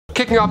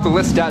Kicking off the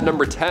list at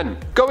number 10.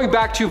 Going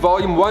back to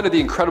Volume 1 of The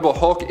Incredible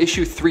Hulk,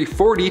 issue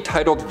 340,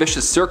 titled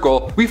Vicious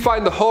Circle, we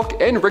find the Hulk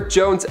and Rick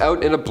Jones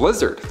out in a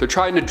blizzard. They're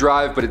trying to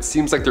drive, but it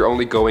seems like they're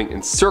only going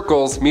in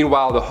circles.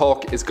 Meanwhile, the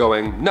Hulk is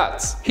going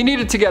nuts. He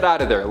needed to get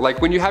out of there.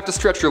 Like when you have to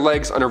stretch your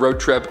legs on a road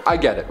trip, I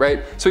get it,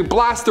 right? So he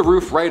blasts the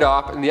roof right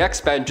off, and the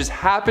X-Men just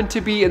happen to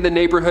be in the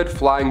neighborhood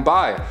flying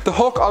by. The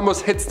Hulk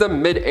almost hits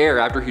them mid-air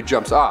after he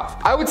jumps off.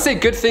 I would say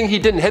good thing he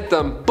didn't hit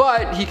them,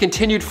 but he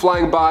continued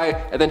flying by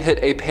and then hit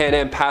a Pan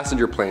Am passenger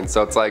plane,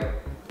 so it's like,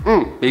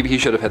 maybe he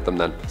should have hit them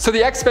then. So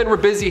the X-Men were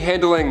busy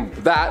handling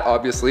that,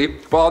 obviously,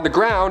 while on the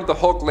ground, the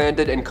Hulk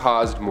landed and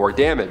caused more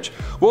damage.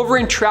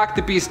 Wolverine tracked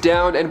the beast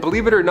down, and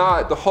believe it or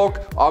not, the Hulk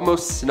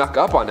almost snuck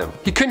up on him.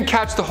 He couldn't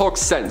catch the Hulk's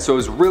scent, so it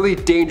was really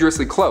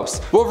dangerously close.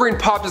 Wolverine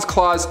popped his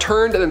claws,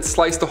 turned, and then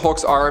sliced the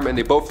Hulk's arm, and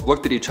they both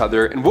looked at each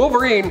other. And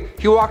Wolverine,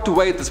 he walked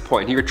away at this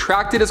point. He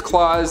retracted his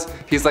claws.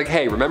 He's like,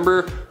 hey,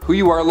 remember who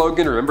you are,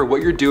 Logan. Remember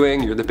what you're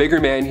doing. You're the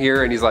bigger man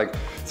here. And he's like,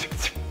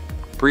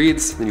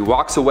 breathes, then he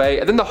walks away,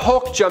 and then the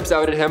Hulk jumps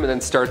out at him and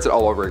then starts it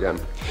all over again.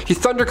 He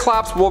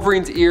thunderclaps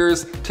Wolverine's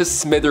ears to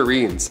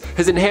smithereens.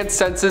 His enhanced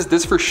senses,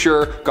 this for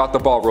sure, got the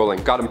ball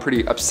rolling, got him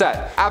pretty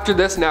upset. After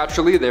this,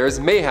 naturally,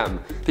 there's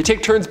mayhem. They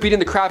take turns beating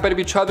the crap out of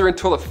each other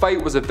until the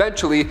fight was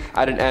eventually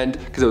at an end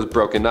because it was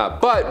broken up.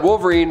 But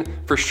Wolverine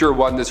for sure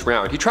won this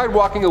round. He tried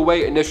walking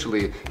away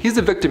initially. He's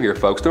the victim here,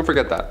 folks, don't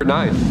forget that. Number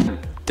 9.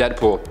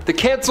 Deadpool. The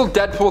canceled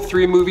Deadpool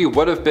 3 movie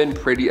would have been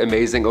pretty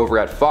amazing over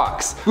at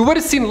Fox. We would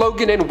have seen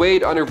Logan and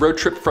Wade on a road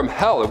trip from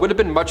hell. It would have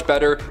been much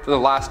better than the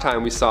last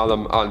time we saw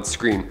them on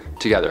screen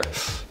together.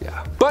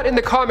 Yeah. But in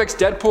the comics,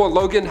 Deadpool and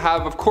Logan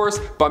have, of course,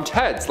 bumped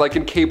heads, like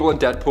in Cable and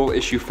Deadpool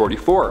issue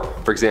 44,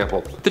 for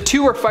example. The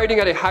two are fighting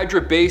at a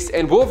Hydra base,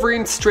 and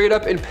Wolverine straight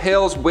up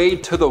impales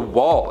Wade to the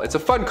wall. It's a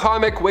fun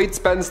comic. Wade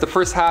spends the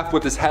first half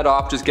with his head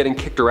off, just getting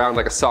kicked around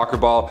like a soccer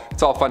ball.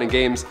 It's all fun and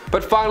games.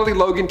 But finally,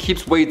 Logan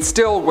keeps Wade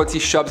still once he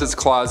shoves his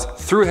claws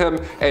through him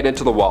and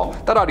into the wall.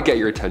 That ought to get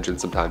your attention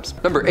sometimes.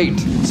 Number 8,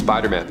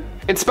 Spider-Man.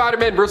 In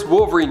Spider-Man vs.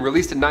 Wolverine,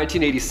 released in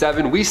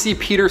 1987, we see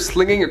Peter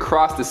slinging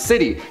across the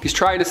city. He's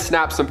trying to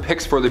snap some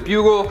pics for the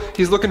Bugle.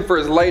 He's looking for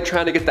his light,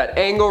 trying to get that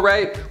angle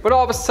right, but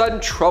all of a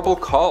sudden, trouble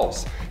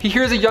calls. He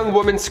hears a young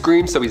woman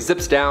scream, so he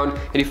zips down,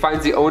 and he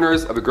finds the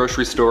owners of a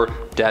grocery store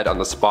dead on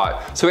the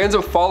spot. So he ends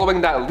up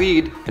following that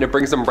lead, and it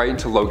brings him right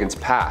into Logan's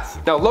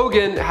path. Now,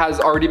 Logan has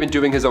already been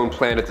doing his own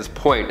plan at this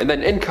point, and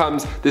then in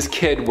comes this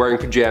kid wearing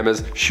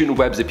pajamas, shooting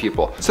webs at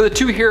people. So the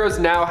two heroes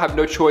now have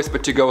no choice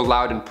but to go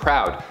loud and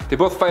proud. They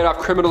both fight off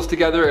criminals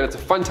together, and it's a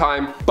fun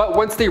time, but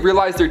once they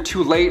realize they're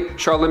too late,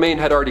 Charlemagne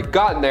had already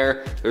gotten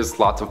there, there's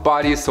lots of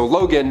bodies, so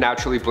Logan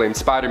naturally blames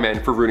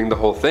Spider-Man for ruining the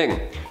whole thing.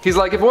 He's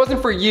like, if it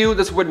wasn't for you,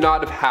 this would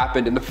not have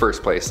happened in the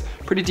first place.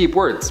 Pretty deep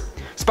words.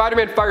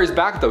 Spider-Man fires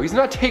back though. He's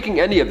not taking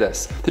any of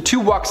this. The two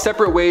walk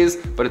separate ways,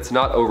 but it's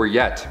not over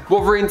yet.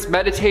 Wolverine's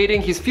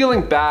meditating, he's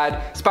feeling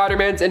bad.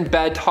 Spider-Man's in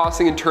bed,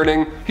 tossing and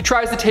turning. He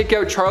tries to take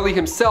out Charlie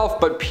himself,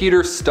 but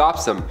Peter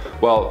stops him.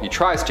 Well, he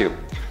tries to.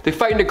 They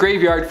fight in a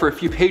graveyard for a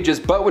few pages,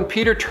 but when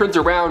Peter turns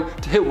around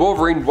to hit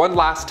Wolverine one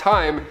last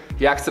time,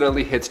 he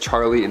accidentally hits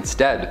Charlie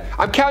instead.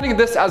 I'm counting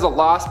this as a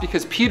loss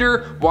because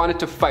Peter wanted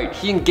to fight.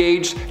 He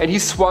engaged and he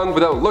swung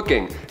without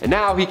looking. And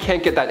now he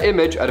can't get that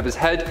image out of his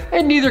head,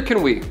 and neither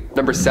can we.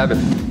 Number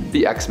 7,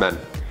 the X-Men.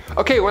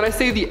 Okay, when I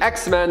say the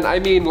X-Men, I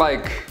mean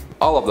like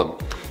all of them.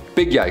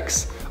 Big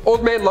yikes.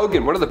 Old Man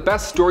Logan, one of the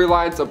best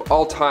storylines of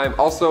all time,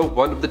 also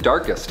one of the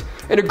darkest.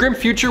 In a grim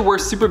future where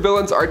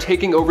supervillains are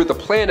taking over the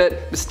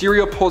planet,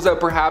 Mysterio pulls out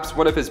perhaps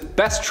one of his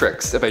best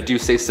tricks, if I do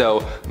say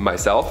so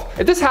myself.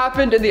 If this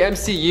happened in the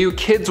MCU,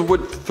 kids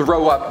would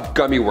throw up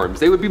gummy worms.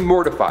 They would be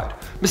mortified.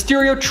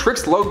 Mysterio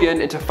tricks Logan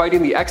into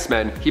fighting the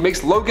X-Men. He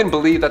makes Logan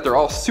believe that they're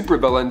all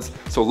supervillains,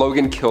 so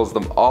Logan kills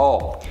them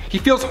all. He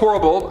feels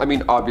horrible, I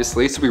mean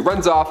obviously, so he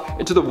runs off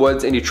into the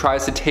woods and he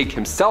tries to take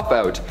himself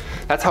out.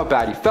 That's how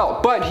bad he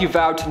felt, but he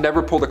vowed to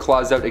never pull the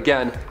claws out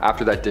again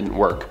after that didn't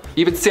work.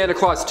 Even Santa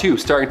Claus 2,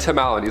 starring Tim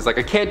Allen, he's like,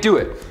 I can't do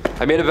it.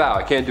 I made a vow,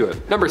 I can't do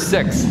it. Number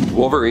 6,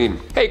 Wolverine.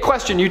 Hey,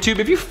 question YouTube,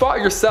 if you fought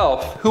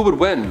yourself, who would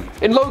win?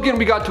 In Logan,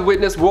 we got to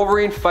witness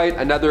Wolverine fight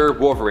another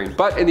Wolverine,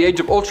 but in the Age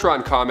of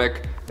Ultron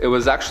comic, it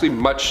was actually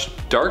much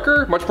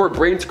darker, much more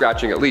brain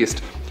scratching at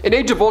least. In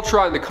Age of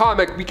Ultron, the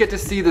comic, we get to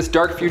see this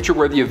dark future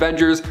where the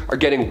Avengers are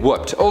getting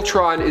whooped.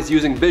 Ultron is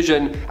using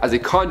Vision as a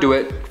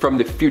conduit from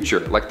the future,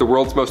 like the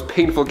world's most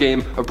painful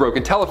game of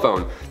broken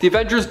telephone. The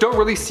Avengers don't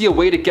really see a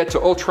way to get to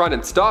Ultron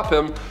and stop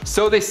him,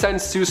 so they send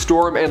Sue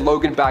Storm and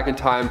Logan back in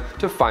time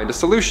to find a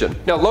solution.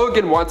 Now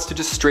Logan wants to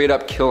just straight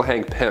up kill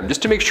Hank Pym,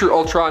 just to make sure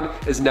Ultron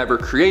is never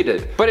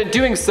created. But in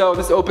doing so,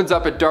 this opens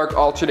up a dark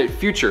alternate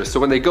future, so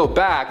when they go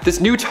back, this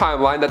new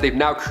timeline that they've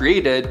now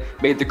created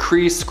made the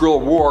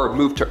Kree-Skrull War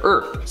move to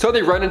Earth. So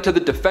they run into the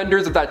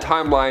defenders of that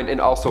timeline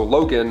and also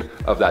Logan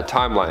of that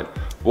timeline.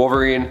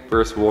 Wolverine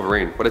versus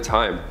Wolverine, what a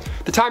time.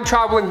 The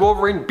time-traveling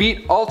Wolverine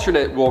beat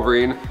alternate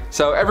Wolverine,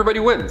 so everybody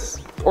wins.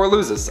 Or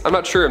loses. I'm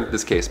not sure in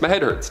this case. My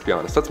head hurts, to be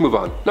honest. Let's move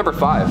on. Number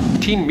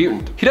 5, Teen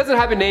Mutant. He doesn't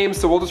have a name,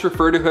 so we'll just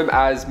refer to him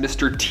as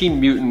Mr. Teen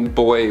Mutant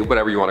Boy,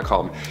 whatever you want to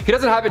call him. He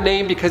doesn't have a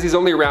name because he's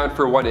only around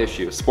for one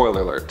issue,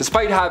 spoiler alert,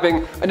 despite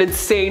having an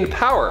insane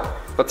power.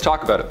 Let's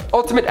talk about it.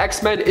 Ultimate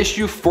X-Men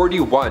issue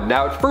 41.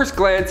 Now at first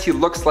glance, he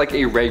looks like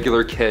a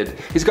regular kid.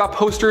 He's got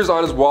posters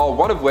on his wall,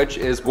 one of which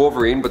is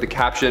Wolverine with the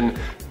caption,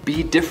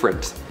 "Be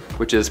different,"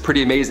 which is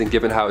pretty amazing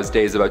given how his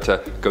day is about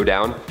to go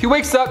down. He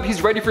wakes up,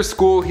 he's ready for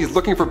school, he's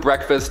looking for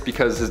breakfast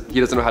because he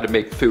doesn't know how to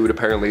make food.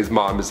 Apparently his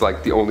mom is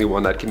like the only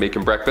one that can make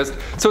him breakfast.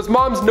 So his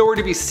mom's nowhere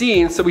to be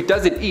seen, so he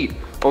doesn't eat.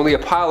 Only a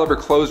pile of her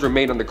clothes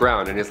remain on the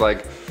ground, and he's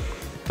like,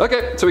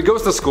 okay, so he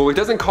goes to school. He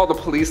doesn't call the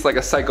police like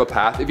a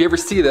psychopath. If you ever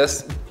see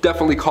this,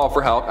 definitely call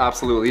for help,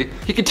 absolutely.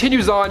 He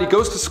continues on, he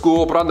goes to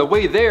school, but on the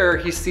way there,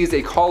 he sees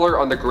a collar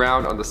on the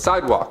ground on the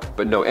sidewalk,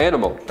 but no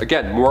animal.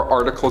 Again, more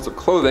articles of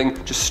clothing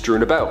just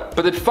strewn about.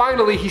 But then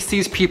finally, he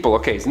sees people.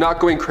 Okay, he's not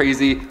going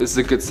crazy. This is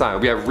a good sign.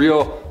 We have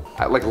real,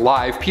 like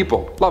live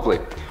people. Lovely.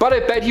 But I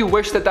bet he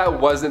wished that that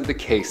wasn't the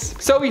case.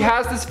 So he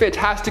has this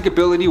fantastic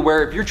ability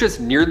where if you're just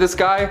near this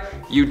guy,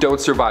 you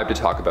don't survive to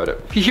talk about it.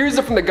 He hears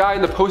it from the guy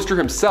in the poster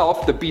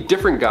himself, the Be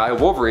Different guy,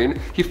 Wolverine.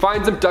 He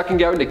finds him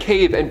ducking out in a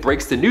cave and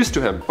breaks the news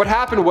to him. What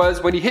happened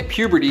was when he hit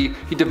puberty,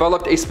 he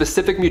developed a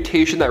specific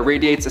mutation that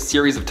radiates a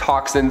series of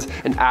toxins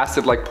and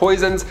acid-like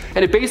poisons,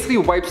 and it basically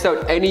wipes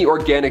out any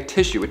organic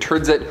tissue. It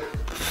turns it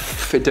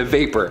into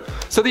vapor.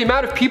 So the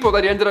amount of people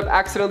that he ended up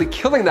accidentally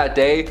killing that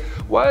day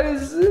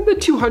was in the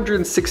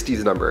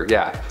 260s number,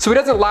 yeah. So he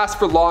doesn't last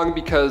for long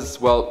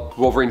because, well,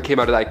 Wolverine came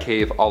out of that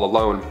cave all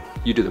alone.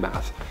 You do the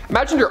math.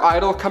 Imagine your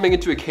idol coming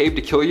into a cave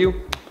to kill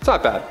you. It's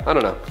not bad, I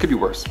don't know, could be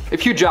worse.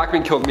 If Hugh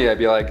Jackman killed me, I'd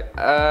be like,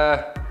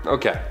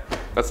 okay.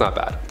 That's not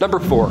bad. Number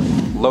 4,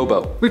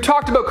 Lobo. We've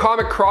talked about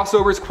comic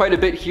crossovers quite a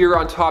bit here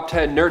on Top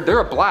 10 Nerd.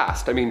 They're a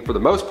blast, I mean, for the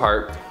most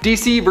part.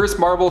 DC vs.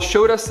 Marvel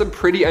showed us some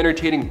pretty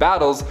entertaining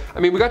battles. I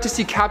mean, we got to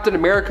see Captain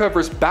America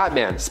versus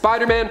Batman,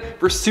 Spider-Man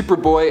versus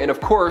Superboy, and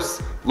of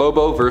course,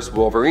 Lobo versus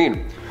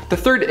Wolverine. The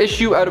third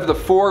issue out of the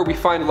 4, we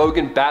find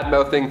Logan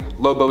bad-mouthing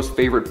Lobo's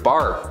favorite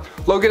bar.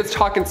 Logan is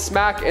talking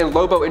smack and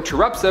Lobo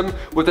interrupts him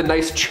with a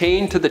nice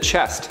chain to the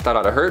chest. That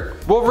ought to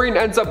hurt. Wolverine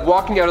ends up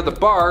walking out of the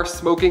bar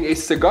smoking a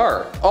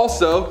cigar.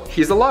 Also,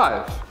 he's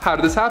alive. How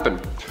did this happen?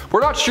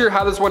 We're not sure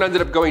how this one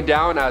ended up going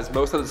down as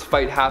most of this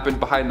fight happened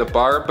behind the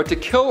bar, but to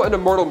kill an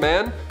immortal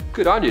man,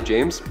 good on you,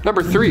 James.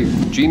 Number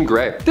 3, Jean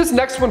Grey. This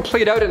next one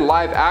played out in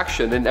live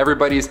action in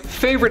everybody's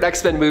favorite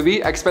X-Men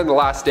movie, X-Men The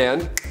Last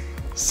Stand.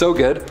 So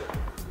good.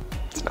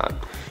 It's not.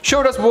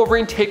 Showed us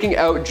Wolverine taking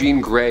out Jean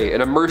Grey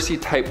in a mercy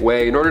type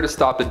way in order to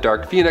stop the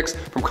Dark Phoenix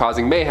from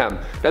causing mayhem.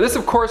 Now this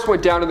of course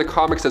went down in the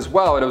comics as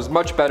well, and it was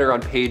much better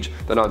on page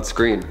than on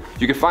screen.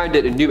 You can find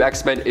it in New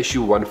X-Men issue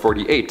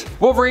 148.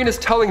 Wolverine is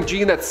telling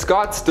Jean that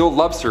Scott still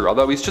loves her,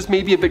 although he's just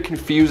maybe a bit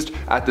confused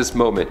at this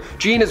moment.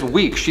 Jean is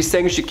weak. She's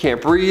saying she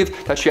can't breathe,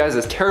 that she has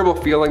this terrible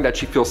feeling that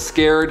she feels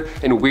scared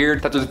and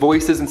weird, that there's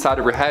voices inside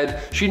of her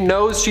head. She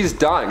knows she's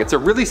dying. It's a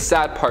really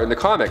sad part in the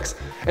comics.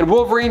 And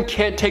Wolverine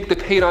can't take the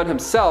pain on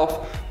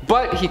himself,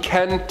 but he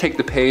can take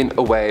the pain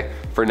away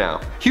for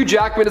now. Hugh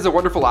Jackman is a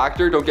wonderful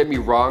actor, don't get me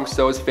wrong,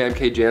 so is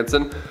Famke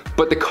Janssen,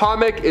 but the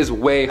comic is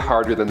way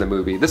harder than the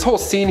movie. This whole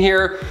scene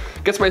here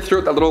gets my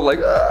throat that little like,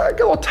 I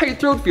get a little tight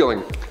throat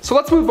feeling. So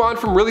let's move on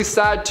from really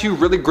sad to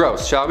really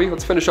gross, shall we?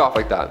 Let's finish off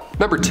like that.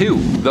 Number 2,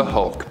 the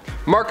Hulk.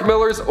 Mark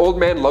Millar's Old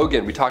Man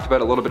Logan, we talked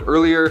about it a little bit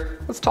earlier.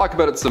 Let's talk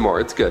about it some more,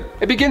 it's good.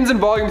 It begins in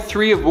volume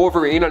 3 of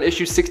Wolverine on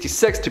issue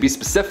 66 to be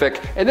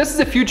specific, and this is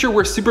a future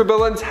where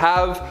supervillains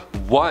have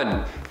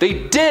won.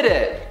 They did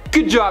it!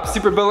 Good job,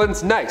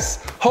 supervillains,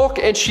 nice. Hulk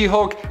and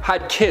She-Hulk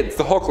had kids,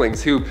 the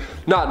Hulklings, who,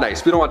 not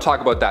nice, we don't want to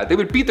talk about that. They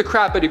would beat the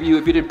crap out of you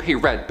if you didn't pay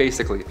rent,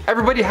 basically.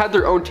 Everybody had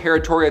their own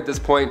territory at this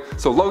point,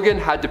 so Logan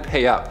had to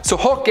pay up. So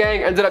Hulk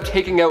Gang ended up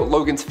taking out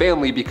Logan's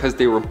family because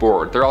they were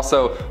bored. They're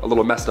also a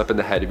little messed up in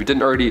the head if you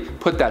didn't already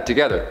put that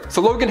together. So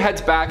Logan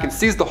heads back and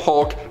sees the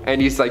Hulk, and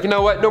he's like, you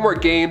know what, no more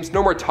games,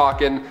 no more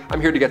talking,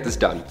 I'm here to get this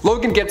done.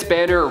 Logan gets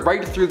Banner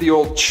right through the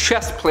old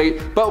chest plate,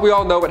 but we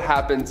all know what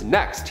happens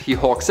next. He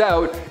hulks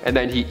out, and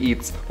then he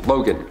eats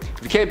Logan.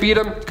 If you can't beat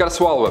him, you gotta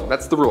swallow him.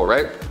 That's the rule,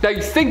 right? Now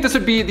you think this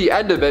would be the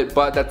end of it,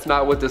 but that's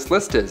not what this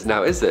list is.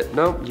 Now is it?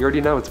 No, you already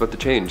know it's about to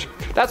change.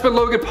 That's when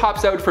Logan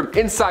pops out from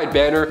inside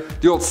Banner,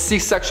 the old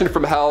C-section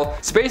from hell.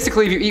 So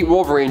basically if you eat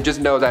Wolverine,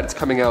 just know that it's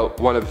coming out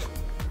one of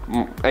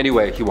any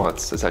way he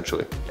wants,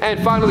 essentially.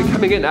 And finally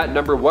coming in at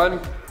number 1,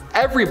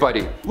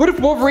 everybody. What if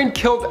Wolverine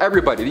killed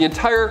everybody, the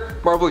entire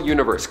Marvel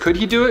universe? Could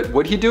he do it?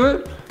 Would he do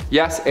it?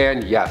 Yes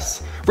and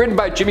yes. Written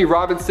by Jimmy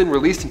Robinson,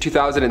 released in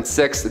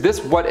 2006,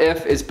 this What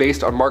If is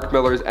based on Mark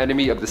Millar's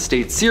Enemy of the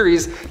State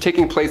series,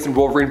 taking place in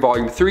Wolverine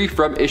Volume 3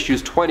 from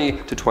issues 20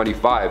 to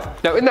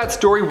 25. Now in that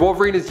story,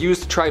 Wolverine is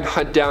used to try and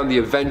hunt down the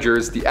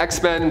Avengers, the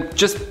X-Men,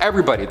 just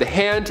everybody. The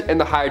Hand and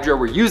the Hydra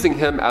were using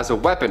him as a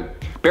weapon.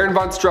 Baron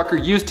von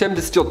Strucker used him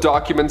to steal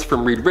documents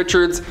from Reed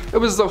Richards. It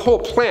was a whole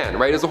plan,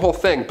 right? It was a whole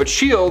thing, but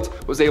S.H.I.E.L.D.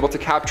 was able to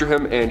capture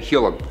him and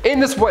heal him. In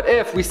this what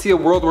if, we see a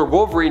world where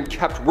Wolverine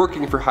kept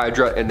working for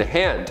Hydra and the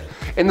Hand.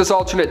 In this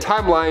alternate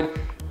timeline,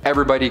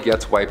 everybody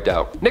gets wiped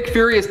out. Nick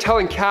Fury is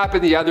telling Cap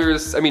and the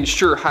others, I mean,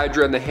 sure,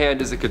 Hydra and the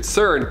Hand is a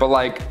concern, but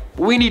like,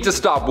 we need to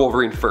stop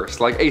Wolverine first,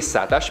 like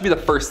ASAP. That should be the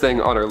first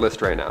thing on our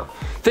list right now.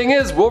 Thing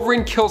is,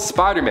 Wolverine kills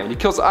Spider-Man. He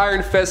kills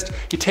Iron Fist,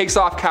 he takes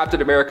off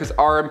Captain America's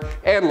arm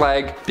and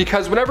leg,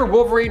 because whenever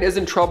Wolverine is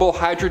in trouble,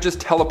 Hydra just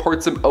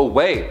teleports him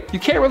away. You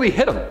can't really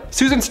hit him.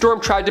 Susan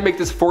Storm tried to make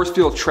this force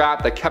field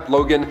trap that kept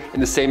Logan in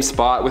the same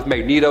spot, with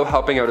Magneto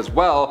helping out as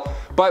well,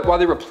 but while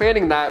they were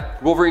planning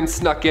that, Wolverine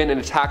snuck in and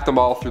attacked them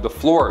all through the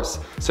floors,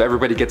 so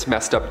everybody gets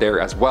messed up there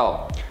as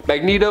well.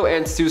 Magneto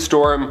and Sue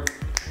Storm,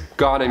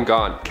 gone and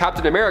gone.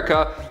 Captain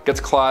America gets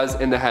claws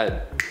in the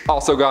head,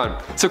 also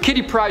gone. So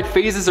Kitty Pryde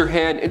phases her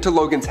hand into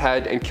Logan's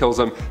head and kills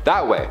him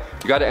that way.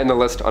 You gotta end the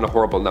list on a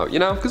horrible note, you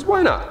know, because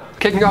why not?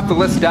 Kicking off the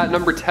list at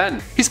number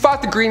 10. He's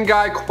fought the Green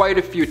Guy quite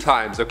a few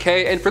times,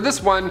 okay? And for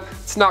this one,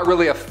 it's not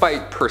really a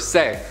fight per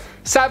se.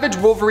 Savage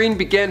Wolverine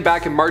began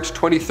back in March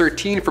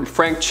 2013 from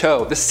Frank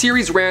Cho. The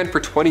series ran for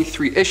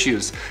 23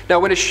 issues. Now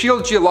when a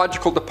S.H.I.E.L.D.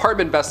 Geological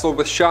Department vessel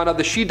with Shauna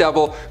the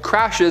She-Devil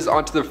crashes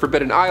onto the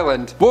Forbidden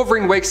Island,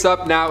 Wolverine wakes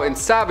up now in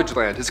Savage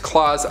Land. His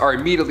claws are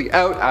immediately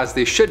out, as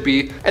they should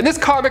be, and this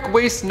comic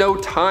wastes no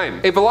time.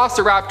 A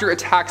Velociraptor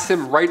attacks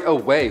him right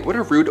away. What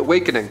a rude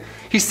awakening.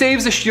 He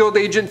saves a S.H.I.E.L.D.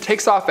 agent,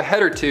 takes off a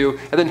head or two,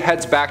 and then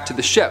heads back to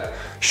the ship.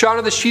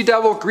 Shauna the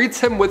She-Devil greets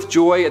him with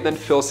joy and then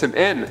fills him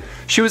in.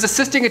 She was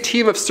assisting a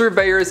team of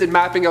surveyors in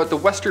mapping out the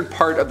western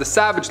part of the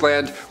Savage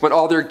Land when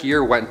all their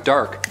gear went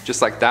dark,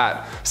 just like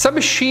that. Some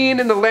machine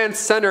in the land's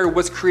center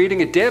was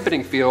creating a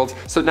dampening field,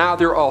 so now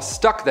they're all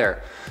stuck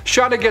there.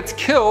 Shauna gets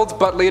killed,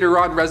 but later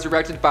on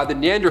resurrected by the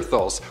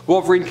Neanderthals.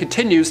 Wolverine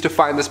continues to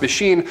find this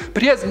machine,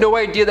 but he has no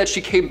idea that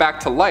she came back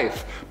to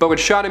life. But when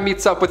Shauna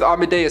meets up with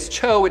Amadeus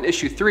Cho in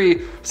issue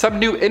 3, some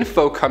new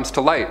info comes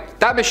to light.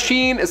 That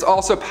machine is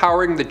also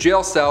powering the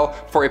jail cell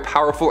for a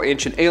powerful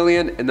ancient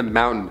alien in the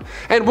mountain.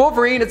 And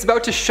Wolverine is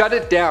about to shut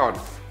it down.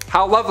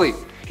 How lovely.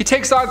 He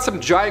takes on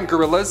some giant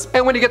gorillas,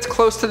 and when he gets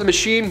close to the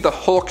machine, the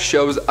Hulk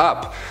shows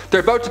up.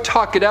 They're about to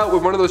talk it out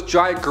when one of those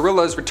giant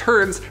gorillas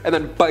returns and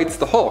then bites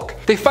the Hulk.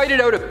 They fight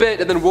it out a bit,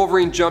 and then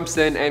Wolverine jumps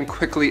in and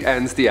quickly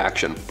ends the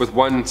action with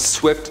one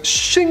swift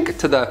shink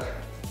to the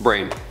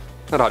brain.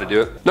 That ought to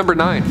do it. Number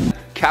 9.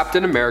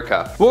 Captain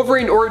America.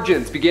 Wolverine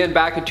Origins began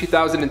back in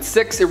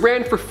 2006. It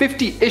ran for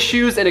 50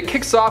 issues and it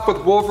kicks off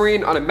with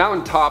Wolverine on a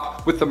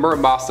mountaintop with the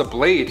Muramasa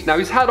blade. Now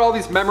he's had all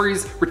these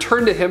memories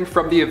returned to him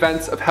from the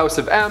events of House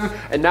of M,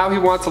 and now he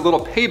wants a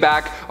little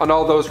payback on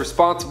all those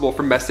responsible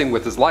for messing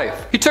with his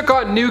life. He took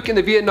on Nuke in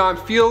the Vietnam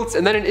fields,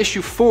 and then in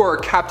issue 4,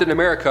 Captain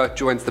America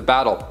joins the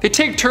battle. They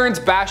take turns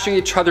bashing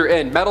each other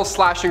in, metal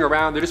slashing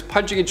around, they're just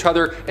punching each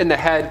other in the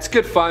head. It's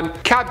good fun.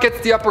 Cap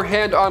gets the upper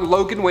hand on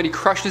Logan when he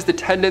crushes the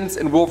tendons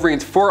in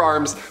Wolverine's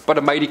forearms, but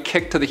a mighty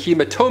kick to the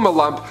hematoma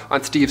lump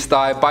on Steve's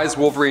thigh buys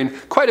Wolverine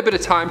quite a bit of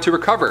time to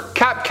recover.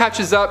 Cap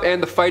catches up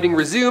and the fighting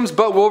resumes,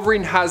 but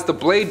Wolverine has the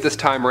blade this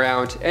time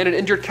around, and an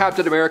injured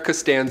Captain America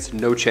stands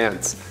no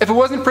chance. If it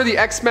wasn't for the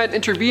X-Men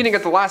intervening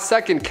at the last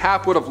second,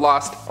 Cap would have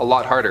lost a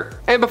lot harder.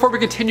 And before we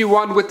continue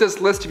on with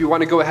this list, if you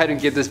want to go ahead and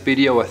give this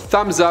video a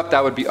thumbs up,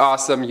 that would be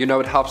awesome. You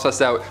know, it helps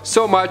us out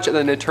so much, and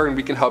then in turn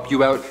we can help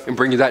you out and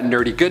bring you that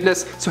nerdy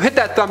goodness. So hit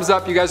that thumbs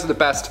up, you guys are the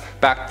best.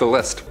 Back to the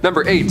list.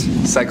 Number 8,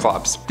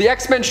 Cyclops. The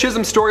X-Men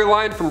Schism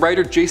storyline from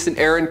writer Jason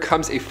Aaron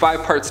comes a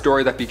 5-part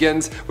story that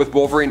begins with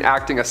Wolverine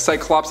acting as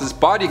Cyclops'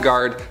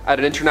 bodyguard at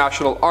an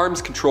international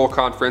arms control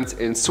conference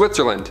in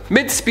Switzerland.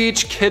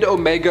 Mid-speech, Kid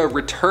Omega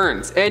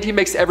returns, and he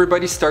makes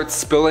everybody start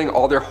spilling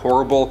all their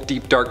horrible,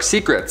 deep dark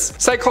secrets.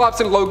 Cyclops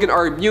and Logan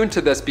are immune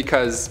to this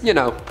because, you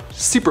know,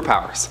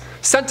 superpowers.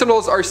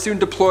 Sentinels are soon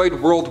deployed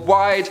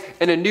worldwide,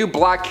 and a new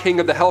Black King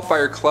of the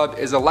Hellfire Club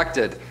is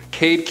elected,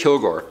 Cade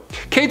Kilgore.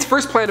 Cade's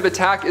first plan of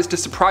attack is to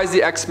surprise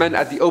the X-Men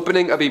at the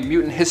opening of a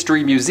mutant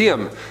history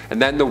museum,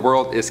 and then the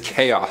world is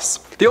chaos.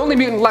 The only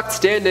mutant left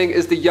standing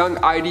is the young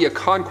Ida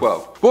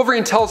Okonkwo.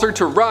 Wolverine tells her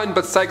to run,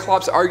 but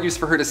Cyclops argues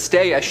for her to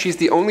stay as she's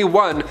the only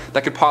one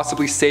that could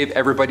possibly save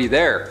everybody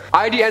there.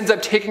 Ida ends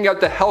up taking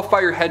out the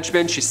Hellfire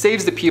henchman, she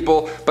saves the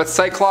people, but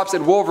Cyclops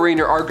and Wolverine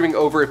are arguing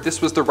over if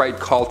this was the right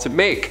call to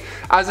make.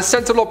 As the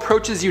Sentinel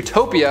approaches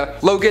Utopia,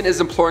 Logan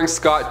is imploring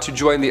Scott to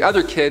join the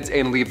other kids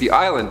and leave the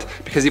island,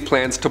 because he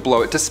plans to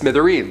blow it to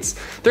smithereens.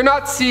 They're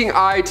not seeing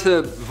eye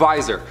to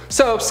visor,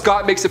 so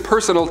Scott makes it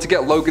personal to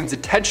get Logan's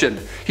attention.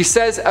 He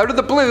says, out of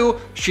the blue,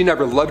 "She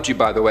never loved you,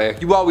 by the way.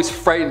 You always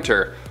frightened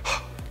her."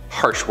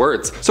 Harsh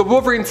words. So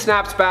Wolverine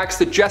snaps back,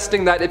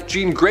 suggesting that if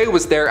Jean Grey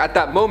was there at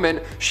that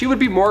moment, she would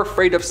be more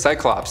afraid of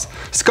Cyclops.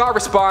 Scott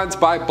responds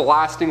by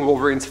blasting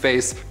Wolverine's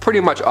face pretty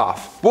much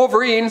off.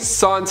 Wolverine,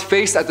 Sans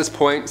face at this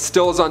point,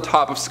 still is on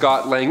top of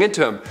Scott, laying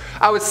into him.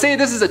 I would say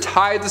this is a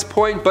tie at this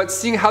point, but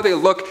seeing how they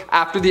look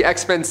after the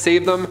X-Men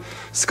save them,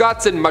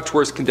 Scott's in much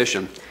worse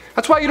condition.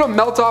 That's why you don't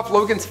melt off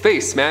Logan's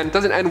face, man. It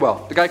doesn't end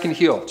well. The guy can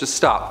heal. Just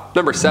stop.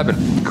 Number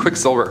 7.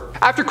 Quicksilver.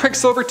 After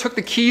Quicksilver took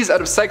the keys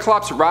out of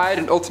Cyclops' ride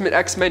in Ultimate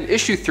X-Men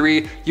issue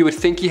 3, you would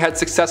think he had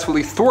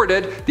successfully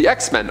thwarted the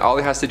X-Men. All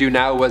he has to do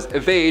now was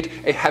evade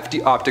a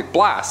hefty optic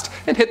blast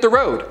and hit the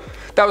road.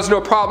 That was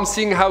no problem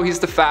seeing how he's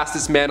the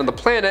fastest man on the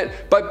planet,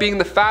 but being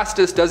the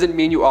fastest doesn't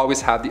mean you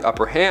always have the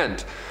upper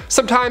hand.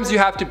 Sometimes you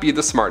have to be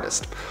the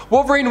smartest.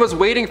 Wolverine was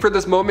waiting for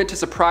this moment to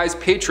surprise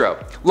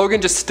Pietro.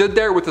 Logan just stood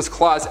there with his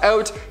claws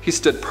out, he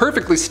stood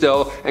perfectly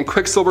still, and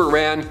Quicksilver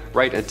ran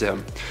right into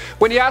him.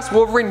 When he asked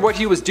Wolverine what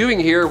he was doing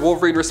here,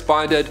 Wolverine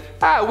responded,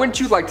 wouldn't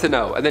you like to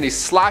know? And then he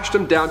slashed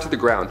him down to the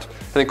ground.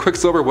 And then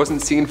Quicksilver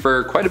wasn't seen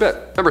for quite a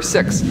bit. Number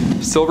 6.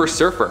 Silver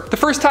Surfer. The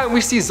first time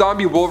we see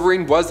zombie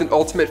Wolverine was in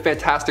Ultimate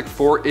Fantastic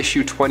Four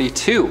issue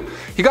 22.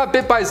 He got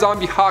bit by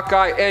zombie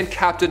Hawkeye and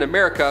Captain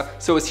America,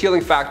 so his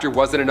healing factor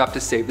wasn't enough to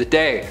save the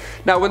day.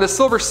 Now when the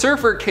Silver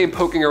Surfer came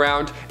poking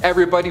around,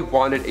 everybody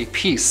wanted a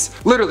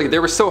piece. Literally, they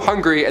were so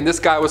hungry, and this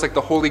guy was like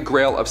the holy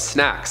grail of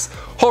snacks.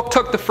 Hulk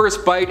took the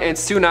first bite, and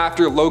soon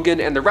after,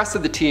 Logan and the rest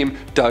of the team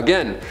dug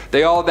in.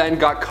 They all then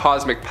got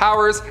cosmic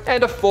powers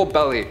and a full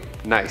belly.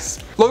 Nice.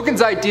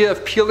 Logan's idea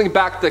of peeling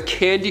back the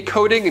candy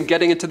coating and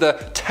getting into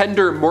the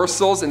tender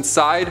morsels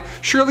inside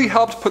surely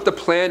helped put the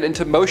plan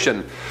into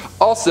motion.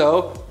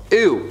 Also,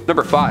 ew.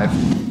 Number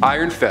 5.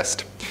 Iron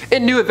Fist.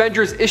 In New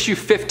Avengers issue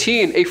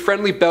 15, a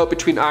friendly bout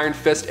between Iron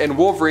Fist and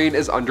Wolverine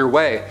is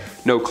underway.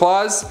 No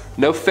claws,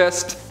 no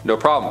fist, no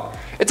problem.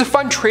 It's a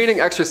fun training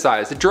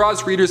exercise. It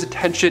draws readers'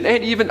 attention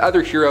and even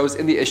other heroes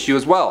in the issue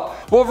as well.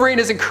 Wolverine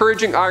is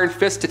encouraging Iron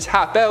Fist to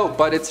tap out,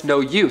 but it's no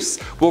use.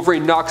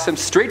 Wolverine knocks him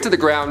straight to the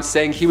ground,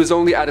 saying he was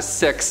only at a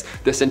 6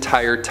 this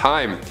entire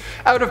time.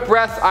 Out of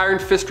breath, Iron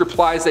Fist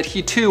replies that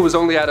he too was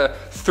only at a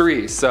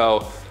 3,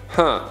 so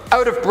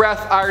Out of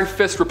breath, Iron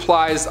Fist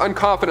replies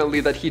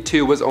unconfidently that he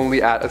too was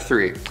only at a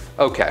 3.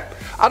 Okay.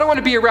 I don't want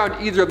to be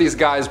around either of these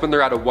guys when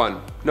they're at a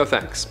 1. No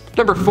thanks.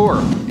 Number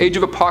 4. Age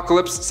of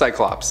Apocalypse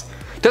Cyclops.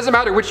 Doesn't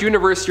matter which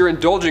universe you're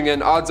indulging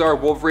in, odds are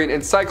Wolverine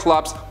and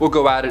Cyclops will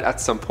go at it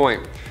at some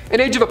point. In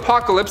Age of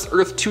Apocalypse,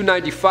 Earth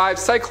 295,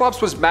 Cyclops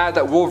was mad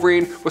that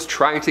Wolverine was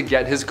trying to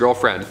get his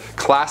girlfriend.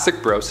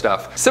 Classic bro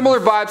stuff.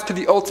 Similar vibes to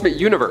the Ultimate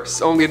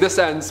Universe, only this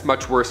ends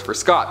much worse for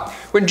Scott.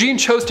 When Jean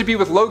chose to be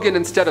with Logan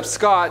instead of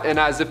Scott, and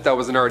as if that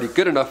wasn't already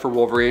good enough for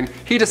Wolverine,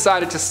 he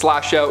decided to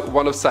slash out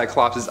one of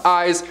Cyclops'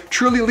 eyes,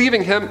 truly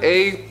leaving him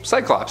a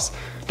Cyclops.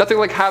 Nothing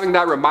like having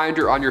that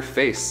reminder on your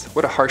face.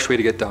 What a harsh way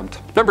to get dumped.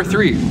 Number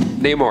 3.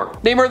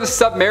 Namor. Namor the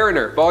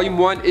Submariner, Volume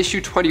 1,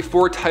 Issue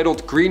 24,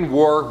 titled Green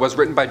War, was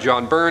written by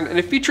John Byrne, and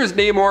it features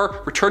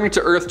Namor returning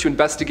to Earth to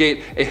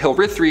investigate a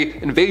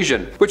Hilrithri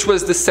invasion, which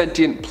was the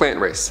sentient plant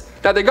race.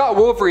 Now they got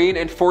Wolverine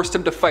and forced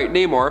him to fight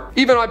Namor.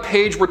 Even on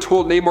page we're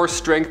told Namor's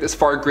strength is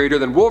far greater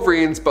than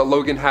Wolverine's, but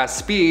Logan has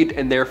speed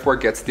and therefore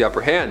gets the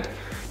upper hand.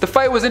 The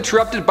fight was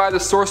interrupted by the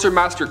Sorcerer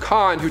Master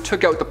Khan, who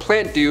took out the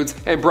plant dudes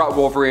and brought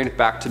Wolverine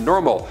back to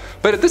normal.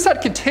 But if this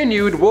had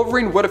continued,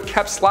 Wolverine would have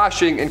kept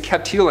slashing and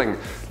kept healing.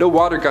 No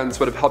water guns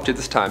would have helped you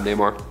this time,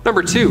 Namor.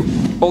 Number 2.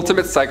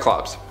 Ultimate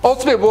Cyclops.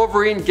 Ultimate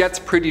Wolverine gets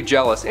pretty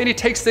jealous, and he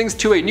takes things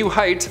to a new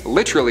height,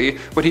 literally,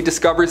 when he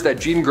discovers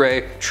that Jean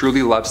Grey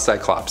truly loves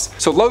Cyclops.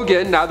 So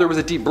Logan, now there was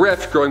a deep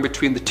rift growing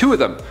between the two of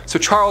them. So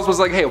Charles was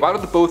like, hey, why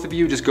don't the both of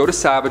you just go to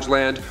Savage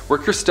Land,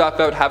 work your stuff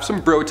out, have some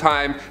bro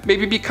time,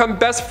 maybe become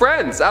best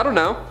friends? I don't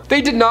know.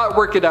 They did not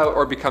work it out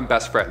or become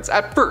best friends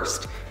at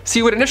first.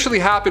 See, what initially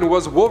happened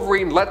was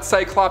Wolverine let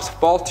Cyclops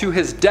fall to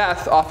his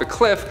death off a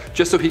cliff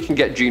just so he can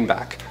get Jean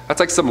back. That's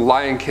like some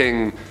Lion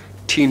King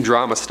teen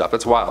drama stuff.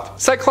 That's wild.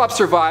 Cyclops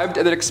survived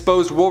and then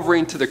exposed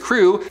Wolverine to the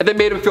crew and then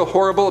made him feel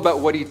horrible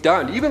about what he'd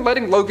done, even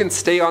letting Logan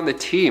stay on the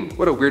team.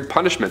 What a weird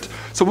punishment.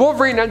 So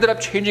Wolverine ended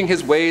up changing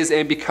his ways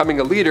and becoming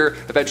a leader,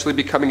 eventually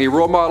becoming a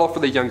role model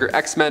for the younger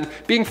X-Men,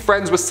 being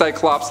friends with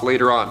Cyclops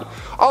later on.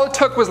 All it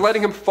took was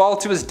letting him fall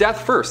to his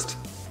death first.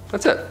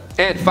 That's it.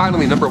 And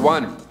finally, number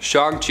 1,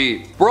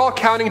 Shang-Chi. We're all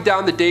counting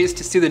down the days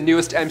to see the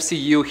newest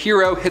MCU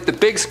hero hit the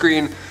big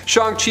screen.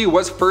 Shang-Chi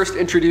was first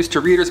introduced to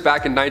readers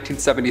back in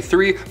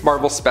 1973,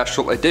 Marvel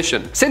Special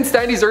Edition. Since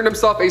then, he's earned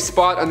himself a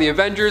spot on the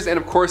Avengers and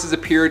of course has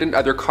appeared in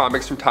other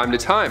comics from time to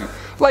time,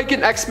 like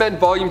in X-Men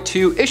Volume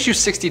 2, Issue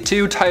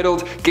 62,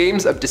 titled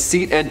Games of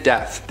Deceit and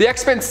Death. The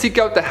X-Men seek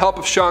out the help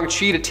of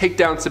Shang-Chi to take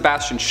down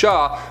Sebastian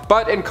Shaw,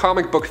 but in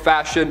comic book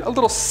fashion, a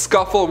little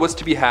scuffle was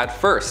to be had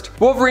first.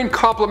 Wolverine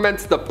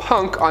compliments the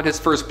punk on his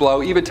first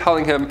blow, even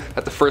telling him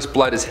that the first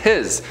blood is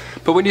his.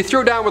 But when you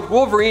throw down with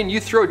Wolverine, you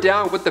throw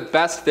down with the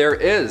best there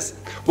is.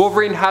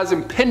 Wolverine has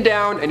him pinned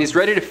down and he's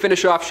ready to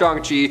finish off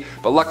Shang-Chi,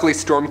 but luckily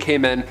Storm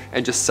came in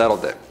and just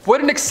settled it.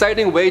 What an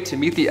exciting way to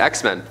meet the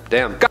X-Men.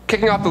 Damn.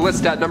 Kicking off the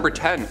list at number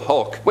 10,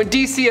 Hulk. When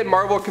DC and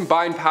Marvel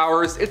combine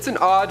powers, it's an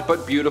odd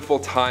but beautiful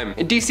time.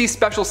 In DC's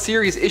special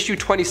series issue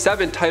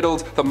 27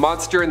 titled The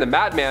Monster and the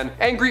Madman,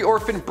 Angry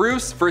Orphan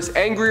Bruce vs.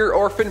 Angrier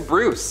Orphan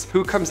Bruce.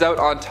 Who comes out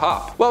on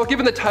top? Well,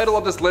 given the title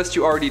of this list,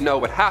 you already know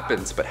what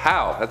happens, but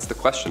how? That's the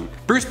question.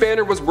 Bruce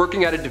Banner was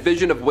working at a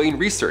division of Wayne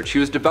Research. He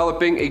was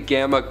developing a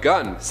gamma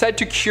gun, said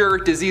to cure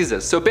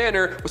diseases, so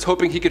Banner was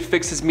hoping he could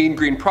fix his mean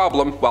green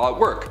problem while at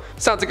work.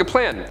 Sounds like a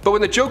plan. But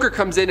when the Joker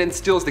comes in and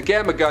steals the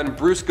gamma gun,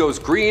 Bruce goes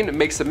green,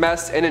 makes a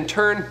mess, and in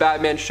turn,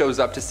 Batman shows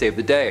up to save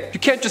the day. You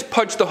can't just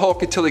punch the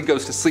Hulk until he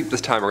goes to sleep this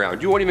time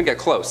around. You won't even get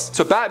close.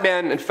 So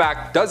Batman, in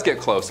fact, does get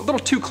close, a little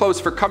too close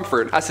for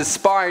comfort, as his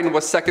spine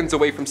was seconds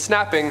away from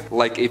snapping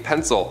like a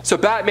pencil. So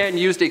Batman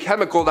used a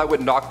chemical that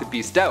would knock the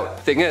beast out.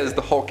 Thing is,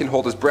 the Hulk can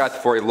hold his breath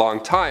for a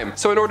long time,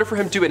 so in order for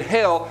him to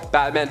inhale,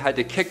 Batman had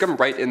to kick him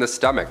right in the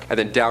stomach, and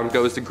then down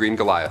goes the Green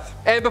Goliath.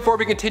 And before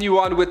we continue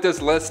on with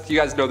this list, you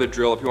guys know the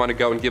drill. If you want to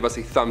go and give us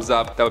a thumbs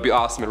up, that would be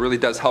awesome. It really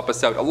does help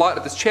us out a lot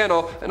at this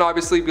channel, and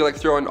obviously we like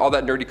throwing all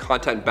that nerdy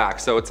content back,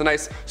 so it's a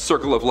nice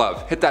circle of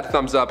love. Hit that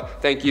thumbs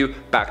up. Thank you.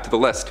 Back to the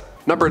list.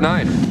 Number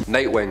 9,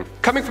 Nightwing.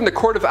 Coming from the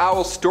Court of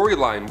Owls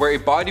storyline, where a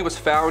body was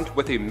found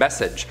with a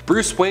message.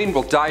 Bruce Wayne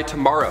will die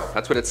tomorrow.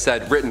 That's what it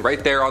said, written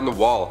right there on the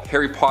wall.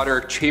 Harry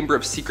Potter Chamber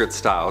of Secrets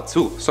style. It's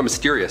so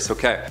mysterious,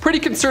 okay. Pretty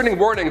concerning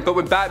warning, but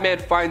when Batman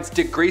finds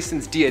Dick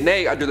Grayson's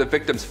DNA under the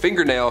victim's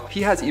fingernail,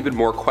 he has even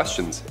more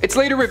questions. It's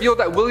later revealed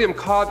that William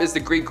Cobb is the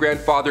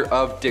great-grandfather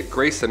of Dick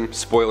Grayson.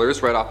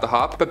 Spoilers right off the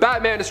hop. But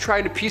Batman is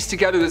trying to piece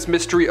together this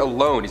mystery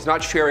alone. He's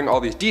not sharing all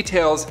these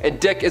details,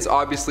 and Dick is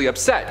obviously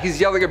upset. He's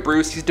yelling at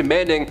Bruce, he's demanding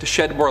to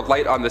shed more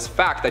light on this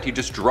fact that he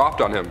just dropped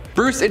on him.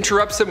 Bruce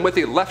interrupts him with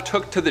a left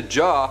hook to the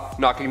jaw,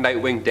 knocking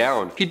Nightwing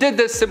down. He did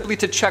this simply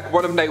to check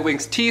one of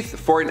Nightwing's teeth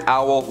for an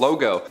owl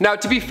logo. Now,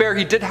 to be fair,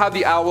 he did have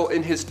the owl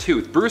in his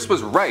tooth. Bruce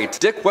was right.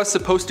 Dick was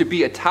supposed to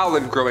be a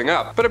Talon growing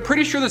up, but I'm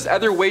pretty sure there's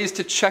other ways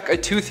to check a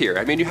tooth here.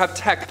 I mean, you have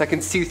tech that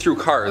can see through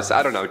cars.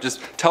 I don't know,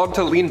 just tell him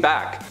to lean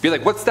back. Be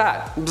like, what's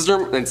that?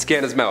 And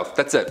scan his mouth.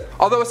 That's it.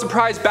 Although a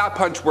surprise bat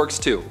punch works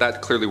too.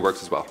 That clearly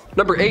works as well.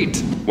 Number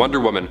 8, Wonder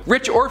Woman.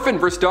 Rich orphan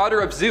versus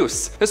daughter of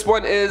Zeus. This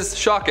one is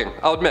shocking,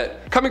 I'll admit.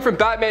 Coming from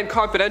Batman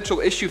Confidential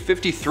issue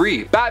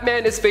 53,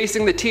 Batman is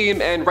facing the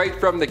team, and right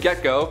from the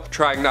get-go,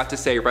 trying not to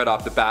say right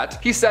off the bat,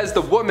 he says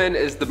the woman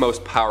is the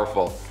most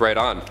powerful. Right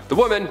on. The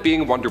woman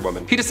being Wonder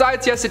Woman. He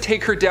decides he has to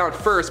take her down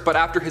first, but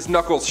after his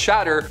knuckles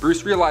shatter,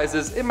 Bruce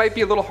realizes it might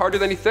be a little harder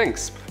than he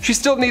thinks. She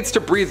still needs to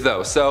breathe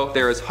though, so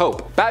there is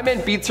hope.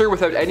 Batman beats her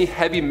without any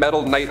heavy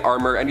metal knight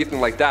armor,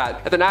 anything like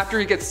that, and then after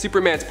he gets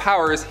Superman's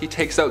powers, he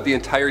takes out the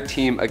entire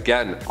team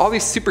again. All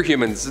these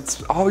superhumans,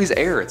 it's always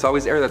air. It's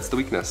always air that's the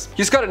weakness. You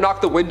just gotta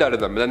knock the wind out of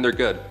them and then they're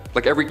good.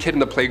 Like every kid in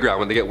the playground,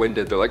 when they get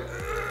winded, they're like,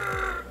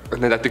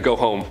 and then they have to go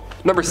home.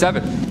 Number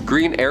 7,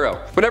 Green Arrow.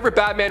 Whenever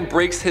Batman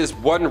breaks his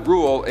one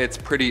rule, it's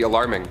pretty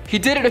alarming. He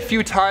did it a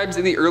few times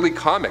in the early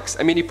comics.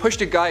 I mean, he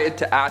pushed a guy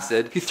into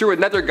acid, he threw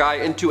another guy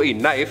into a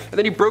knife, and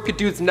then he broke a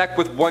dude's neck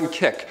with one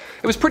kick.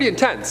 It was pretty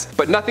intense,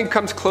 but nothing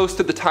comes close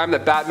to the time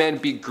that Batman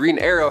beat Green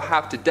Arrow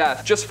half to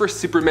death just for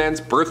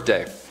Superman's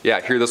birthday. Yeah,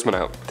 hear this one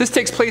out. This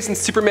takes place in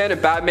Superman and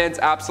Batman's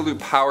Absolute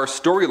Power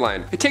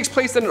storyline. It takes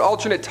place in an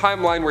alternate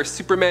timeline where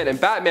Superman and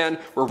Batman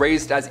were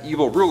raised as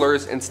evil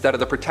rulers instead of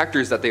the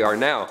protectors that they are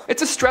now.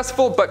 It's a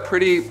stressful but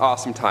pretty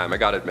awesome time, I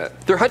gotta admit.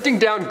 They're hunting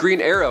down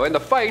Green Arrow, and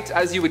the fight,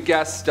 as you would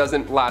guess,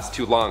 doesn't last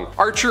too long.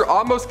 Archer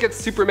almost gets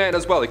Superman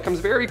as well. He comes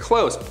very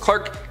close.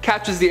 Clark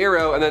catches the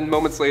arrow, and then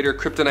moments later,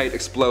 kryptonite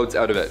explodes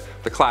out of it.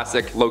 The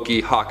classic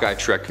Loki Hawkeye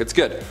trick. It's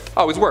good.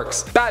 Always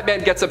works.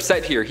 Batman gets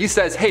upset here. He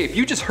says, hey, if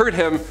you just hurt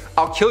him,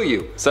 I'll kill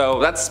you. So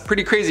that's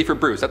pretty crazy for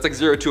Bruce. That's like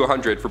 0 to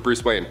 100 for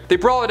Bruce Wayne. They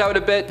brawl it out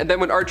a bit, and then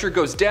when Archer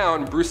goes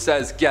down, Bruce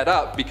says, get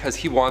up, because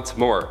he wants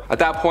more. At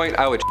that point,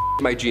 I would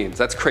my jeans.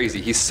 That's crazy.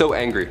 He's so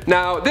angry.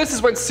 Now, this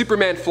is when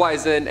Superman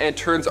flies in and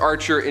turns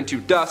Archer into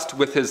dust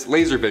with his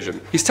laser vision.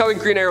 He's telling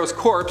Green Arrow's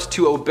corpse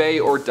to obey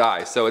or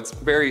die, so it's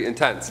very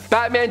intense.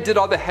 Batman did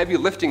all the heavy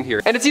lifting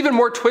here, and it's even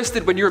more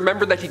twisted when you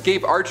remember that he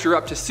gave Archer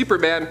up to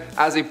Superman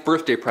as a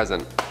birthday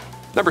present.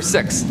 Number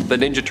 6, the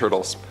Ninja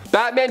Turtles.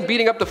 Batman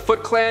beating up the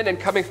Foot Clan and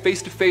coming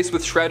face to face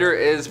with Shredder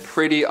is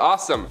pretty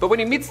awesome. But when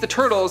he meets the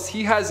Turtles,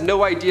 he has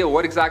no idea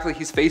what exactly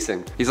he's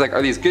facing. He's like,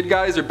 are these good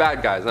guys or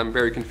bad guys? I'm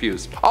very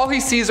confused. All he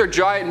sees are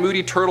giant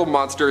moody turtle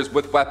monsters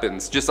with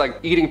weapons, just like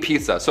eating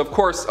pizza. So of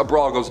course, a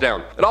brawl goes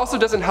down. It also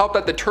doesn't help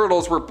that the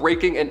Turtles were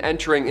breaking and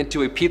entering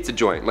into a pizza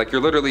joint. Like,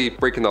 you're literally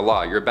breaking the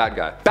law. You're a bad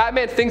guy.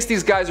 Batman thinks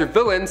these guys are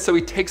villains, so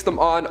he takes them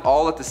on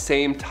all at the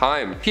same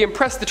time. He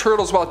impressed the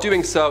Turtles while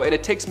doing so, and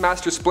it takes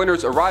Master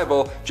Splinter's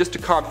arrival just to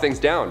calm things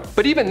down.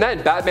 But even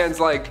then, Batman's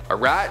like, a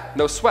rat?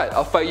 No sweat,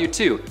 I'll fight you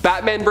too.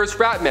 Batman versus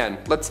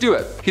Ratman, let's do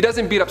it. He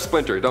doesn't beat up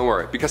Splinter, don't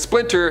worry, because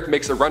Splinter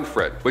makes a run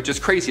for it, which is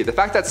crazy. The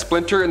fact that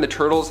Splinter and the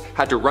Turtles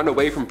had to run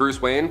away from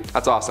Bruce Wayne,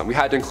 that's awesome. We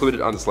had to include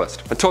it on this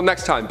list. Until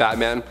next time,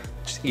 Batman,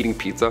 just eating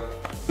pizza.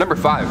 Number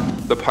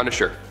 5. The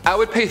Punisher. I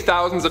would pay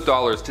thousands of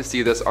dollars to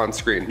see this on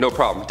screen. No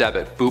problem.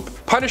 Debit. Boop.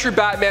 Punisher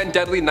Batman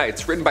Deadly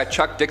Nights, written by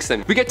Chuck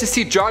Dixon. We get to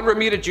see John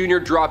Romita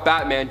Jr. draw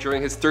Batman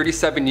during his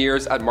 37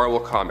 years at Marvel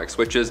Comics,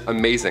 which is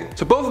amazing.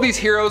 So both of these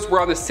heroes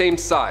were on the same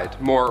side,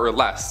 more or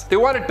less. They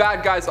wanted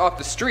bad guys off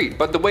the street,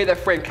 but the way that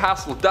Frank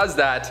Castle does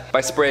that,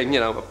 by spraying,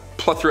 a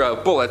plethora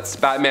of bullets,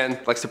 Batman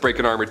likes to break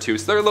an arm or two,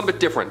 so they're a little bit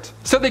different.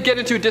 So they get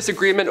into a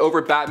disagreement over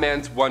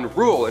Batman's one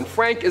rule, and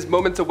Frank is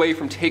moments away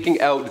from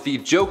taking out the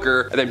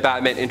Joker, and then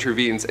Batman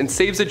intervenes and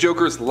saves the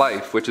Joker's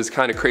life, which is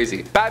kind of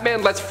crazy.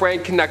 Batman lets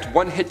Frank connect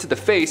one hit to the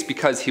face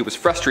because he was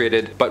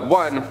frustrated, but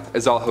one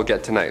is all he'll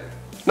get tonight.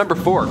 Number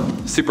 4.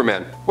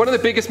 Superman. One of the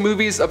biggest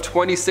movies of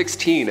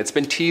 2016. It's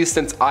been teased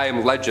since I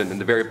Am Legend in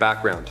the very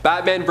background.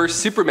 Batman vs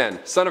Superman,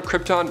 Son of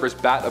Krypton vs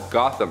Bat of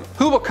Gotham.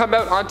 Who will come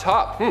out on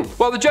top?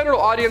 Well, the general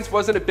audience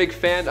wasn't a big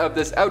fan of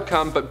this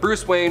outcome, but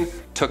Bruce Wayne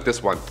took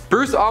this one.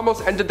 Bruce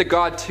almost ended the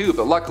God too,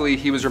 but luckily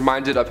he was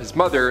reminded of his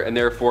mother and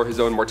therefore his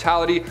own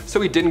mortality,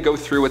 so he didn't go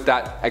through with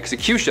that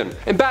execution.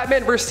 In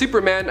Batman vs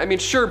Superman, I mean,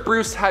 sure,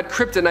 Bruce had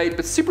kryptonite,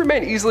 but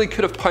Superman easily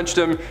could have punched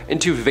him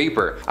into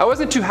vapor. I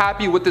wasn't too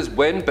happy with this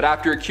win, but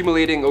after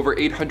accumulating over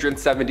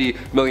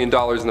 $870 million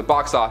in the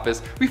box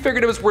office, we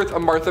figured it was worth a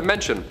Martha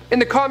mention. In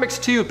the comics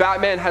too,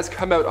 Batman has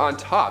come out on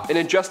top. In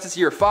Injustice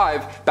Year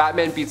 5,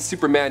 Batman beats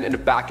Superman in a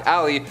back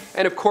alley,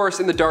 and of course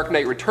in The Dark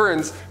Knight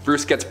Returns,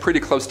 Bruce gets pretty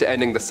close to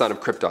ending the Son of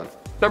Krypton.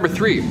 Number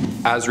 3.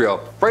 Azrael.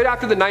 Right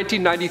after the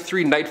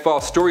 1993 Nightfall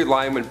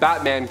storyline when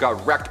Batman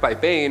got wrecked by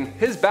Bane,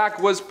 his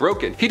back was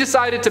broken. He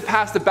decided to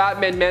pass the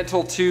Batman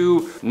mantle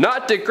to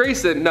not Dick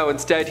Grayson, no,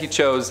 instead he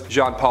chose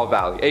Jean-Paul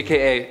Valley,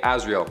 aka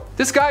Azrael.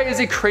 This guy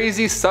is a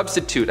crazy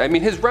substitute. I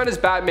mean, his run as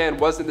Batman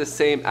wasn't the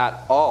same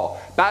at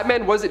all.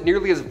 Batman wasn't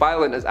nearly as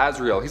violent as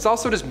Azrael. He's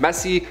also just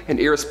messy and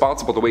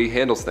irresponsible the way he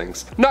handles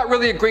things. Not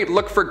really a great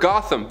look for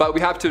Gotham, but we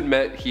have to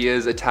admit he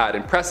is a tad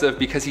impressive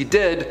because he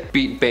did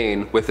beat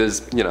Bane with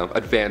his,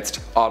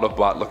 advanced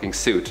Autobot looking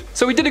suit.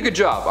 So he did a good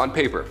job on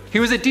paper. He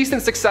was a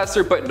decent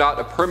successor, but not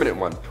a permanent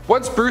one.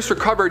 Once Bruce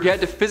recovered, he had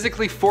to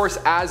physically force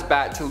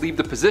Azbat to leave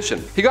the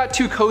position. He got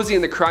too cozy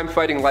in the crime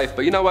fighting life,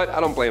 but you know what?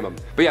 I don't blame him.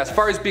 But yeah, as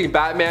far as being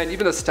Batman,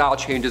 even the style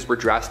changes were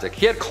drastic.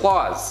 He had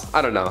claws.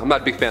 I don't know, I'm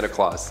not a big fan of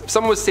claws. If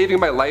someone was saving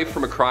my life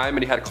from a crime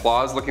and he had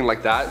claws looking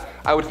like that,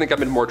 I would think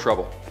I'm in more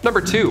trouble.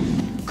 Number 2.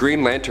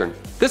 Green Lantern.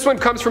 This one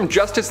comes from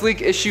Justice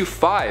League issue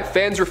 5.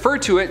 Fans refer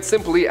to it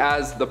simply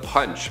as the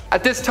Punch.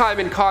 At this time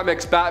in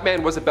comics,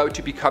 Batman was about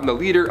to become the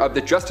leader of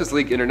the Justice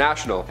League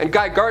International, and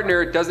Guy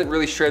Gardner doesn't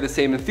really share the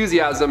same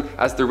enthusiasm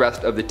as the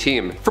rest of the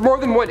team. For more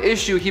than one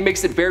issue, he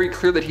makes it very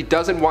clear that he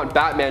doesn't want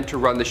Batman to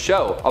run the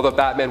show, although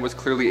Batman was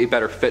clearly a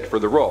better fit for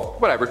the role.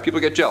 Whatever, people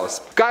get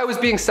jealous. Guy was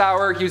being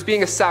sour, he was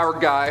being a sour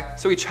guy,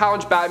 so he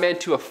challenged Batman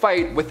to a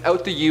fight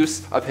without the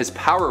use of his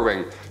power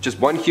ring, just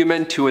one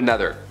human to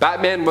another.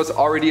 Batman was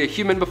already a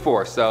human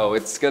before, so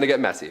it's gonna get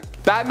messy.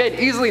 Batman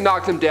easily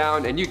knocked him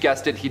down, and you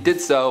guessed it, he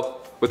did so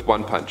with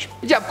one punch.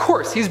 Yeah, of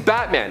course, he's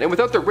Batman, and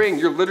without the ring,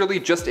 you're literally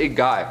just a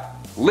guy.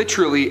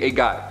 Literally a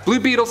guy. Blue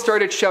Beetle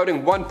started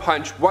shouting one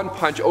punch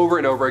over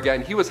and over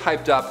again. He was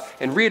hyped up,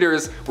 and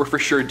readers were for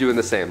sure doing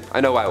the same. I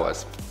know I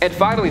was. And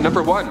finally,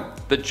 number 1,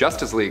 the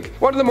Justice League.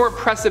 One of the more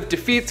impressive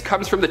defeats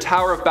comes from the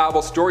Tower of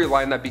Babel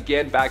storyline that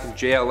began back in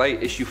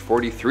JLA issue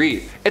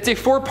 43. It's a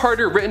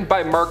 4-parter written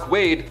by Mark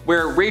Waid,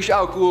 where Ra's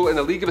al Ghul and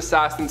the League of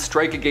Assassins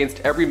strike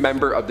against every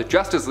member of the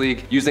Justice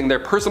League using their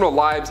personal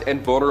lives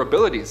and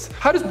vulnerabilities.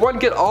 How does one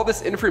get all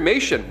this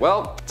information?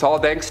 Well, it's all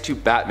thanks to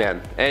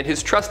Batman and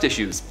his trust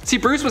issues. See,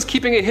 Bruce was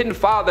keeping a hidden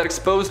file that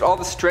exposed all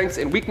the strengths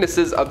and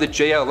weaknesses of the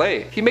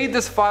JLA. He made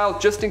this file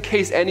just in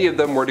case any of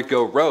them were to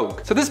go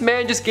rogue. So this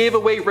man just gave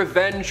away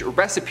revenge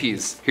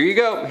recipes. Here you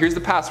go, here's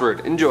the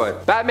password, enjoy.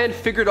 Batman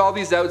figured all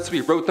these out, so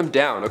he wrote them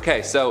down.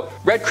 Okay, so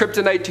red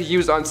kryptonite to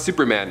use on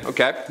Superman,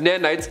 okay.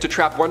 Nanites to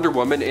trap Wonder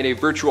Woman in a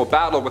virtual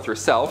battle with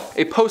herself.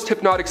 A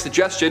post-hypnotic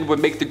suggestion would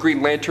make the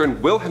Green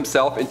Lantern will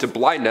himself into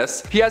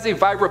blindness. He has a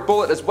Vibra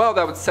bullet as well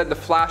that would send the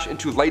Flash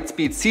into light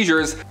speed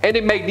seizures, and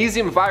a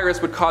magnesium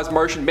virus would cause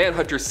Martian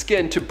Manhunter's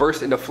skin to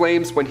burst into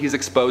flames when he's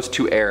exposed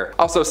to air.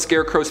 Also,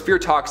 Scarecrow's fear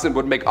toxin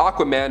would make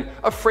Aquaman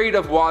afraid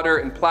of water,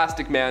 and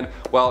Plastic Man,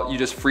 well, you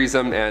just freeze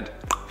him and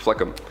flick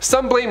him.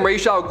 Some blame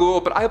Ra's al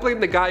Ghul, but I blame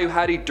the guy who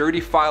had a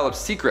dirty file of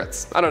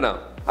secrets. I don't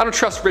know. I don't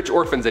trust rich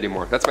orphans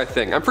anymore, that's my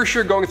thing. I'm for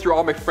sure going through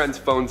all my friends'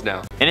 phones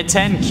now. And at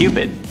 10,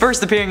 Cupid.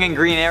 First appearing in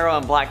Green Arrow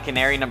and Black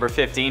Canary number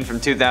 15 from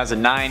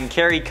 2009,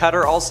 Carrie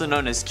Cutter, also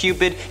known as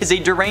Cupid, is a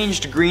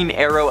deranged Green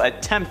Arrow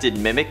attempted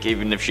mimic,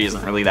 even if she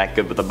isn't really that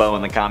good with a bow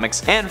in the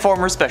comics, and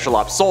former Special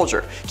Ops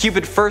soldier.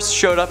 Cupid first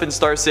showed up in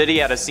Star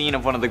City at a scene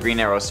of one of the Green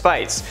Arrow's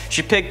fights.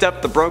 She picked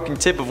up the broken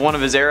tip of one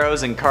of his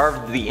arrows and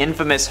carved the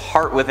infamous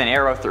heart with an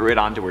arrow through it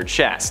onto her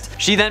chest.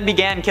 She then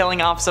began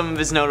killing off some of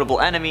his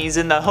notable enemies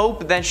in the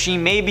hope that she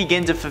may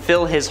begin to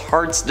fulfill his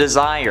heart's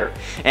desire.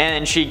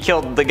 And she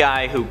killed the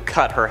guy who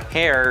cut her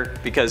hair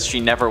because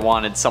she never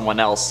wanted someone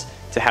else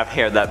to have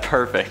hair that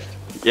perfect.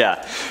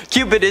 Yeah.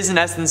 Cupid is in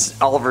essence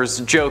Oliver's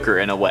Joker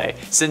in a way,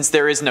 since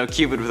there is no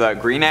Cupid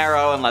without Green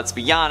Arrow, and let's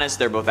be honest,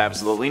 they're both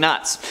absolutely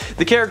nuts.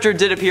 The character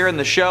did appear in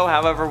the show,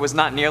 however was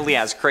not nearly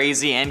as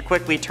crazy and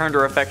quickly turned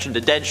her affection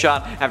to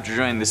Deadshot after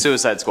joining the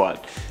Suicide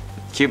Squad.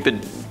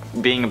 Cupid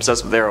being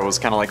obsessed with Arrow was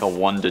kind of like a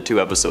 1 to 2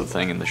 episode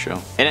thing in the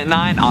show. And at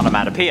 9,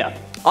 Onomatopoeia.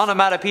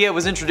 Onomatopoeia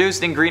was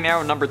introduced in Green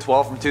Arrow number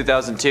 12 from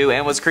 2002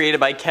 and was created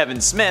by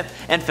Kevin Smith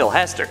and Phil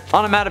Hester.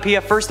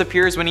 Onomatopoeia first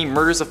appears when he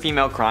murders a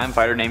female crime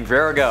fighter named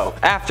Virago,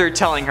 after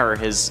telling her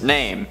his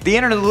name. The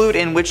interlude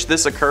in which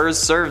this occurs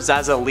serves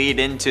as a lead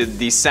into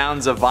the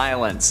Sounds of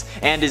Violence,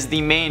 and is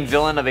the main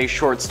villain of a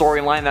short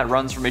storyline that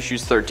runs from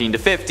issues 13 to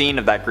 15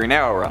 of that Green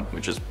Arrow run,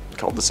 which is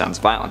called The Sounds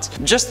of Violence.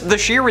 Just the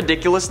sheer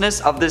ridiculousness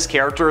of this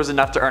character is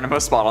enough to earn him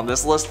a spot on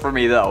this list for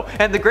me though.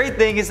 And the great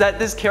thing is that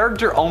this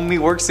character only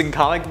works in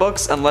comic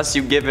books unless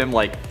you give him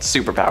like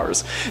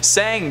superpowers.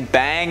 Saying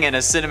bang in a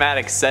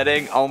cinematic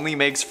setting only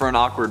makes for an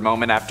awkward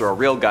moment after a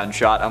real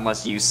gunshot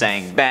unless you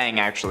saying bang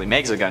actually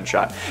makes a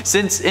gunshot.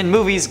 Since in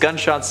movies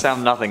gunshots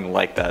sound nothing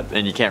like that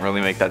and you can't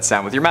really make that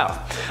sound with your mouth.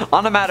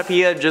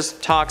 Onomatopoeia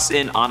just talks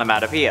in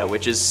onomatopoeia,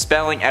 which is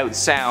spelling out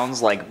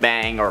sounds like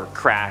bang or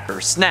crack or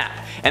snap.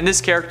 And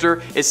this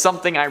character is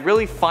something I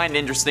really find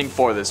interesting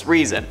for this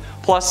reason.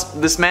 Plus,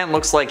 this man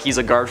looks like he's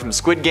a guard from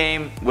Squid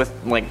Game with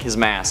like his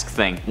mask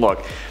thing.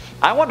 Look,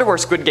 I wonder where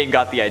Squid Game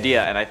got the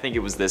idea, and I think it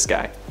was this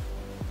guy.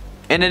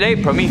 And at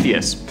 8,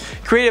 Prometheus.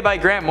 Created by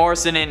Grant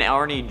Morrison and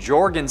Arnie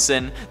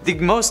Jorgensen, the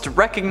most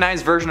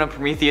recognized version of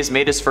Prometheus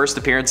made his first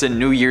appearance in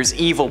New Year's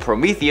Evil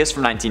Prometheus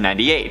from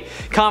 1998.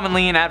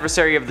 Commonly an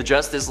adversary of the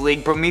Justice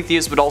League,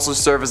 Prometheus would also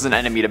serve as an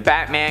enemy to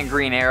Batman,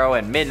 Green Arrow,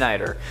 and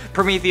Midnighter.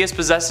 Prometheus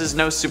possesses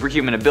no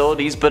superhuman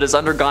abilities, but has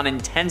undergone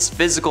intense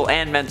physical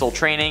and mental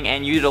training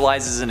and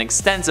utilizes an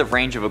extensive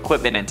range of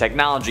equipment and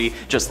technology,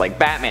 just like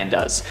Batman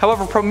does.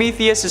 However,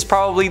 Prometheus is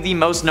probably the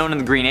most known in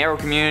the Green Arrow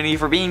community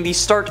for being the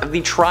start of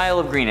the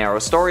Trial of Green Arrow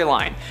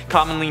storyline,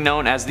 commonly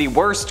known as the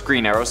worst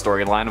Green Arrow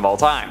storyline of all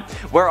time,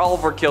 where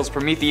Oliver kills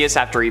Prometheus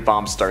after he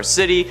bombs Star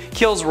City,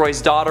 kills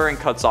Roy's daughter, and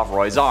cuts off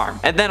Roy's arm,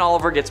 and then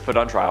Oliver gets put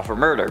on trial for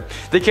murder.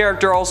 The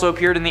character also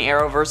appeared in the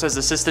Arrowverse as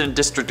Assistant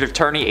District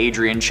Attorney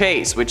Adrian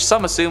Chase, which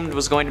some assumed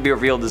was going to be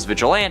revealed as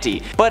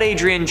Vigilante, but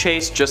Adrian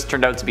Chase just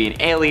turned out to be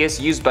an alias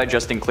used by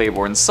Justin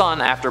Claiborne's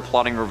son after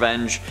plotting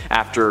revenge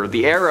after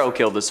the Arrow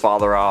killed his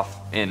father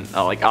off in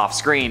off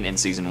screen in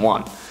season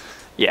 1.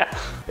 Yeah.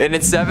 And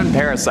it's 7,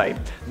 Parasite.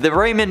 The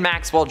Raymond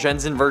Maxwell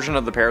Jensen version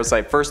of the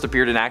Parasite first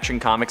appeared in Action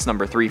Comics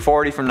number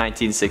 340 from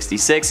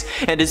 1966,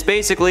 and is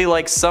basically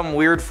like some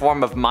weird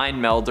form of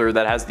mind melder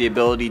that has the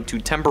ability to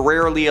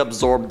temporarily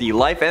absorb the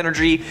life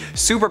energy,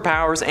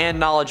 superpowers, and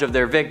knowledge of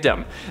their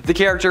victim. The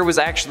character was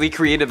actually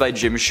created by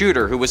Jim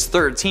Shooter, who was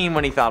 13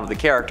 when he thought of the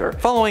character.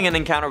 Following an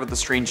encounter with a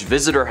strange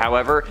visitor,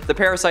 however, the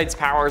Parasite's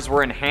powers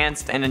were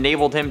enhanced and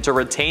enabled him to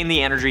retain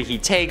the energy he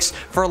takes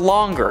for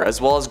longer,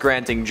 as well as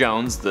granting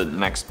Jones, the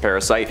next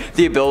Parasite,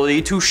 the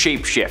ability to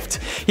shapeshift.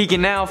 He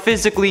can now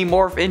physically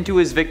morph into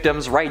his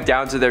victims right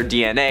down to their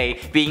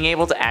DNA, being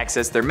able to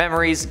access their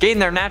memories, gain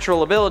their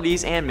natural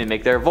abilities, and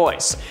mimic their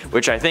voice,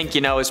 which I think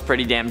is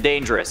pretty damn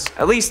dangerous.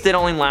 At least it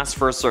only lasts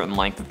for a certain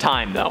length of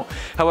time though.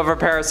 However,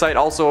 Parasite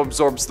also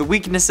absorbs the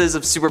weaknesses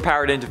of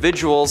superpowered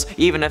individuals,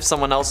 even if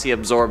someone else he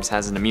absorbs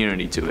has an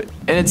immunity to it.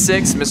 And at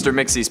 6, Mr.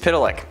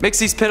 Mxyzptlk.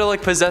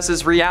 Mxyzptlk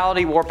possesses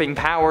reality warping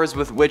powers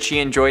with which he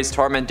enjoys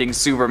tormenting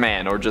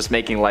Superman, or just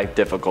making life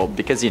difficult,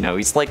 because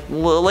he's like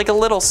a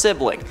little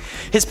sibling.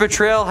 His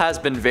portrayal has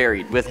been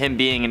varied, with him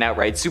being an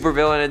outright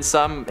supervillain in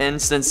some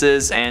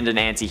instances and an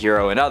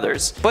anti-hero in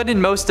others. But in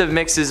most of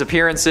Mix's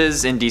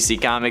appearances in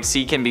DC Comics,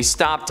 he can be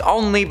stopped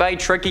only by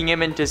tricking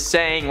him into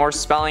saying or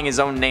spelling his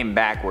own name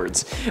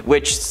backwards,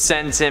 which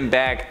sends him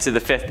back to the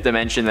 5th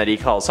dimension that he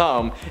calls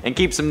home, and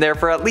keeps him there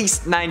for at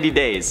least 90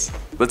 days.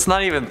 That's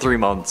not even 3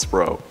 months,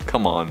 bro.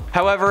 Come on.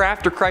 However,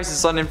 after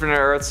Crisis on Infinite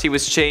Earths, he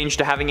was changed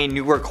to having a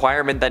new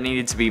requirement that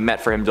needed to be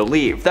met for him to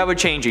leave. That would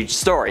change each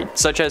story,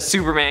 such as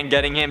Superman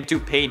getting him to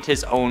paint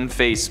his own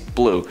face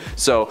blue.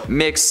 So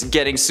Mix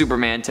getting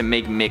Superman to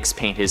make Mix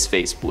paint his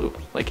face blue,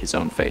 like his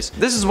own face.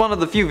 This is one of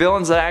the few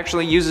villains that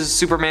actually uses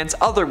Superman's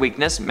other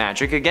weakness,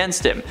 magic,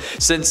 against him,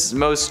 since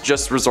most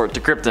just resort to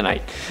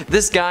kryptonite.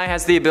 This guy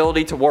has the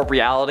ability to warp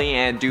reality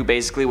and do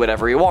basically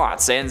whatever he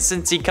wants, and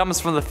since he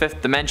comes from the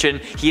 5th dimension,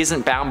 he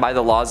isn't bound by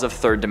the laws of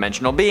 3rd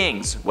dimensional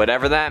beings,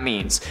 whatever that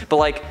means.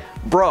 But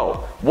bro,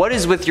 what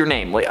is with your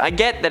name? I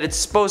get that it's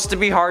supposed to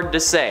be hard to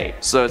say,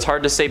 so it's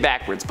hard to say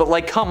backwards,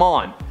 but come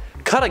on.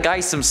 Cut a guy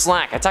some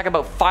slack. I talk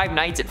about Five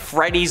Nights at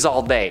Freddy's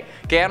all day.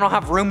 Okay, I don't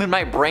have room in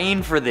my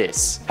brain for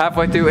this.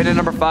 Halfway through, in at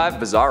number 5,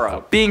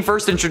 Bizarro. Being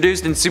first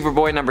introduced in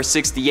Superboy number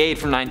 68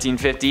 from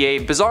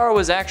 1958, Bizarro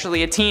was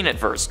actually a teen at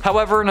first.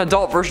 However, an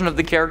adult version of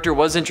the character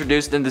was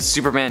introduced in the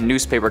Superman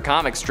newspaper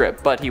comic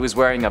strip, but he was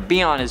wearing a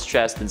B on his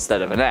chest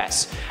instead of an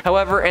S.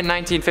 However, in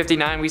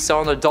 1959, we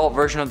saw an adult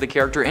version of the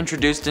character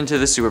introduced into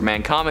the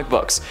Superman comic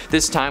books,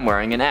 this time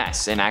wearing an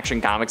S, in Action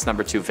Comics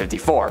number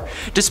 254.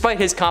 Despite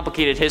his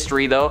complicated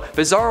history though,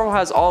 Bizarro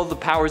has all the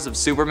powers of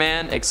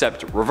Superman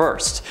except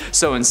reversed.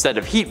 So instead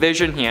of heat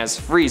vision, he has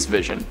freeze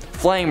vision,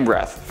 flame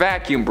breath,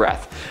 vacuum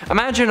breath.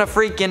 Imagine a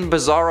freaking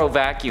Bizarro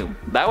vacuum.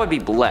 That would be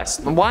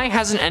blessed. Why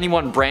hasn't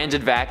anyone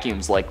branded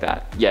vacuums like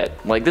that yet?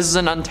 Like, this is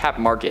an untapped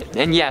market.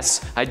 And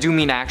yes, I do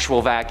mean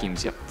actual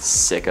vacuums, you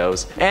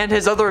sickos. And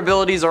his other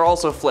abilities are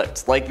also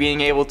flipped, like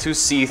being able to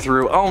see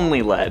through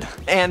only lead.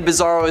 And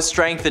Bizarro is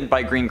strengthened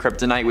by green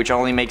kryptonite, which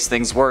only makes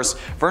things worse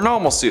for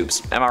normal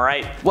soups. Am I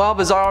right? While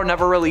Bizarro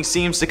never really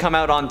seems to come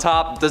out on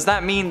top, does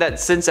that mean that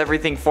since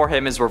everything for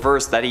him is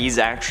reversed that he's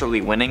actually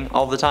winning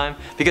all the time?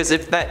 Because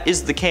if that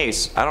is the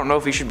case, I don't know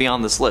if he should be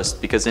on this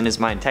list, because in his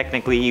mind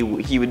technically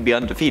he would be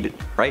undefeated,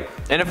 right?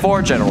 And at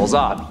 4, General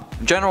Zod.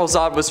 General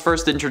Zod was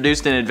first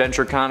introduced in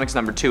Adventure Comics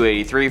number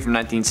 283 from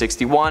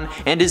 1961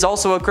 and is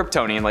also a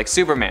Kryptonian like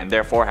Superman,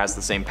 therefore has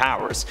the same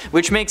powers,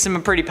 which makes him a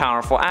pretty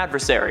powerful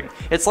adversary.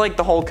 It's like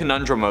the whole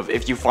conundrum of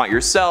if you fought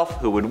yourself,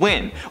 who would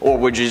win? Or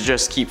would you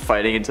just keep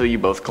fighting until you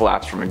both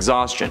collapse from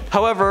exhaustion?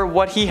 However,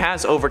 what he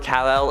has over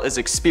Kal-El is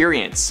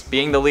experience.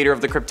 Being the leader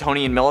of the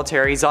Kryptonian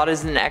military, Zod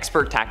is an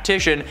expert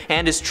tactician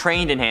and is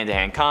trained in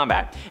hand-to-hand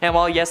combat. And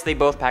while yes, they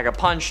both pack a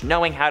punch,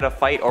 knowing how to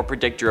fight or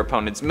predict your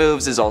opponent's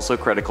moves is also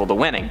critical to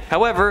winning.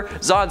 However,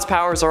 Zod's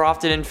powers are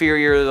often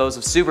inferior to those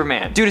of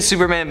Superman, due to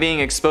Superman being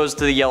exposed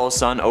to the yellow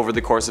sun over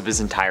the course of his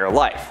entire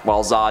life,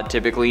 while Zod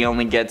typically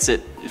only gets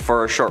it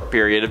for a short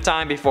period of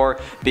time before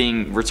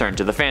being returned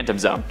to the Phantom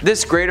Zone.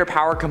 This greater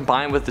power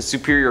combined with the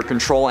superior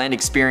control and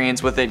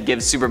experience with it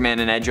gives Superman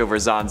an edge over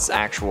Zod's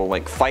actual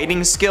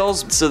fighting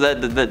skills, so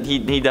that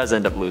he does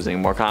end up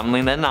losing more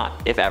commonly than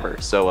not, if ever.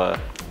 So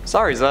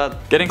sorry Zod.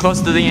 Getting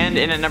close to the end,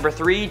 in at number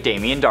 3,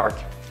 Damien Darhk.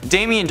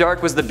 Damien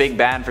Darhk was the big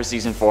bad for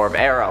season 4 of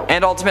Arrow,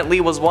 and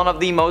ultimately was one of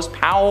the most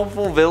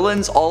powerful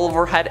villains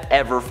Oliver had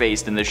ever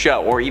faced in the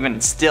show, or even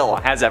still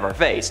has ever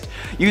faced.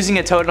 Using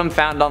a totem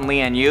found on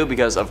Lian Yu,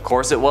 because of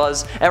course it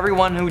was,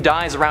 everyone who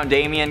dies around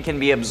Damien can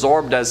be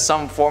absorbed as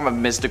some form of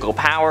mystical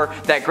power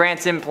that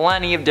grants him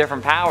plenty of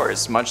different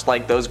powers, much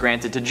like those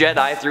granted to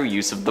Jedi through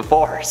use of the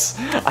Force.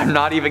 I'm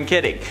not even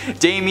kidding.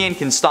 Damien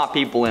can stop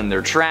people in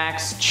their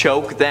tracks,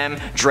 choke them,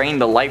 drain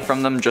the life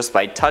from them just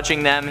by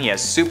touching them, he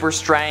has super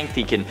strength,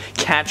 he can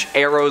catch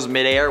arrows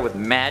midair with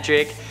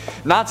magic.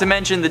 Not to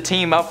mention the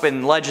team up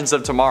in Legends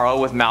of Tomorrow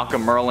with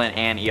Malcolm Merlyn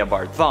and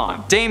Eobard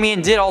Thawne.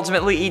 Damien did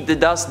ultimately eat the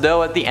dust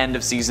though at the end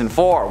of season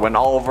 4, when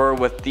Oliver,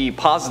 with the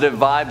positive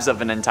vibes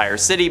of an entire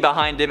city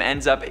behind him,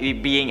 ends up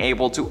being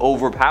able to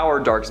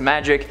overpower Dark's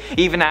magic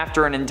even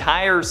after an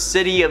entire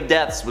city of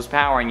deaths was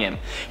powering him.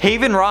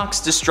 Haven Rock's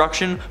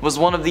destruction was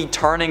one of the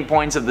turning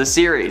points of the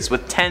series,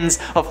 with tens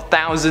of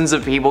thousands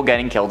of people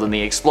getting killed in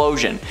the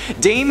explosion.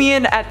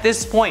 Damien at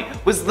this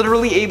point was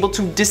literally able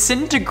to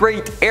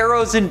disintegrate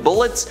arrows and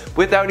bullets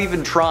without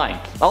even trying.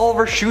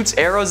 Oliver shoots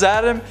arrows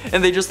at him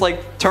and they just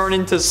turn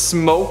into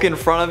smoke in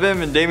front of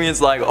him, and Damien's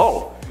like,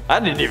 oh,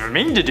 I didn't even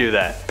mean to do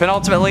that.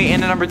 Penultimately,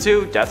 in at number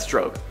 2,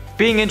 Deathstroke.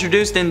 Being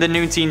introduced in the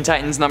New Teen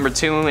Titans number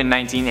 2 in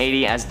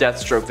 1980 as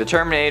Deathstroke the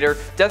Terminator,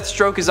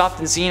 Deathstroke is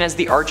often seen as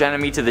the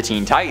archenemy to the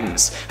Teen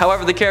Titans.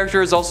 However, the character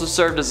has also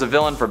served as a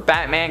villain for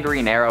Batman,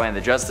 Green Arrow, and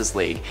the Justice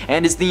League,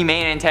 and is the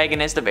main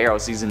antagonist of Arrow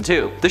Season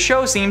 2. The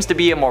show seems to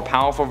be a more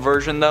powerful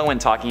version though when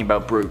talking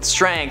about brute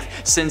strength,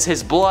 since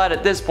his blood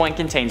at this point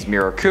contains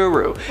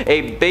Mirakuru,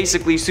 a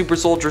basically super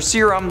soldier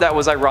serum that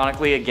was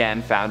ironically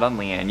again found on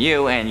Lian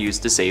Yu and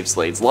used to save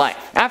Slade's life.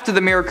 After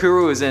the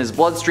Mirakuru is in his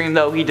bloodstream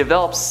though, he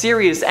develops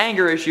serious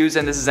anger issues,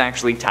 and this is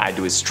actually tied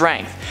to his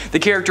strength. The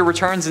character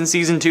returns in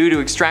season 2 to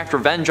extract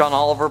revenge on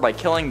Oliver by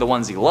killing the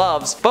ones he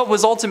loves, but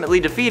was ultimately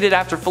defeated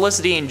after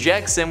Felicity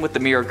injects him with the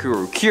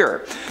Mirakuru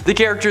cure. The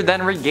character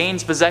then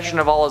regains possession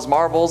of all his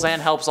marbles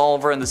and helps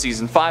Oliver in the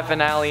season 5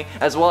 finale,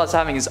 as well as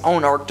having his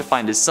own arc to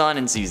find his son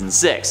in season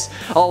 6.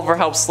 Oliver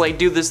helps Slade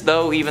do this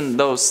though, even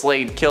though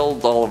Slade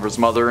killed Oliver's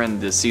mother in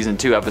the season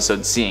 2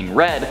 episode Seeing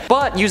Red,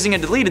 but using a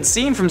deleted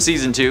scene from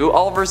season 2,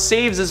 Oliver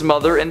saves his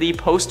mother in the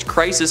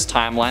post-crisis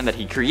timeline that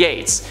he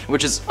creates,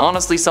 which is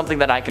honestly something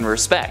that I can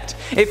respect.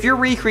 If you're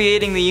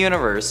recreating the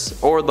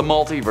universe, or the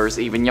multiverse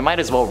even, you might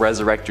as well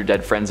resurrect your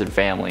dead friends and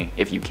family,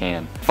 if you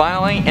can.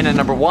 Finally, in at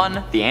number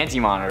 1, the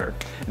Anti-Monitor.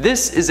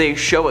 This is a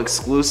show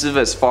exclusive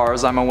as far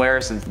as I'm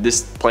aware, since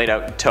this played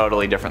out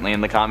totally differently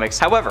in the comics.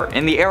 However,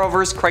 in the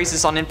Arrowverse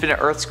Crisis on Infinite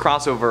Earths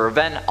crossover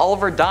event,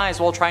 Oliver dies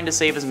while trying to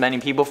save as many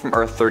people from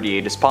Earth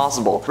 38 as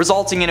possible,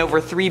 resulting in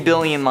over 3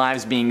 billion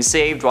lives being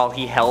saved while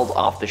he held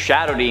off the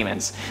Shadow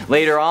Demons.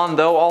 Later on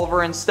though,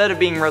 Oliver, instead of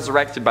being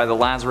resurrected by the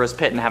Lazarus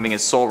Pit and having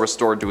his soul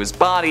restored to his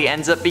body,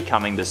 ends up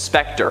becoming the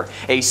Spectre,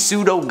 a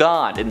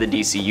pseudo-god in the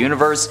DC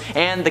universe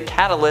and the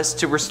catalyst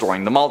to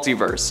restoring the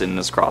multiverse in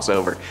this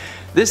crossover.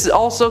 This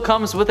also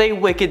comes with a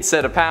wicked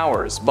set of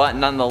powers, but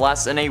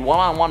nonetheless in a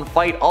one-on-one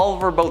fight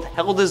Oliver both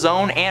held his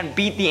own and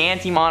beat the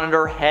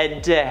Anti-Monitor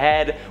head to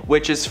head,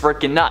 which is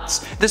freaking nuts.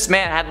 This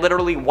man had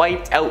literally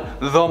wiped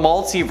out the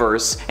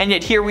multiverse, and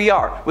yet here we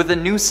are with a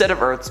new set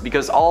of Earths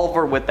because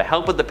Oliver, with the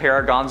help of the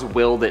Paragons,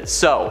 willed it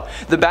so.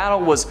 The battle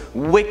was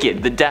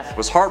wicked, the death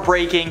was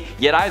heartbreaking,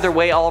 yet either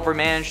way Oliver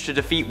managed to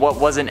defeat what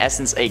was in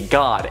essence a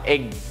god,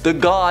 the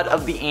god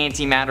of the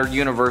antimatter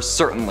universe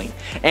certainly,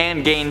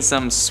 and gain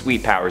some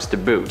sweet powers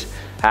to boot.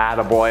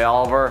 Attaboy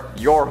Oliver,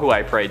 you're who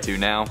I pray to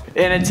now.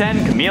 And at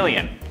 10,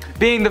 Chameleon.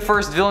 Being the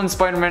first villain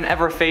Spider-Man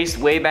ever faced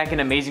way back in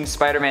Amazing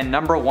Spider-Man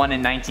 #1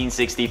 in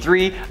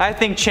 1963, I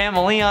think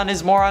Chameleon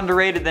is more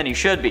underrated than he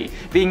should be.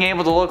 Being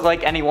able to look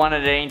like anyone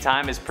at any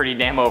time is pretty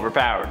damn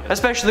overpowered,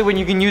 especially when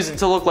you can use it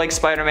to look like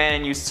Spider-Man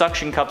and use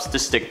suction cups to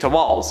stick to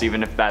walls,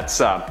 even if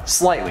that's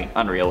slightly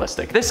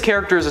unrealistic. This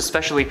character is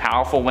especially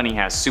powerful when he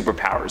has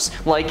superpowers,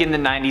 like in the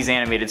 90s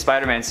animated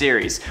Spider-Man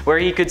series, where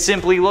he could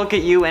simply look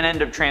at you and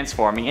end up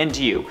transforming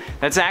into you.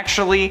 That's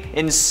actually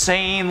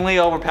insanely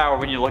overpowered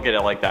when you look at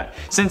it like that,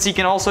 since he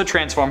can also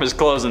transform his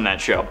clothes in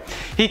that show.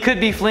 He could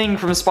be fleeing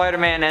from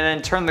Spider-Man and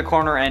then turn the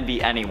corner and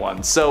be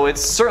anyone, so it's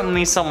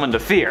certainly someone to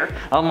fear,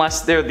 unless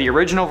they're the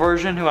original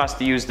version who has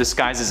to use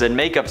disguises and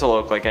makeup to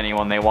look like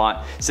anyone they want,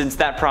 since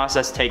that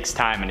process takes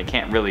time and it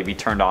can't really be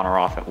turned on or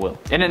off at will.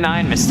 And at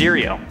 9,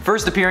 Mysterio.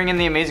 First appearing in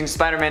the Amazing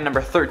Spider-Man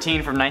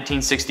 #13 from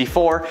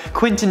 1964,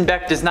 Quentin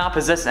Beck does not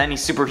possess any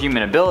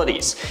superhuman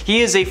abilities.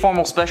 He is a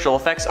formal special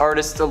effects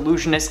artist,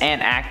 illusionist,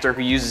 and actor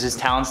who uses his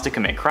talents to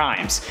commit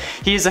crimes.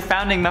 He is a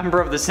founding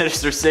member of the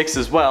Sinister Six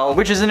as well,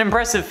 which is an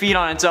impressive feat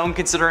on its own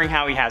considering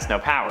how he has no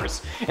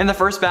powers. In the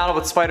first battle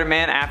with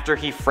Spider-Man, after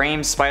he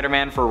frames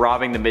Spider-Man for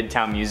robbing the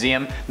Midtown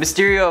Museum,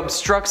 Mysterio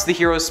obstructs the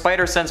hero's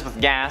spider sense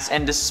with gas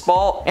and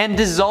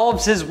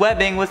dissolves his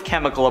webbing with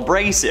chemical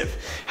abrasive.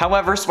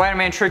 However,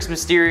 Spider-Man tricks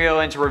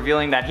Mysterio into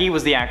revealing that he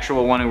was the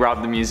actual one who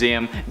robbed the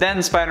museum.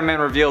 Then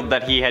Spider-Man revealed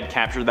that he had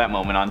captured that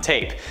moment on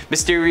tape.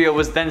 Mysterio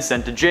was then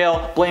sent to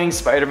jail, blaming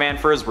Spider-Man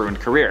for his ruined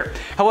career.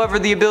 However,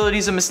 the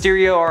abilities of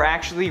Mysterio are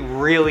actually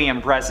really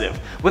impressive,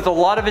 with a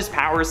lot of his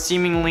powers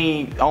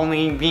seemingly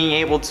only being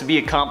able to be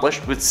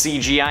accomplished with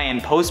CGI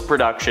and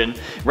post-production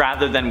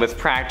rather than with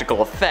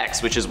practical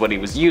effects, which is what he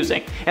was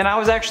using. And I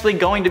was actually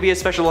going to be a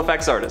special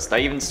effects artist. I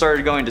even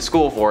started going to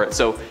school for it,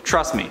 so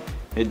trust me,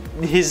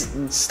 his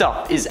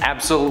stuff is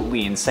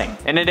absolutely insane.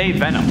 And at 8,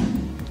 Venom.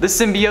 The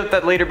symbiote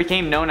that later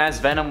became known as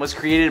Venom was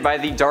created by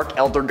the Dark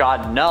Elder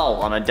God Null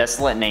on a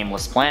desolate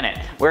nameless planet,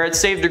 where it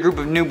saved a group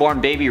of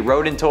newborn baby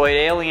rodentoid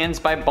aliens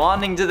by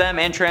bonding to them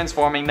and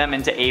transforming them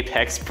into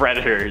apex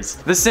predators.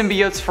 The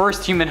symbiote's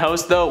first human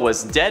host though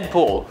was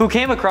Deadpool, who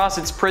came across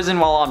its prison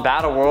while on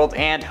Battleworld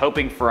and,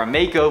 hoping for a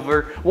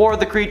makeover, wore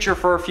the creature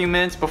for a few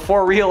minutes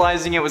before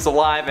realizing it was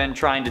alive and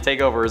trying to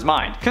take over his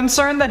mind.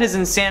 Concerned that his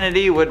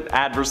insanity would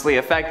adversely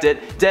affect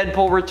it,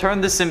 Deadpool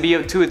returned the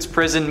symbiote to its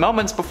prison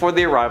moments before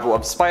the arrival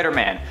of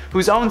Spider-Man,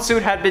 whose own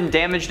suit had been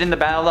damaged in the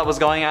battle that was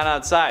going on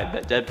outside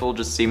that Deadpool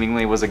just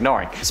seemingly was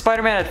ignoring.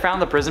 Spider-Man had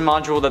found the prison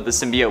module that the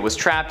symbiote was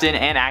trapped in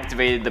and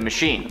activated the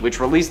machine, which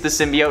released the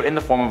symbiote in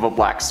the form of a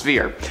black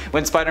sphere.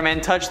 When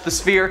Spider-Man touched the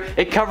sphere,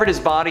 it covered his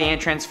body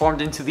and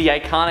transformed into the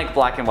iconic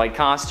black and white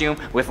costume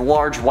with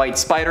large white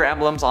spider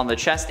emblems on the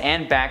chest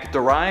and back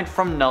derived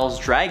from Null's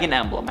dragon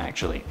emblem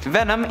actually.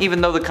 Venom, even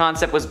though the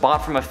concept was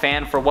bought from a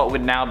fan for what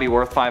would now be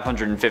worth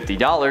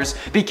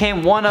 $550,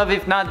 became one of,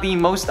 if not the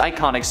most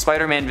iconic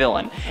Spider-Man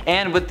villain,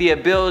 and with the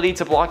ability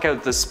to block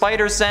out the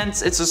spider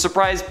sense, it's a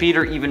surprise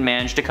Peter even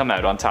managed to come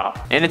out on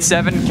top. And at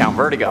 7, Count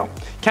Vertigo.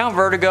 Count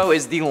Vertigo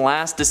is the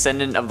last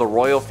descendant of the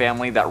royal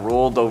family that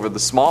ruled over the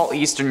small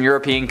Eastern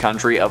European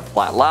country of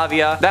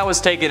Platlavia that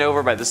was taken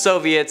over by the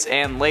Soviets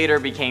and later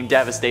became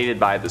devastated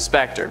by the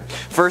Spectre.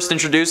 First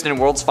introduced in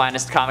World's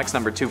Finest Comics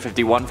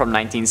 #251 from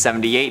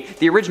 1978,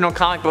 the original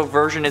comic book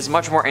version is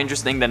much more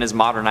interesting than his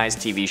modernized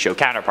TV show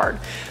counterpart.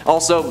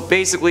 Also,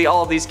 basically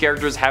all of these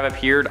characters have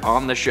appeared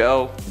on the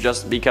show,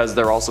 just because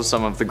they're also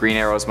some of the Green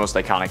Arrow's most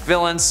iconic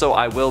villains, so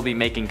I will be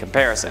making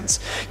comparisons.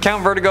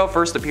 Count Vertigo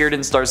first appeared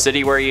in Star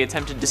City, where he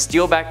attempted to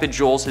steal back the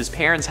jewels his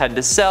parents had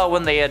to sell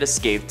when they had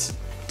escaped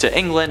to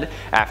England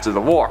after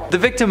the war. The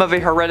victim of a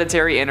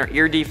hereditary inner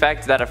ear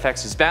defect that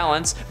affects his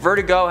balance,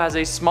 Vertigo has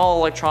a small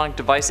electronic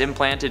device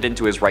implanted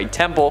into his right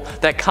temple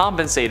that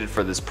compensated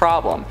for this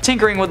problem.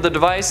 Tinkering with the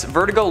device,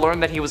 Vertigo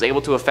learned that he was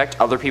able to affect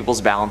other people's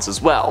balance as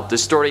well,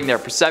 distorting their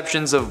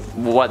perceptions of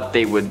what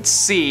they would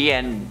see,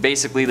 and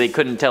basically they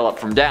couldn't tell up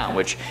from down,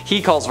 which he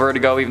calls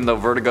vertigo, even though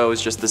vertigo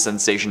is just the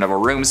sensation of a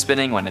room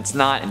spinning when it's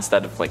not,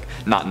 instead of like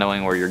not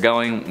knowing where you're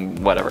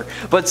going, whatever.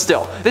 But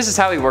still, this is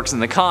how he works in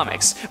the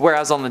comics,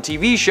 whereas on the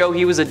TV show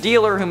he was a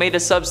dealer who made a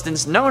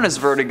substance known as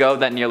vertigo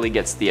that nearly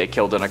gets Thea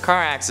killed in a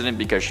car accident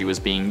because she was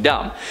being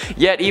dumb.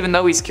 Yet even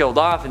though he's killed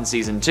off in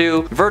season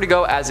 2,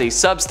 vertigo as a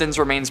substance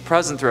remains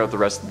present throughout the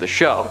rest of the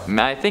show.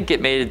 I think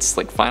it made its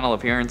final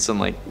appearance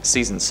in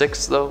season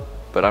 6 though,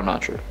 but I'm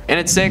not sure. And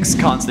at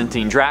 6,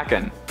 Constantine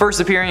Draken. First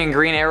appearing in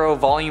Green Arrow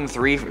Volume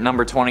 3,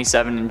 number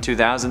 27 in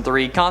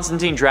 2003,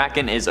 Konstantin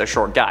Draken is a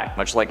short guy,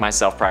 much like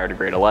myself prior to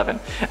grade 11.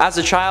 As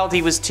a child,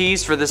 he was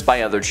teased for this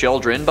by other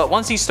children, but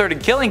once he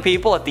started killing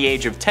people at the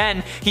age of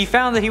 10, he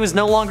found that he was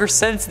no longer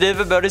sensitive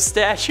about his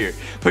stature,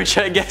 which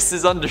I guess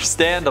is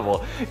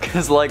understandable,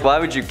 because like, why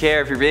would you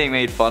care if you're being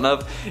made fun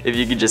of if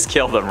you could just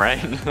kill them,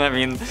 right? I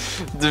mean,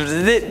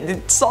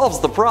 it solves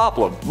the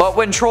problem. But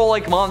when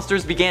troll-like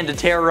monsters began to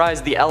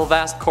terrorize the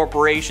Elvast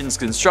Corporation's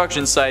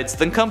construction sites,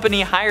 the company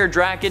hired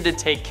Draken to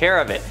take care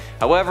of it.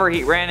 However,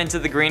 he ran into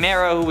the Green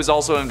Arrow, who was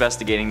also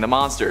investigating the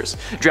monsters.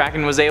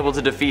 Draken was able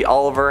to defeat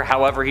Oliver,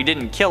 however he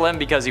didn't kill him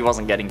because he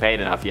wasn't getting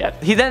paid enough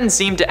yet. He then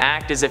seemed to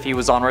act as if he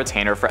was on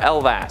retainer for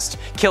Elvast,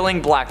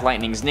 killing Black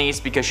Lightning's niece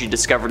because she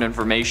discovered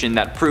information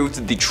that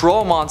proved the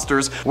troll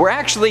monsters were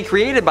actually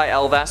created by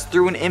Elvast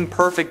through an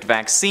imperfect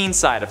vaccine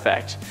side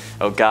effect.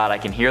 Oh god, I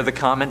can hear the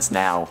comments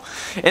now.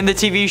 In the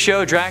TV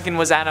show, Draken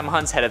was Adam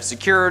Hunt's head of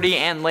security,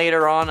 and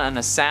later on an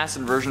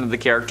assassin version of the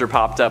character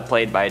popped up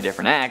played by a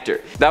different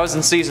actor. That was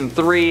in season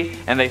 3,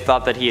 and they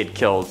thought that he had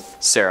killed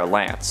Sarah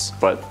Lance,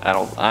 but I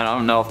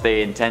don't know if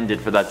they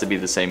intended for that to be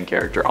the same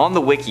character. On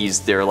the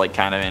wikis, they're like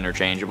kind of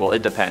interchangeable.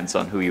 It depends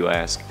on who you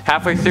ask.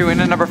 Halfway through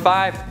into number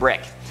 5,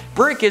 Brick.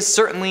 Brick is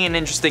certainly an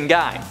interesting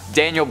guy.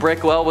 Daniel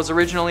Brickwell was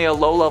originally a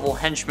low-level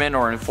henchman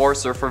or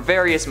enforcer for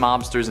various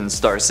mobsters in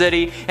Star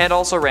City and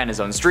also ran his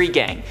own street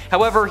gang.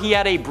 However, he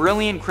had a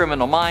brilliant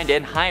criminal mind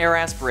and higher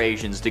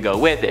aspirations to go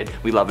with it.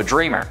 We love a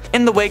dreamer.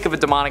 In the wake of a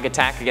demonic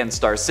attack against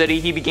Star City,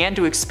 he began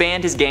to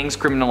expand his gang's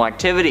criminal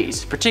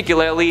activities,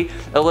 particularly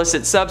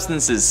illicit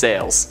substances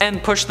sales,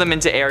 and push them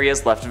into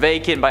areas left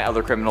vacant by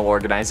other criminal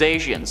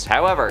organizations.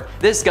 However,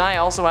 this guy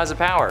also has a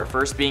power,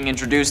 first being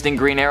introduced in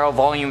Green Arrow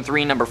Volume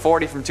 3, number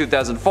 40 from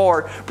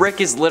 2004,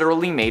 Brick is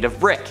literally made of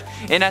brick.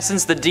 In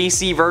essence, the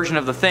DC version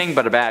of the Thing,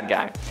 but a bad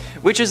guy.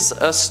 Which is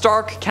a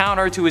stark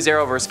counter to his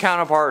Arrowverse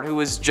counterpart, who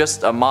was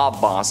just a mob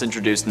boss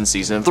introduced in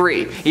season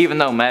 3, even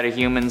though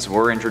metahumans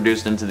were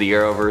introduced into the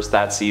Arrowverse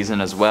that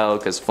season as well,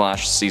 because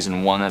Flash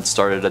season 1 had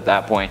started at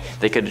that point.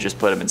 They could have just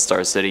put him in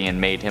Star City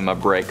and made him a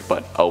brick,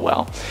 but oh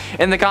well.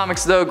 In the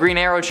comics though, Green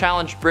Arrow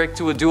challenged Brick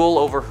to a duel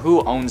over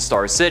who owned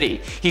Star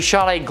City. He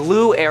shot a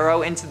glue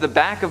arrow into the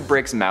back of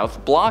Brick's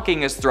mouth,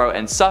 blocking his throat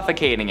and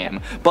suffocating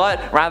him,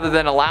 but rather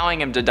than allowing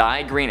him to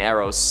die, Green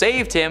Arrow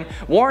saved him,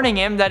 warning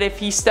him that if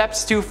he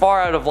steps too far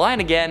out of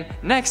line again,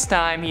 next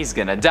time he's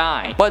gonna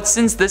die. But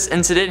since this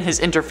incident, his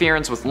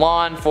interference with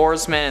law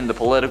enforcement and the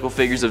political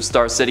figures of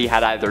Star City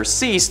had either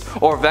ceased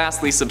or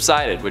vastly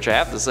subsided, which I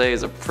have to say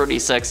is a pretty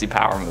sexy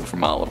power move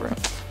from Oliver.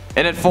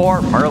 And at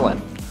 4,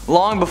 Merlin.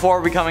 Long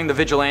before becoming the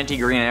vigilante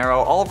Green Arrow,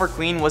 Oliver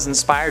Queen was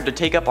inspired to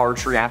take up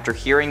archery after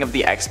hearing of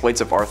the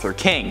exploits of Arthur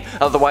King,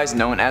 otherwise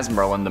known as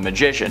Merlin the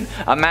Magician,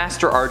 a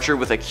master archer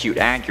with acute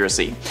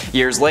accuracy.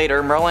 Years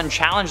later, Merlin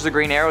challenged the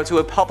Green Arrow to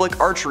a public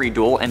archery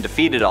duel and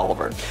defeated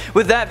Oliver.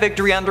 With that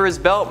victory under his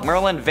belt,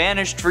 Merlin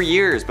vanished for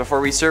years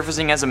before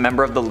resurfacing as a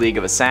member of the League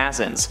of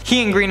Assassins.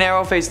 He and Green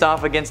Arrow faced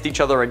off against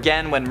each other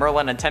again when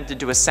Merlin attempted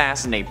to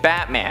assassinate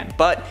Batman,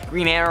 but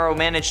Green Arrow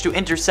managed to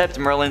intercept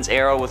Merlin's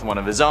arrow with one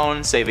of his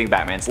own, saving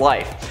Batman's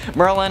life.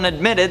 Merlin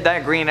admitted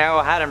that Green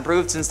Arrow had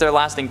improved since their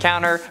last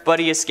encounter, but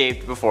he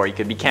escaped before he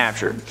could be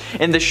captured.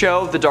 In the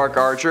show, the Dark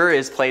Archer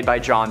is played by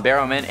John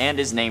Barrowman and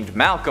is named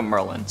Malcolm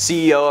Merlin,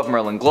 CEO of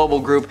Merlin Global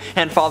Group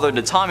and father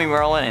to Tommy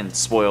Merlin and,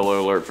 spoiler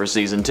alert for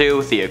season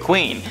 2, Thea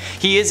Queen.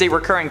 He is a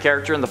recurring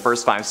character in the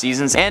first 5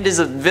 seasons and is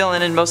a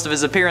villain in most of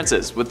his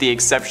appearances, with the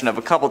exception of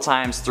a couple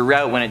times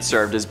throughout when it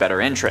served his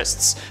better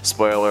interests.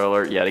 Spoiler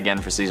alert yet again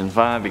for season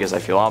 5 because I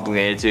feel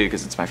obligated to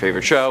because it's my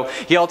favorite show.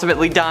 He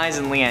ultimately dies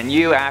in Lian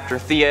Yu after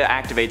Thea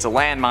activates a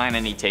landmine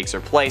and he takes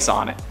her place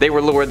on it. They were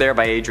lured there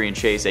by Adrian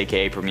Chase,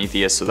 aka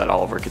Prometheus, so that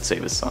Oliver could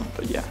save his son,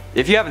 but yeah.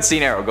 If you haven't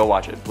seen Arrow, go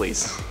watch it,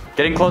 please.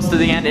 Getting close to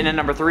the end, in at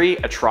number 3,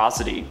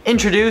 Atrocity.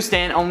 Introduced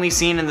and only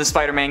seen in the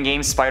Spider-Man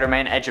game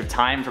Spider-Man Edge of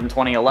Time from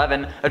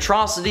 2011,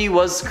 Atrocity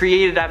was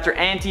created after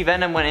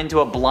Anti-Venom went into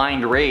a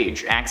blind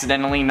rage,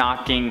 accidentally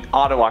knocking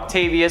Otto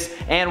Octavius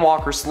and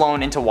Walker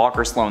Sloan into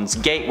Walker Sloan's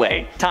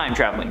gateway.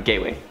 Time-traveling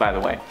gateway, by the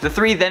way. The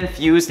three then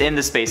fused in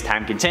the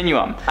space-time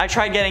continuum. I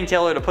tried getting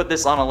Taylor to put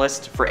this on a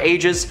list for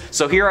ages,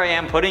 so here I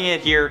am putting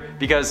it here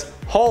because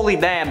holy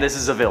damn, this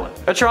is a villain.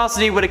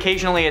 Atrocity would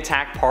occasionally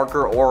attack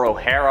Parker or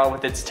O'Hara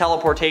with its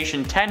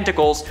teleportation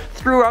tentacles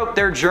throughout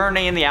their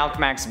journey in the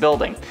Alchemax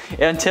building,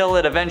 until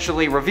it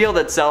eventually revealed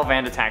itself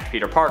and attacked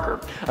Peter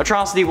Parker.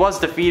 Atrocity was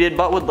defeated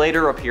but would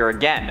later appear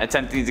again,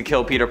 attempting to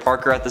kill Peter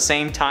Parker at the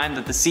same time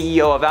that the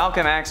CEO of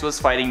Alchemax was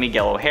fighting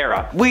Miguel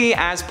O'Hara. We,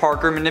 as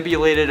Parker,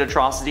 manipulated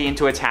Atrocity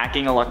into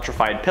attacking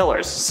electrified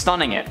pillars,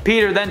 stunning it.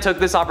 Peter then took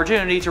this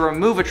opportunity to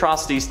remove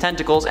Atrocity's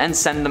tentacles and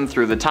send them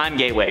through the time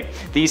gateway.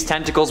 These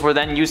tentacles were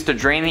then used to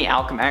drain the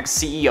Alchemax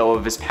CEO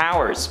of his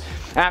powers.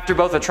 After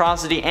both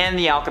Atrocity and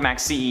the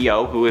Alchemax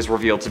CEO, who is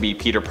revealed to be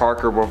Peter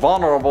Parker, were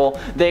vulnerable,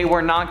 they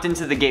were knocked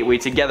into the gateway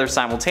together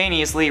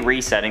simultaneously,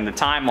 resetting the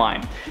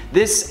timeline.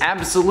 This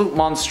absolute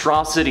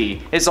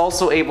monstrosity is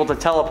also able to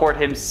teleport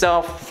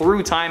himself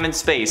through time and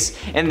space,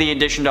 in the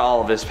addition to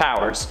all of his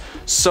powers.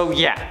 So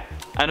yeah,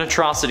 An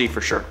atrocity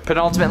for sure.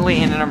 Penultimately,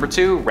 in at number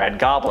 2, Red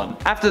Goblin.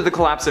 After the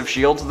collapse of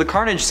S.H.I.E.L.D., the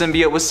Carnage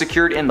symbiote was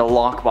secured in the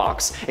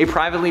Lockbox, a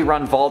privately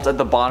run vault at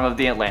the bottom of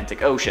the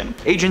Atlantic Ocean.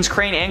 Agents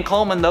Crane and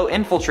Coleman, though,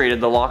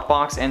 infiltrated the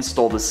Lockbox and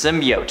stole the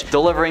symbiote,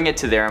 delivering it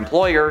to their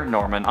employer,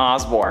 Norman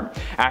Osborn.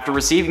 After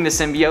receiving the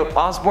symbiote,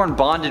 Osborn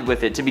bonded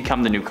with it to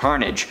become the new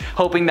Carnage,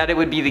 hoping that it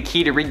would be the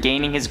key to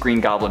regaining his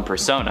Green Goblin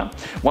persona.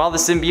 While the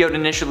symbiote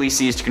initially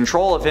seized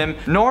control of him,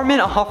 Norman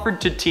offered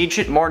to teach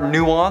it more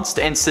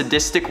nuanced and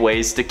sadistic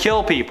ways to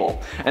kill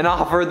people, an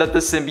offer that the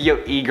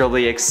symbiote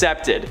eagerly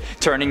accepted,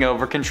 turning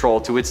over control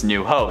to its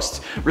new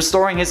host,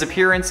 restoring his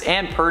appearance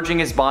and purging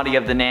his body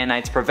of the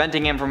nanites,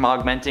 preventing him from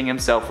augmenting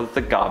himself with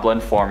the Goblin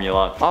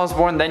formula.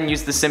 Osborn then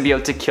used the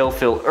symbiote to kill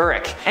Phil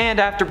Urich, and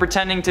after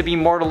pretending to be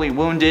mortally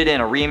wounded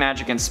in a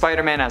rematch against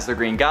Spider-Man as the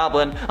Green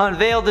Goblin,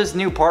 unveiled his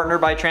new partner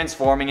by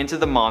transforming into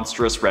the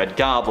monstrous Red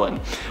Goblin.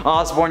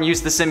 Osborn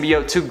used the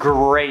symbiote to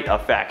great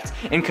effect,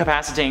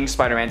 incapacitating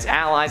Spider-Man's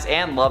allies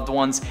and loved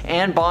ones,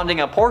 and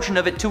bonding a portion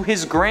of it to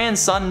his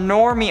grandson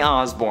Normie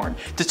Osborn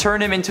to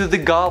turn him into the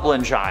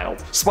Goblin Child.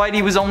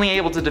 Spidey was only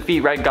able to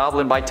defeat Red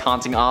Goblin by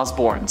taunting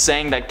Osborn,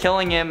 saying that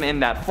killing him in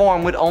that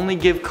form would only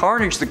give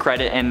Carnage the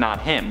credit and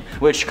not him,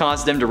 which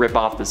caused him to rip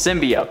off the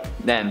symbiote.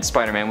 Then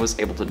Spider-Man was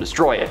able to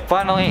destroy it.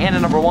 Finally, and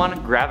at number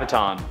 1,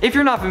 Graviton. If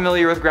you're not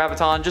familiar with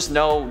Graviton, just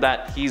know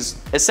that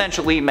he's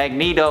essentially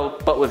Magneto,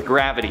 but with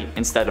gravity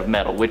instead of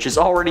metal, which is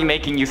already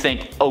making you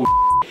think, oh,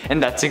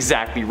 and that's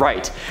exactly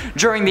right.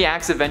 During the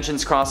Acts of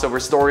Vengeance crossover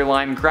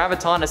storyline,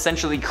 Graviton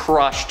essentially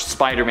crushed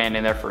Spider-Man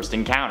in their first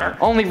encounter,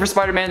 only for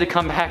Spider-Man to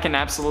come back and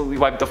absolutely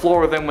wipe the floor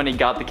with him when he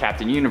got the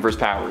Captain Universe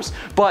powers.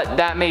 But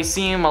that may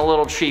seem a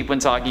little cheap when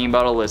talking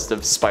about a list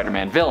of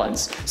Spider-Man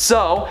villains.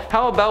 So,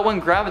 how about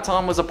when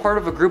Graviton was a part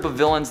of a group of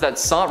villains that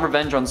sought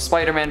revenge on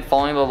Spider-Man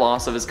following the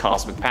loss of his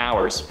cosmic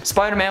powers?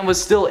 Spider-Man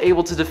was still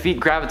able to defeat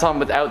Graviton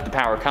without the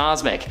power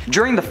cosmic.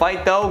 During the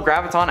fight though,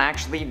 Graviton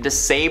actually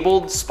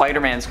disabled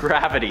Spider-Man's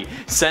gravity,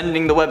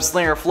 sending the web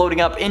slinger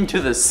floating up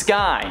into the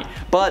sky.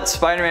 But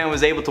Spider-Man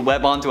was able to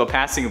web onto a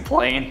passing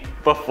plane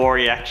before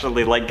he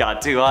actually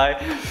got too high.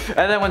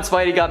 And then when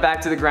Spidey got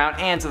back to the ground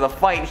and to the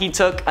fight, he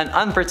took an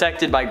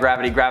unprotected by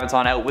gravity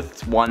Graviton out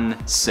with one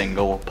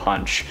single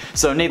punch.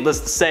 So needless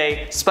to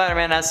say,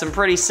 Spider-Man has some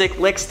pretty sick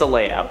licks to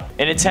lay out.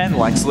 And at 10,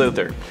 Lex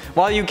Luthor.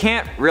 While you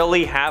can't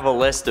really have a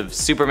list of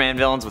Superman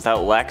villains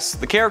without Lex,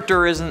 the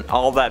character isn't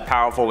all that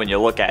powerful when you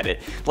look at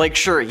it.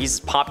 Sure,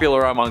 he's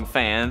popular among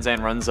fans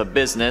and runs a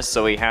business,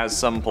 so he has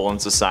some pull in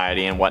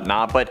society and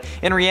whatnot, but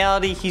in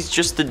reality, he's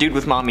just the dude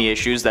with mommy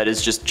issues that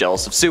is just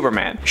jealous of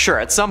Superman. Sure,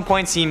 at some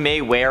points he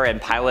may wear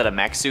and pilot a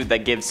mech suit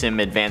that gives him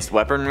advanced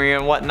weaponry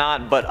and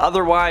whatnot, but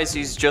otherwise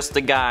he's just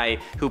a guy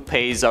who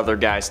pays other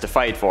guys to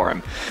fight for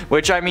him.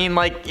 Which, I mean,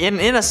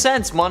 in a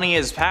sense, money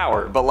is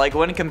power, but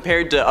when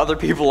compared to other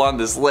people on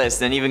this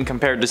list, and even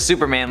compared to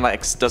Superman,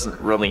 Lex doesn't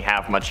really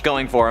have much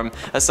going for him,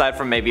 aside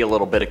from maybe a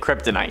little bit of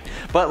kryptonite.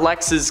 But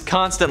Lex is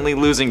constantly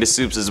losing to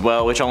Supes as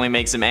well, which only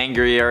makes him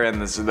angrier,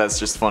 and that's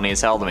just funny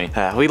as hell to me.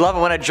 We love it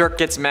when a jerk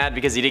gets mad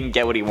because he didn't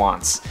get what he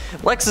wants.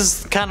 Lex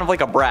is kind of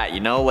like a brat, you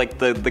know,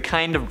 the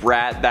kind of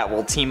brat that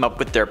will team up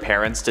with their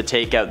parents to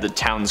take out the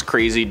town's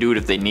crazy dude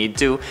if they need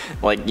to.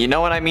 You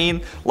know what I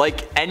mean?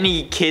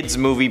 Any kid's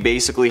movie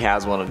basically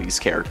has one of these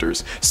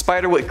characters.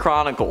 Spiderwick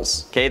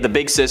Chronicles, okay, the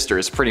big sister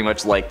is pretty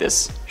much like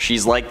this.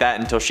 She's like that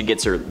until she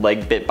gets her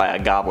leg bit by a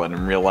goblin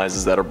and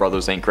realizes that her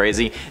brothers ain't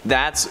crazy.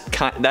 That's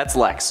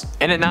Lex.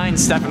 And at 9,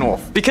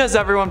 Steppenwolf. Because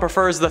everyone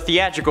prefers the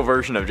theatrical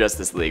version of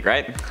Justice League,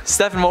 right?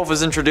 Steppenwolf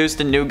was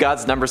introduced in New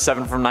Gods number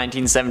 7 from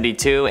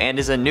 1972 and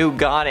is a new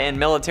god and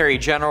military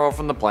general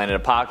from the planet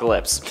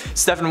Apocalypse.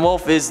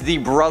 Steppenwolf is the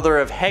brother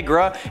of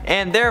Hegra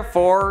and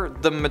therefore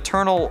the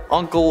maternal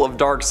uncle of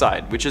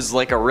Darkseid, which is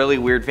a really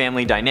weird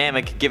family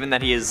dynamic given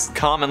that he is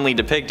commonly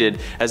depicted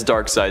as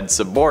Darkseid's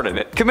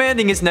subordinate,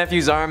 commanding his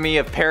nephew's army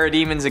of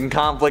parademons in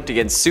conflict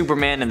against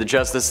Superman and the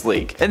Justice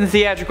League. In the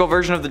theatrical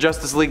version of the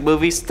Justice League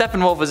movie,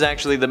 Steppenwolf is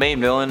actually the main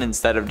villain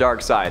instead of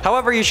Darkseid.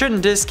 However, you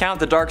shouldn't discount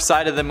the dark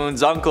side of the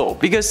moon's uncle,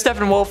 because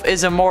Steppenwolf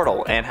is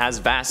immortal and has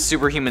vast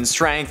superhuman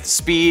strength,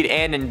 speed,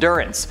 and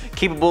endurance,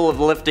 capable of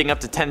lifting up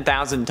to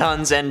 10,000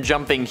 tons and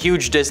jumping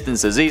huge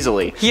distances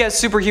easily. He has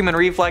superhuman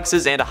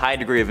reflexes and a high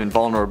degree of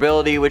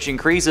invulnerability, which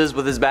increases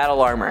with his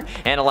battle armor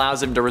and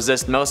allows him to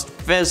resist most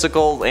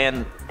physical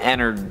and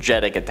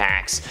energetic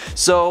attacks.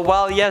 So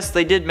while yes,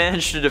 they did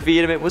manage to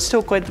defeat him, it was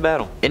still quite the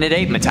battle. And at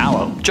 8,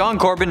 Metallo. John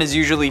Corbin is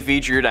usually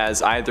featured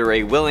as either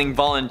a willing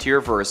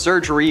volunteer for a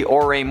surgery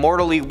or a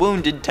mortally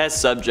wounded test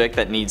subject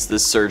that needs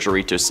this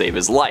surgery to save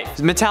his life.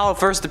 Metallo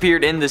first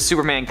appeared in the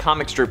Superman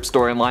comic strip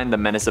storyline The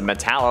Menace of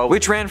Metallo,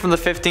 which ran from the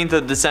 15th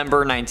of December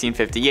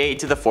 1958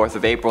 to the 4th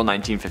of April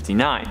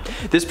 1959.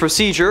 This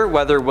procedure,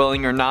 whether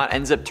willing or not,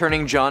 ends up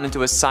turning John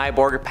into a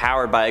cyborg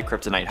powered by a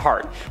kryptonite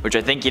heart, which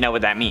I think you know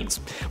what that means.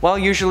 While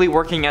usually Essentially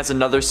working as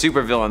another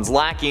supervillain's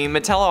lackey,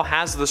 Metallo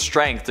has the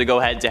strength to go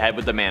head to head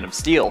with the Man of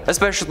Steel,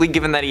 especially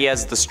given that he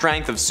has the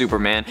strength of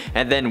Superman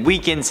and then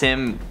weakens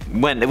him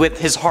with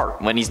his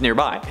heart when he's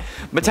nearby.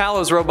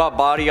 Metallo's robot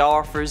body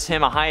offers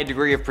him a high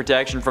degree of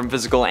protection from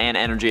physical and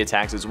energy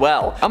attacks as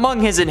well. Among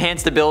his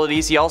enhanced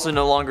abilities, he also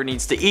no longer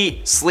needs to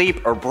eat,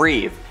 sleep, or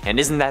breathe, and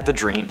isn't that the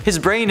dream? His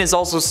brain is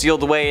also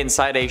sealed away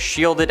inside a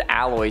shielded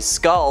alloy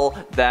skull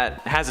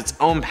that has its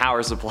own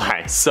power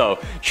supply, so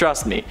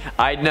trust me,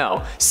 I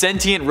know.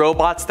 Sentient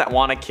robots that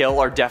want to kill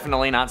are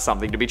definitely not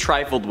something to be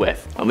trifled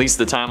with. At least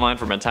the timeline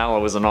for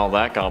Metallo isn't all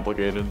that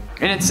complicated.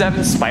 And at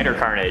 7, Spider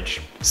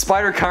Carnage.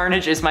 Spider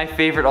Carnage is my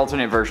favorite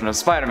alternate version of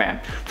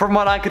Spider-Man. From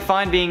what I could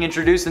find being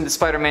introduced in the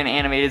Spider-Man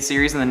animated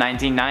series in the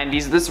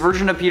 1990s, this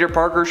version of Peter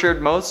Parker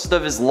shared most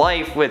of his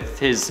life with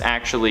his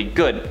actually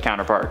good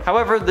counterpart.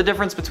 However, the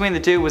difference between the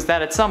two was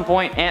that at some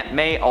point Aunt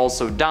May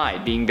also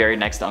died, being buried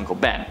next to Uncle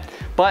Ben.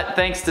 But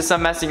thanks to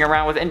some messing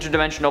around with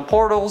interdimensional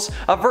portals,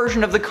 a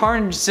version of the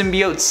Carnage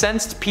symbiote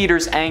sensed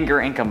Peter's anger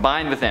and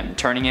combined with him,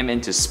 turning him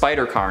into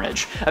Spider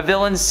Carnage, a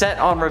villain set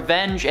on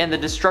revenge and the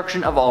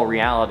destruction of all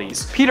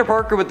realities. Peter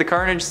Parker with the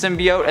Carnage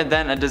symbiote and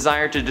then a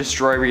desire to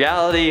destroy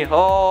reality,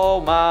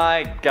 oh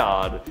my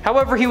god.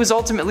 However, he was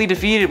ultimately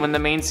defeated when the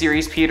main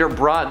series Peter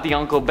brought the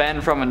Uncle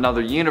Ben from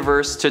another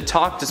universe to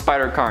talk to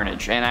Spider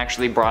Carnage and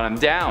actually brought him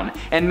down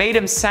and made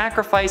him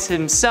sacrifice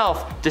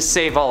himself to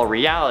save all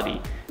reality.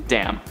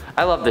 Damn,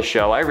 I love this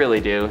show, I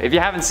really do. If you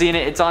haven't seen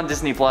it, it's on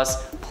Disney+.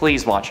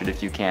 Please watch it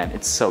if you can,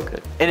 it's so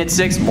good. And at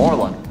 6,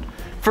 Morlun.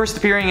 First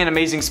appearing in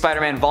Amazing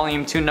Spider-Man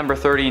Volume 2 number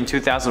 30 in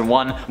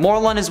 2001,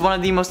 Morlun is one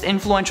of the most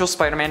influential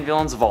Spider-Man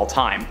villains of all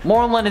time.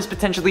 Morlun is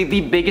potentially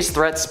the biggest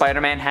threat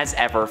Spider-Man has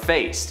ever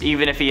faced,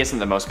 even if he isn't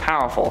the most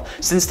powerful,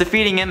 since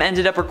defeating him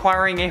ended up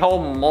requiring a whole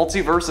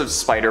multiverse of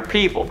spider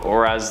people,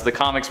 or as the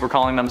comics were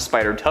calling them,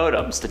 spider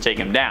totems, to take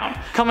him down.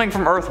 Coming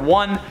from Earth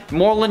 1,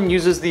 Morlun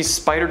uses these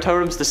spider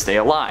totems to stay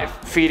alive,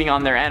 feeding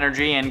on their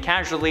energy and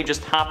casually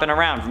just hopping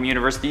around from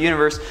universe to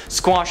universe,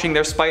 squashing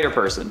their spider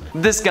person.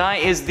 This guy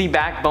is the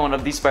backbone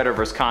of the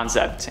Spider-Verse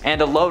concept,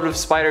 and a load of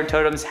spider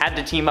totems had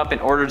to team up in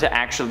order to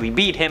actually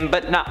beat him,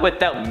 but not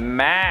without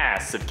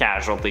massive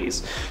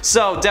casualties.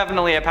 So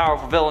definitely a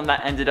powerful villain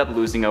that ended up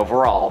losing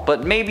overall,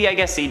 but maybe I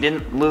guess he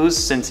didn't lose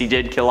since he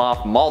did kill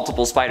off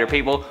multiple spider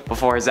people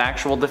before his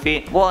actual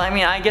defeat. Well, I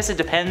mean, I guess it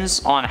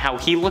depends on how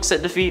he looks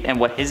at defeat and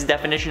what his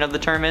definition of the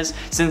term is,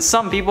 since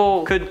some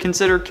people could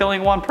consider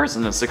killing one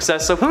person a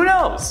success, so who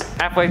knows?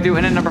 Halfway through,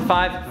 and at number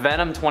 5,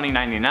 Venom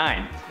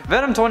 2099.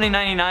 Venom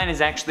 2099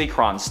 is actually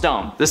Kron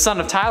Stone, the son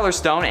of Tyler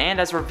Stone, and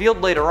as revealed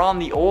later on,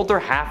 the older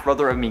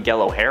half-brother of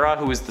Miguel O'Hara,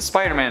 who is the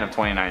Spider-Man of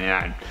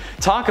 2099.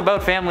 Talk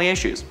about family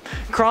issues.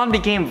 Kron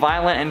became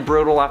violent and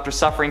brutal after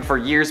suffering for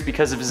years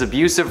because of his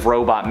abusive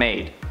robot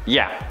maid.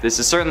 Yeah, this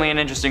is certainly an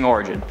interesting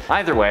origin.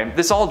 Either way,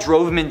 this all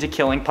drove him into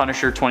killing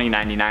Punisher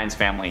 2099's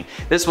family.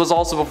 This was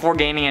also before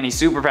gaining any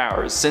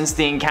superpowers, since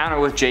the encounter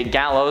with Jake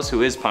Gallows,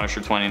 who is Punisher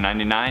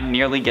 2099,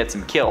 nearly gets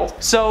him killed.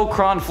 So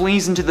Kron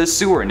flees into the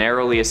sewer,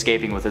 narrowly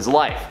escaping with his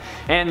life.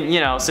 And, you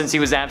know, since he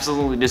was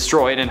absolutely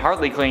destroyed and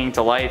hardly clinging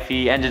to life,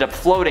 he ended up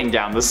floating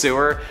down the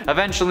sewer,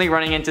 eventually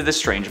running into this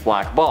strange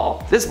black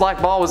ball. This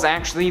black ball was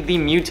actually the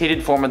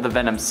mutated form of the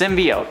Venom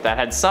symbiote that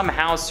had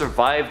somehow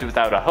survived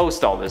without a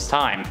host all this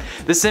time.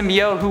 The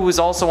symbiote, who was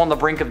also on the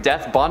brink of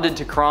death, bonded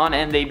to Kron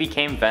and they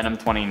became Venom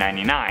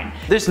 2099.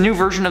 This new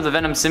version of the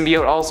Venom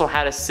symbiote also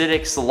had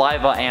acidic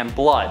saliva and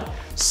blood,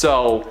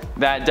 so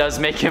that does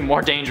make him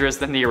more dangerous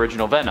than the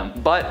original Venom.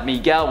 But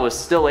Miguel was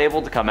still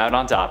able to come out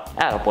on top.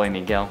 Attaboy,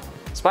 Miguel.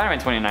 Spider-Man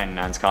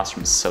 2099's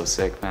costume is so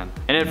sick, man.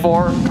 And at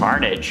 4,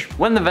 Carnage.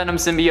 When the Venom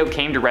symbiote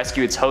came to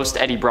rescue its host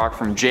Eddie Brock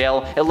from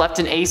jail, it left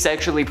an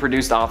asexually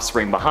produced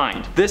offspring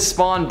behind. This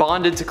spawn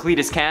bonded to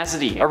Cletus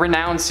Cassidy, a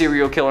renowned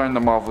serial killer in the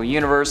Marvel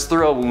Universe,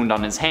 through a wound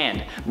on his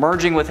hand,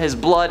 merging with his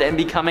blood and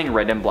becoming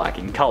red and black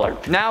in color.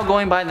 Now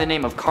going by the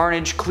name of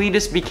Carnage,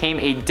 Cletus became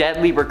a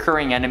deadly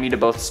recurring enemy to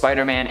both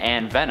Spider-Man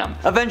and Venom.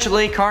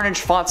 Eventually, Carnage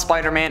fought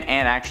Spider-Man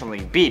and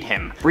actually beat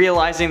him.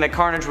 Realizing that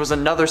Carnage was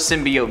another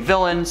symbiote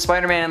villain,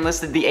 Spider-Man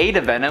enlisted the aid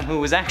of Venom, who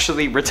was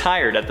actually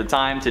retired at the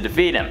time, to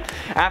defeat him.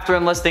 After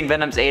enlisting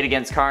Venom's aid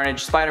against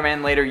Carnage,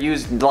 Spider-Man later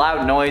used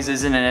loud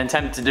noises in an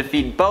attempt to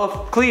defeat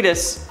both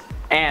Cletus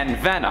and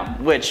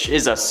Venom, which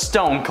is a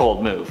stone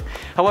cold move.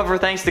 However,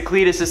 thanks to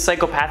Cletus'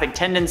 psychopathic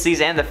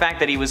tendencies and the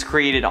fact that he was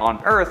created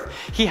on Earth,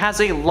 he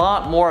has a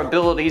lot more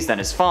abilities than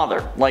his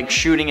father, like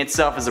shooting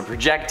itself as a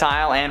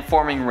projectile and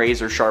forming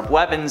razor-sharp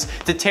weapons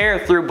to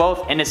tear through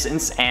both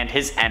innocents and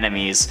his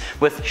enemies,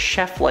 with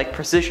chef-like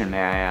precision,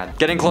 may I add.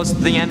 Getting close to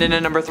the end, and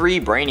at number 3,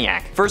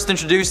 Brainiac. First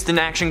introduced in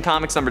Action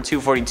Comics number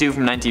 242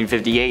 from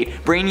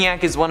 1958,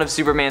 Brainiac is one of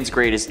Superman's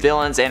greatest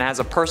villains and has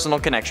a personal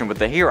connection with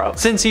the hero,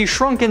 since he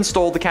shrunk and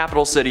stole the capital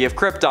capital city of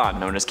Krypton,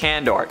 known as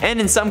Kandor,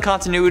 and in some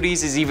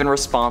continuities is even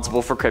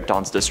responsible for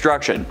Krypton's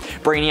destruction.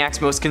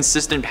 Brainiac's most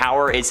consistent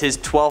power is his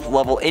 12th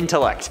level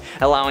intellect,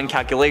 allowing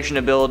calculation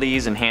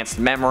abilities, enhanced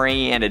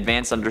memory, and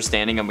advanced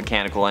understanding of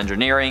mechanical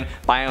engineering,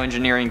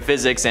 bioengineering,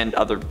 physics, and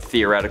other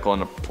theoretical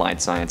and applied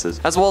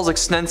sciences, as well as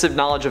extensive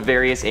knowledge of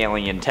various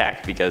alien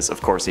tech, because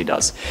of course he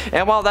does.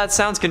 And while that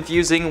sounds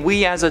confusing,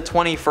 we as a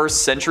 21st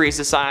century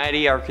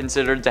society are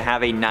considered to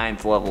have a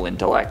 9th level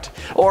intellect.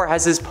 Or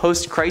as his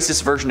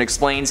post-crisis version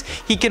explains,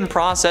 he can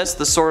process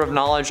the sort of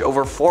knowledge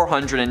over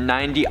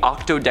 490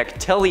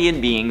 octodectillion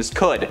beings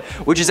could,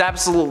 which is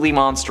absolutely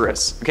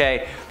monstrous,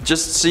 okay?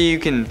 Just so you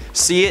can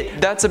see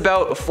it, that's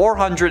about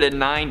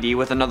 490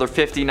 with another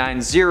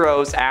 59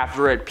 zeros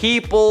after it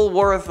people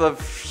worth of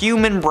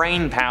human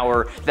brain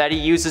power that he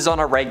uses on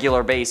a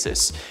regular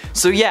basis.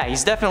 So yeah,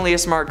 he's definitely a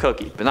smart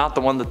cookie, but not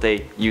the one that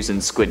they use in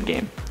Squid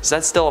Game. Is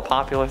that still a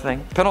popular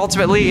thing?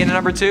 Penultimately, in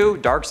number 2,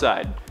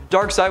 Darkseid.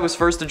 Darkseid was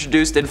first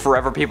introduced in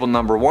Forever People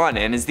 #1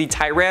 and is the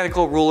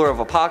tyrannical ruler of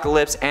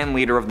Apocalypse and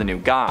leader of the New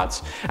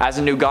Gods. As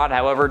a new god,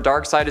 however,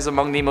 Darkseid is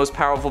among the most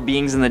powerful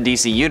beings in the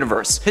DC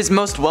universe. His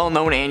most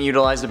well-known and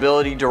utilized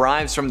ability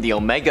derives from the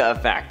Omega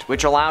effect,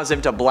 which allows him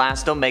to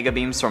blast Omega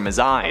beams from his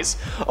eyes.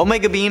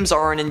 Omega beams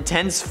are an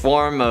intense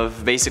form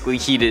of basically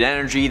heated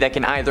energy that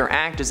can either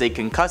act as a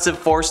concussive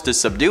force to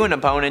subdue an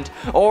opponent,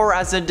 or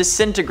as a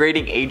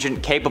disintegrating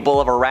agent capable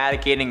of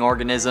eradicating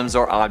organisms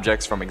or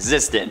objects from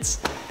existence.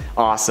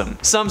 Awesome.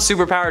 Some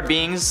superpowered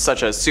beings,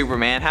 such as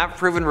Superman, have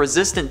proven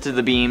resistant to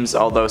the beams,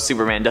 although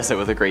Superman does it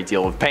with a great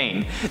deal of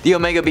pain. The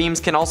Omega beams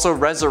can also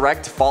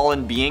resurrect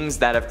fallen beings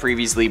that have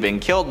previously been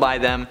killed by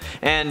them,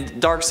 and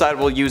Darkseid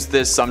will use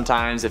this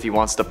sometimes if he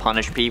wants to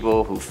punish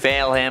people who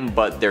fail him,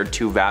 but they're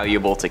too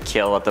valuable to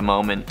kill at the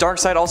moment.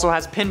 Darkseid also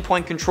has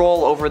pinpoint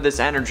control over this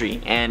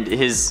energy, and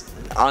his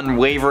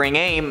unwavering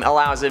aim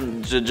allows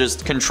him to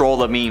just control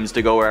the beams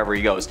to go wherever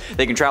he goes.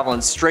 They can travel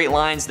in straight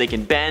lines, they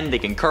can bend, they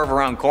can curve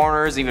around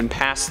corners, even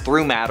pass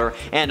through matter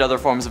and other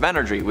forms of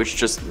energy, which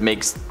just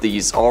makes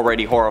these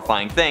already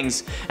horrifying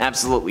things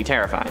absolutely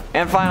terrifying.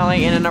 And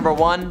finally, in at number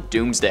 1,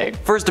 Doomsday.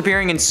 First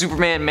appearing in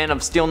Superman Man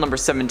of Steel number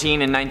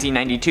 17 in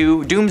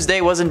 1992,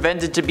 Doomsday was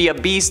invented to be a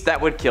beast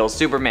that would kill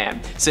Superman,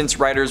 since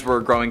writers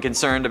were growing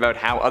concerned about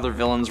how other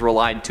villains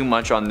relied too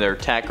much on their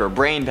tech or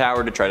brain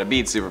power to try to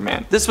beat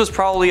Superman. This was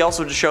probably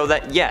also to show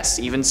that yes,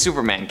 even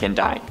Superman can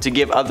die, to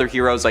give other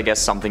heroes I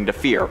guess something to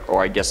fear,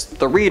 or I guess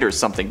the readers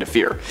something to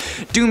fear.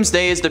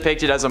 Doomsday is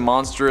depicted as a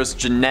monstrous,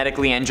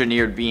 genetically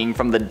engineered being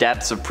from the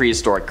depths of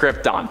prehistoric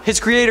Krypton. His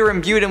creator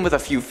imbued him with a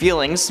few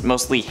feelings,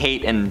 mostly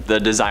hate and the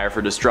desire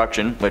for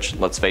destruction, which,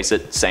 let's face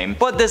it, same.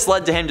 But this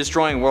led to him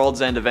destroying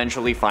worlds and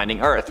eventually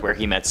finding Earth, where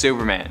he met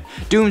Superman.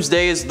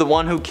 Doomsday is the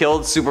one who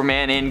killed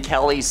Superman in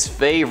Kelly's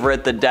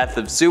favorite The Death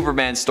of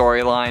Superman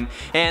storyline,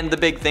 and the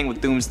big thing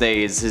with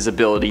Doomsday is his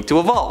ability to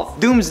evolve.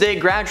 Doomsday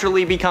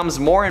gradually becomes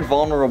more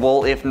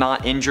invulnerable, if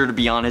not injured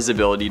beyond his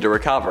ability to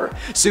recover.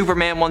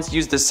 Superman once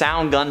used a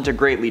sound gun to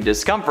greatly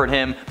discomfort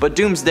him, but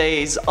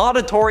Doomsday's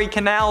auditory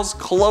canals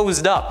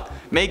closed up,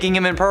 making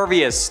him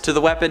impervious to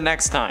the weapon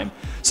next time.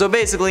 So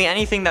basically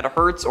anything that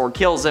hurts or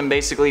kills him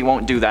basically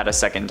won't do that a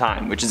second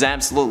time, which is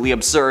absolutely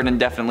absurd and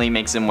definitely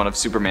makes him one of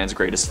Superman's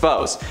greatest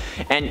foes.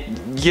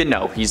 And you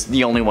know, he's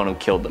the only one who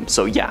killed him,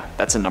 so yeah,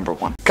 that's a number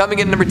 1. Coming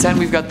in number 10,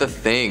 we've got the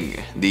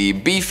Thing. The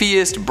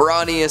beefiest,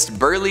 brawniest,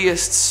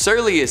 burliest,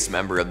 surliest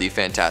member of the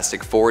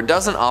Fantastic Four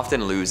doesn't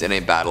often lose in a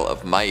battle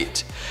of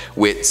might.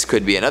 Wits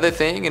could be another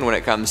thing, and when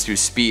it comes to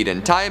speed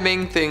and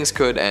timing, things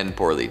could end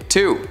poorly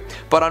too.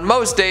 But on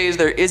most days,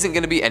 there isn't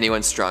going to be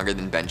anyone stronger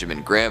than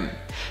Benjamin Grimm.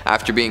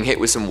 After being hit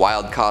with some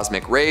wild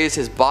cosmic rays,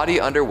 his body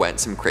underwent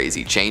some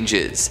crazy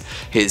changes.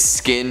 His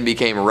skin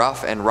became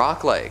rough and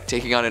rock-like,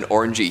 taking on an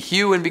orangey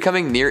hue and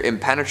becoming near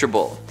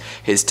impenetrable.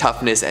 His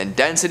toughness and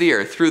density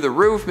are through the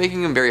roof,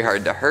 making him very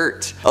hard to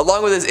hurt.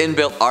 Along with his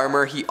inbuilt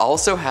armor, he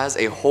also has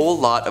a whole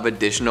lot of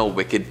additional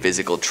wicked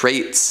physical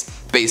traits.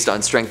 Based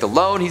on strength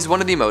alone, he's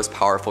one of the most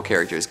powerful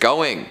characters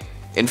going.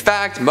 In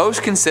fact,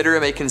 most consider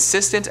him a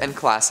consistent and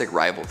classic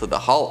rival to the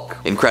Hulk.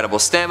 Incredible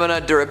stamina,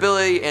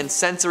 durability, and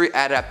sensory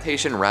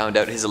adaptation round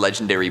out his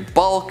legendary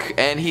bulk,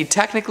 and he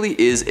technically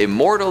is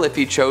immortal if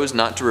he chose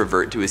not to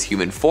revert to his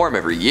human form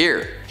every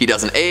year. He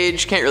doesn't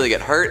age, can't really get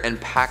hurt, and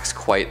packs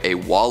quite a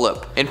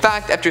wallop. In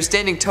fact, after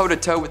standing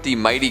toe-to-toe with the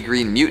mighty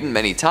Green Mutant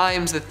many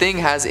times, the Thing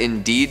has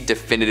indeed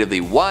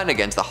definitively won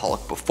against the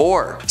Hulk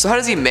before. So how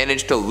does he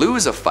manage to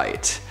lose a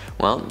fight?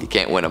 Well, you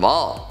can't win them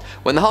all.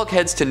 When the Hulk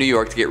heads to New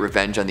York to get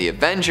revenge on the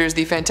Avengers,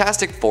 the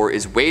Fantastic Four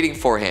is waiting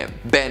for him.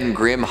 Ben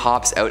Grimm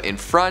hops out in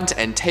front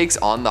and takes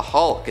on the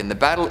Hulk, and the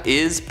battle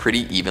is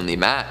pretty evenly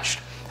matched.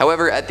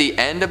 However, at the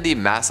end of the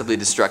massively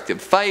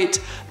destructive fight,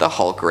 the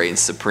Hulk reigns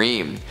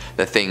supreme.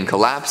 The Thing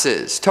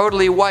collapses,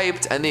 totally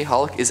wiped, and the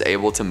Hulk is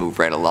able to move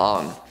right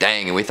along.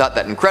 Dang, and we thought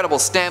that incredible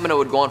stamina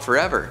would go on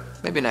forever.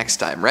 Maybe next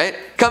time, right?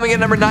 Coming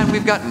in number 9,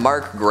 we've got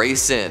Mark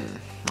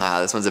Grayson.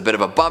 This one's a bit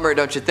of a bummer,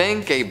 don't you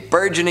think? A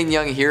burgeoning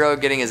young hero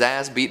getting his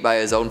ass beat by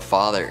his own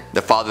father.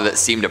 The father that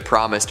seemed to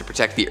promise to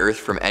protect the Earth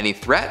from any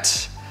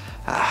threat?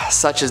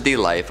 Such is the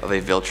life of a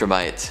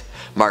Viltrumite.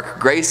 Mark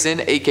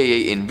Grayson,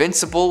 aka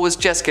Invincible, was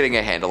just getting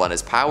a handle on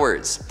his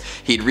powers.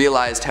 He'd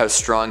realized how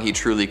strong he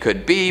truly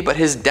could be, but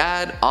his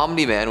dad,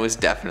 Omni-Man, was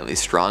definitely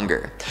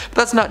stronger. But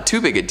that's not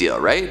too big a deal,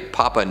 right?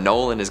 Papa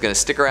Nolan is gonna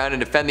stick around and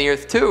defend the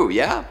Earth too,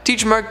 yeah?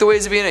 Teach Mark the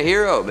ways of being a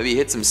hero, maybe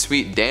hit some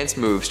sweet dance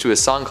moves to a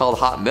song called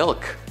Hot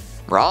Milk.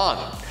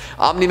 Wrong.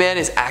 Omni-Man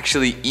is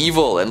actually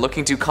evil and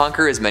looking to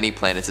conquer as many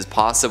planets as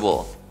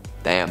possible.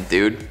 Damn,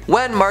 dude.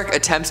 When Mark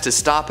attempts to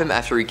stop him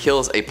after he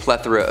kills a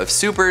plethora of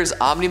supers,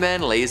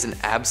 Omni-Man lays an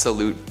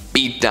absolute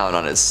beatdown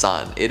on his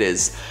son. It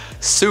is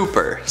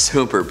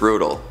super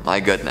brutal, my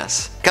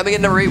goodness. Coming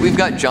in number 8, we've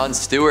got John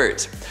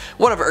Stewart.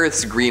 One of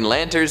Earth's Green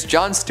Lanterns,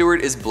 John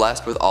Stewart is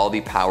blessed with all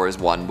the powers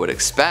one would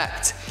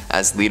expect.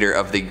 As leader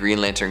of the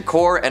Green Lantern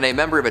Corps and a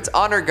member of its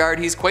honor guard,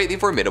 he's quite the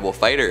formidable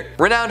fighter.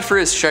 Renowned for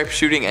his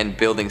sharpshooting and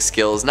building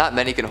skills, not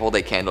many can hold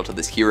a candle to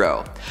this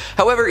hero.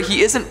 However,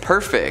 he isn't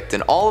perfect,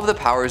 and all of the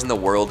powers in the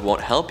world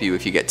won't help you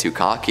if you get too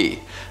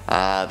cocky.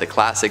 The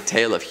classic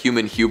tale of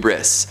human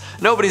hubris.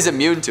 Nobody's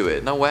immune to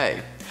it, no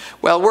way.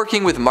 While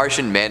working with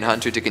Martian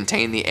Manhunter to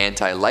contain the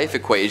anti-life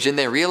equation,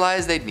 they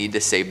realized they'd need to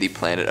save the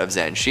planet of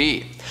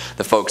Xanshi.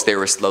 The folks there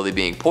were slowly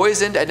being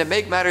poisoned, and to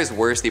make matters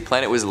worse, the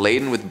planet was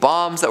laden with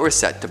bombs that were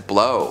set to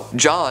blow.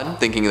 John,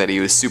 thinking that he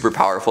was super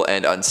powerful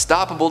and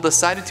unstoppable,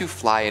 decided to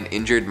fly an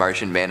injured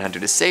Martian Manhunter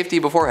to safety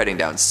before heading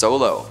down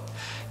solo.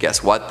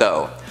 Guess what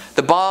though?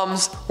 The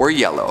bombs were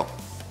yellow.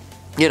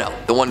 You know,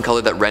 the one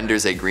color that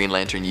renders a Green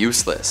Lantern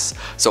useless.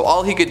 So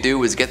all he could do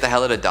was get the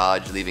hell out of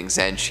Dodge, leaving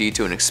Xanshi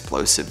to an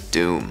explosive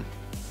doom.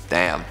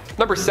 Damn.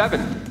 Number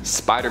 7,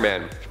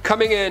 Spider-Man.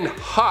 Coming in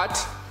hot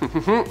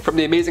from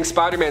the Amazing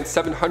Spider-Man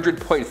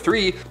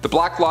 700.3, The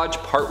Black Lodge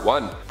Part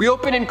 1. We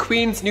open in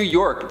Queens, New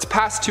York. It's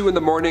past 2 in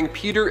the morning.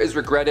 Peter is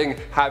regretting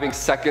having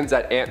seconds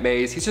at Aunt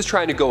May's. He's just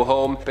trying to go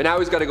home, but now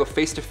he's got to go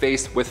face to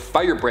face with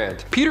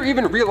Firebrand. Peter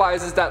even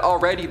realizes that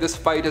already this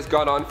fight has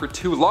gone on for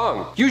too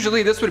long.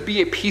 Usually this would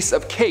be a piece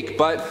of cake,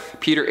 but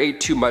Peter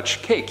ate too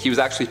much cake. He was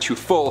actually too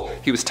full.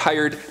 He was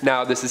tired.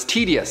 Now this is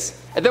tedious.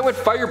 And then when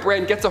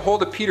Firebrand gets a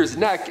hold of Peter's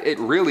neck, it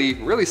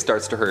really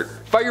starts to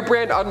hurt.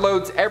 Firebrand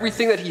unloads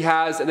everything that he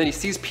has, and then he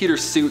sees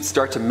Peter's suit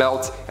start to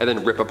melt and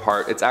then rip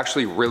apart. It's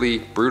actually really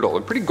brutal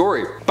and pretty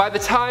gory. By the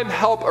time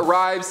help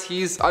arrives,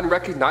 he's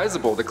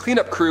unrecognizable. The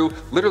cleanup crew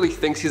literally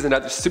thinks he's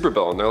another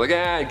supervillain. They're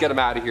like, get him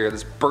out of here,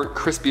 this burnt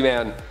crispy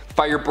man.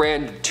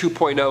 Firebrand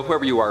 2.0,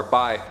 whoever you are,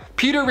 bye.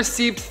 Peter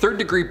received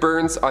 3rd-degree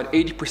burns on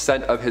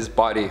 80% of his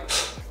body.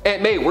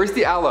 Aunt May, where's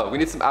the aloe? We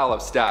need some aloe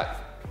stat.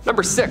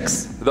 Number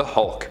 6, the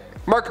Hulk.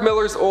 Mark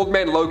Millar's Old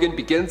Man Logan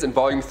begins in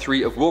Volume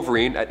 3 of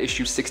Wolverine at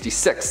issue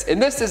 66,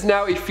 and this is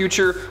now a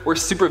future where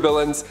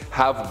supervillains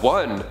have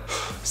won.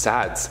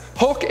 Sads.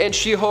 Hulk and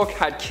She-Hulk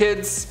had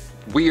kids.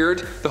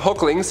 Weird. The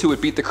Hulklings, who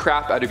would beat the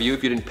crap out of you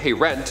if you didn't pay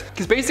rent,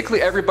 because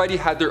basically everybody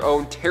had their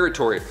own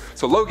territory,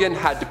 so Logan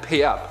had to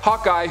pay up.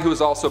 Hawkeye, who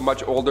is also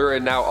much older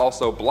and now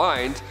also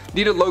blind,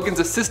 needed Logan's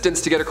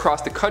assistance to get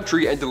across the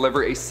country and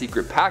deliver a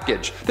secret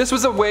package. This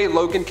was a way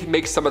Logan could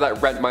make some of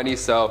that rent money,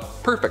 so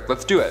perfect,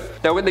 let's do it.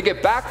 Now when they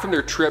get back from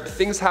their trip,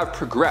 things have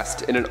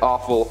progressed in an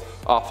awful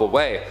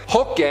way.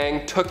 Hulk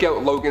Gang took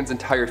out Logan's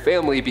entire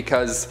family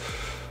because,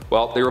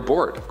 well, they were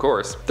bored, of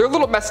course. They're a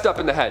little messed up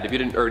in the head if you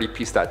didn't already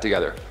piece that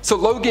together. So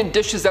Logan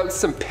dishes out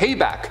some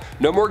payback.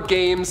 No more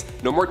games,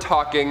 no more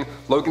talking.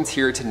 Logan's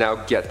here to now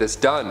get this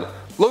done.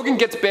 Logan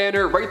gets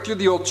Banner right through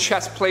the old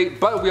chest plate,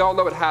 but we all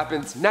know what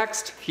happens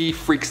next. He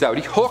freaks out,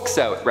 he hulks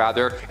out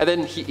rather, and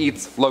then he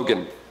eats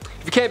Logan.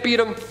 If you can't beat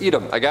him, eat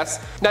him, I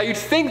guess. Now you'd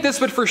think this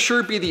would for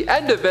sure be the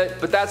end of it,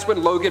 but that's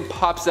when Logan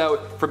pops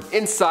out from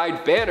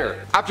inside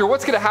Banner. After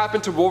what's gonna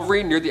happen to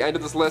Wolverine near the end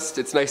of this list,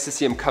 it's nice to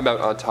see him come out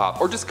on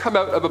top, or just come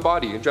out of a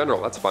body in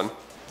general, that's fun.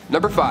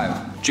 Number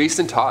 5,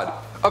 Jason Todd.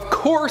 Of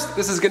course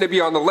this is going to be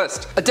on the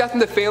list. A Death in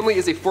the Family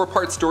is a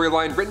 4-part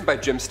storyline written by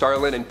Jim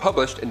Starlin and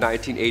published in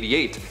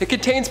 1988. It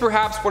contains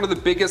perhaps one of the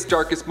biggest,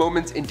 darkest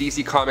moments in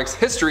DC Comics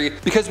history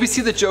because we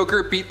see the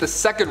Joker beat the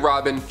second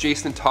Robin,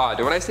 Jason Todd.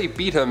 And when I say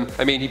beat him,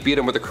 I mean he beat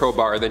him with a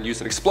crowbar and then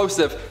used an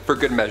explosive for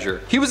good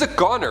measure. He was a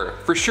goner,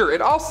 for sure.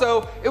 And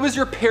also, it was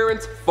your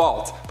parents'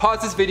 fault.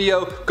 Pause this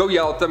video, go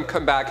yell at them,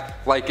 come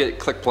back, like it,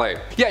 click play.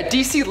 Yeah,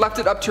 DC left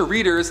it up to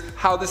readers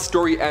how this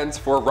story ends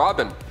for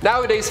Robin.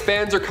 Nowadays,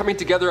 fans are coming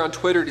together on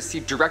Twitter to see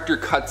director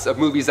cuts of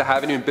movies that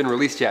haven't even been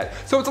released yet.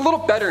 So it's a little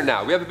better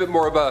now. We have a bit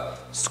more of a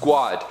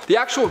squad. The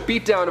actual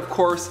beatdown, of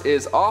course,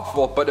 is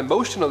awful, but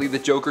emotionally the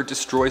Joker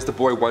destroys the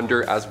Boy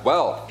Wonder as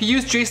well. He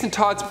used Jason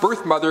Todd's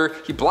birth mother,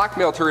 he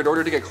blackmailed her in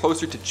order to get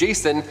closer to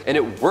Jason, and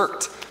it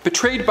worked.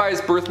 Betrayed by his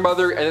birth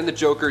mother, and then the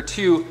Joker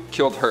too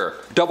killed her.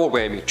 Double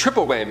whammy,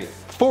 triple whammy.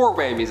 4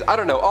 whammies, I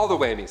don't know, all the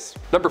whammies.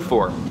 Number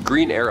 4,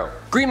 Green Arrow.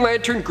 Green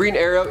Lantern, Green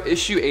Arrow,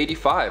 issue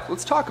 85.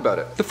 Let's talk about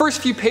it. The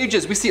first few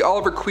pages, we see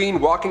Oliver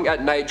Queen walking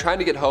at night trying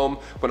to get home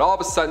when all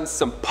of a sudden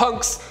some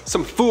punks,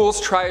 some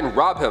fools try and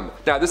rob him.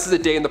 Now this is a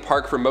day in the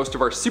park for most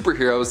of our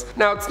superheroes.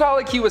 Now it's not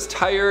like he was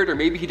tired or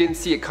maybe he didn't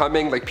see it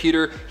coming like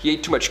Peter, he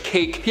ate too much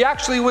cake. He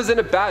actually was in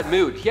a bad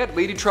mood. He had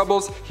lady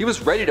troubles, he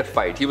was ready to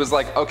fight. He was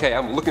like, okay,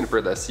 I'm looking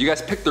for this. You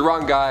guys picked the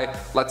wrong guy,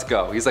 let's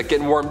go. He's like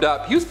getting warmed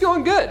up. He was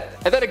feeling good.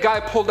 And then a guy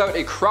pulled out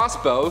a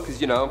crossbow, because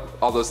you know,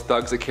 all those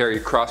thugs that carry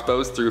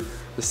crossbows through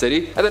the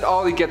city, and then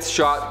Ollie gets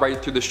shot right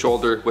through the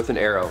shoulder with an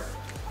arrow.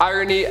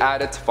 Irony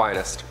at its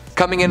finest.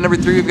 Coming in number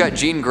 3, we've got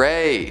Jean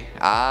Grey.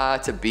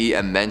 To be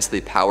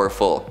immensely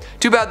powerful.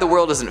 Too bad the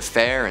world isn't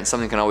fair and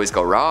something can always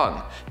go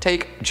wrong.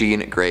 Take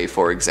Jean Grey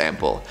for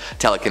example.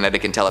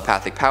 Telekinetic and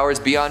telepathic powers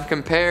beyond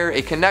compare,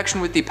 a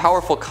connection with the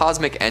powerful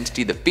cosmic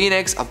entity the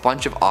Phoenix, a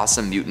bunch of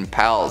awesome mutant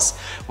pals.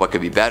 What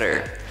could be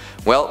better?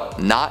 Well,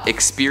 not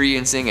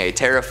experiencing a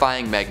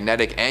terrifying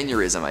magnetic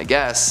aneurysm, I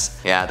guess.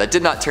 Yeah, that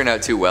did not turn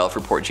out too well for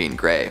poor Jean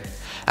Grey.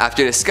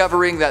 After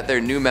discovering that their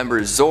new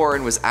member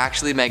Zorn was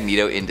actually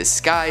Magneto in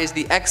disguise,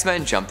 the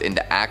X-Men jumped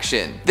into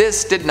action.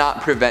 This did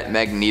not prevent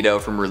Magneto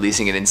from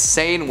releasing an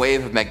insane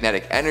wave of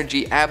magnetic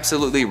energy,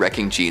 absolutely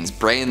wrecking Jean's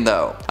brain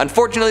though.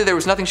 Unfortunately, there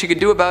was nothing she could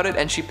do about it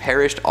and she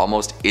perished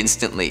almost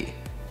instantly.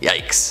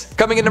 Yikes.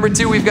 Coming in number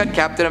 2, we've got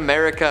Captain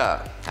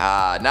America.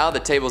 Now the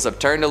tables have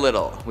turned a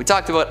little. We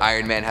talked about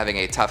Iron Man having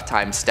a tough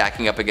time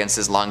stacking up against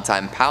his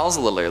longtime pals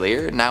a little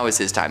earlier, now is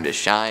his time to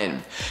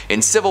shine.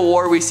 In Civil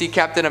War we see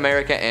Captain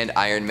America and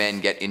Iron Man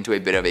get into a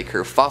bit of a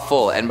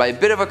kerfuffle, and by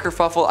bit of a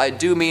kerfuffle I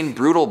do mean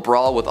brutal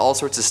brawl with all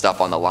sorts of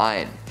stuff on the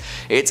line.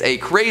 It's a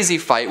crazy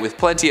fight with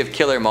plenty of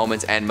killer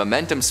moments and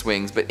momentum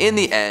swings, but in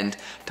the end,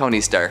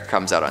 Tony Stark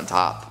comes out on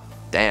top.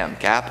 Damn,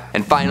 Cap.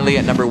 And finally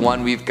at number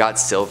 1 we've got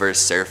Silver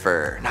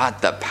Surfer.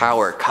 Not the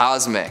power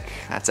cosmic.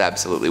 That's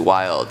absolutely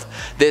wild.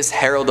 This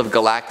Herald of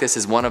Galactus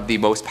is one of the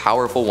most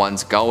powerful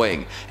ones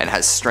going and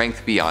has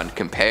strength beyond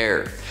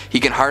compare. He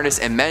can harness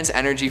immense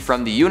energy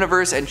from the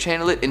universe and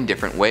channel it in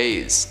different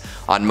ways.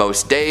 On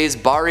most days,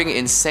 barring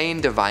insane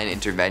divine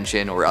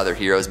intervention or other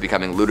heroes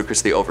becoming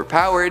ludicrously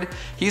overpowered,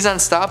 he's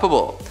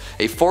unstoppable,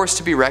 a force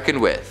to be reckoned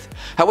with.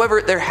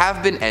 However, there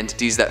have been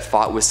entities that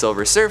fought with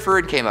Silver Surfer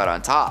and came out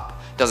on top.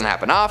 Doesn't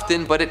happen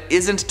often, but it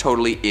isn't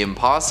totally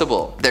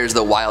impossible. There's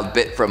the wild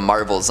bit from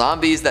Marvel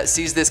Zombies that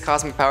sees this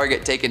cosmic power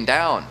get taken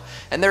down,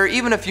 and there are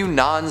even a few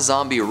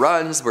non-zombie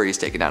runs where he's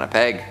taken down a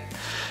peg.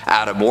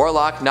 Adam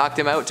Warlock knocked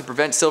him out to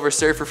prevent Silver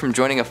Surfer from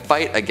joining a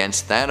fight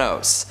against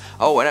Thanos.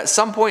 Oh, and at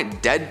some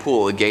point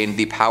Deadpool gained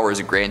the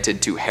powers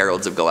granted to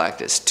Heralds of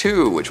Galactus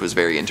too, which was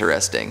very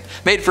interesting.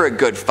 Made for a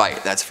good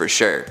fight, that's for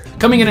sure.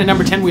 Coming in at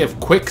number 10 we have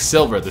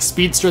Quicksilver, the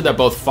speedster that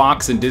both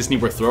Fox and Disney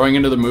were throwing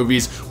into the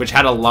movies, which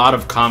had a lot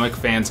of comic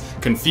fans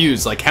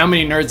confused. Like how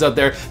many nerds out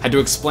there had to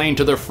explain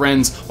to their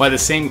friends why the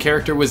same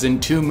character was in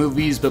 2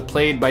 movies but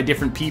played by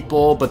different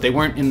people, but they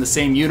weren't in the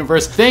same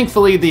universe.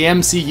 Thankfully the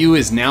MCU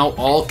is now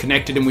all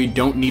connected and we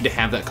don't need to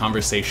have that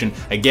conversation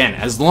again,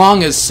 as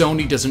long as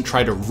Sony doesn't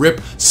try to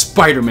rip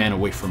Spider-Man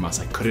away from us.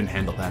 I couldn't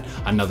handle that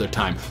another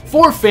time.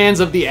 For fans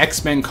of the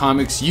X-Men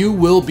comics, you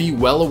will be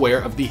well aware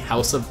of the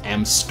House of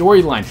M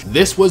storyline.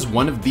 This was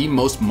one of the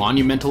most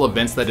monumental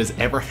events that has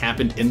ever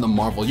happened in the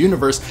Marvel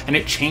Universe, and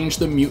it changed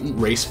the mutant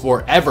race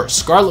forever.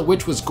 Scarlet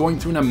Witch was going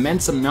through an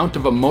immense amount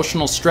of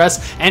emotional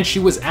stress, and she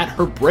was at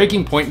her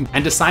breaking point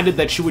and decided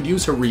that she would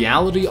use her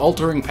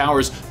reality-altering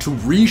powers to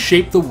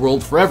reshape the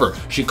world forever.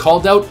 She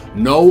called out,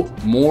 "No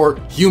more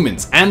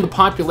humans," and the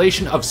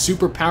population of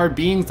superpowered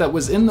beings that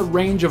was in the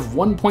range of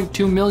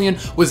 1.2 million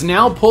was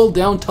now pulled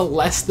down to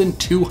less than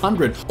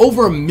 200.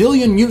 Over 1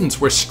 million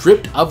mutants were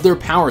stripped of their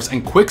powers,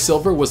 and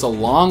Quicksilver was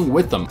along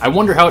with them. I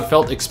wonder how it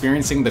felt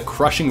experiencing the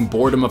crushing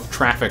boredom of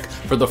traffic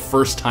for the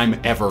first time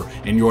ever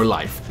in your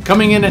life.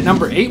 Coming in at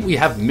number 8 we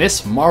have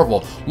Miss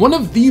Marvel, one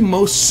of the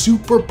most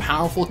super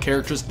powerful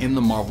characters in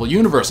the Marvel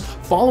Universe.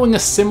 Following a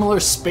similar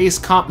space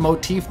cop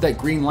motif that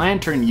Green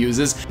Lantern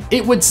uses,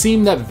 it would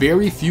seem that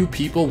very few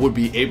people would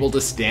be able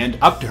to stand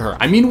up to her.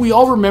 I mean, we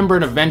all remember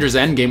in Avengers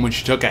Endgame when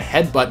she took a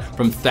headbutt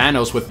from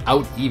Thanos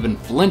without even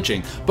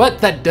flinching, but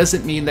that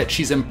doesn't mean that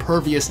she's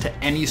impervious to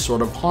any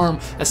sort of harm,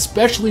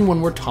 especially when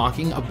we're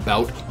talking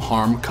about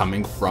harm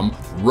coming from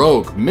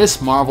Rogue.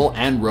 Miss Marvel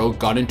and Rogue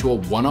got into a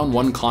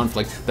one-on-one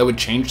conflict that would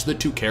change the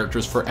 2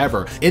 characters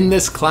forever. In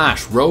this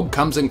clash, Rogue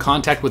comes in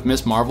contact with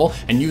Miss Marvel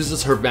and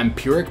uses her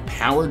vampiric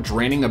power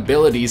draining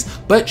abilities,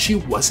 but she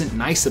wasn't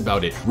nice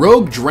about it.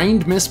 Rogue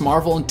drained Miss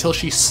Marvel until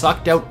she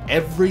sucked out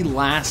every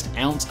last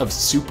ounce of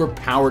super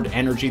powered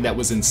energy that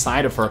was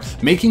inside of her,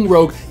 making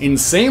Rogue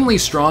insanely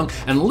strong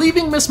and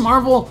leaving Miss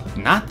Marvel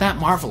not that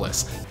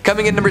marvelous.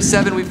 Coming in number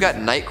 7, we've got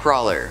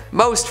Nightcrawler.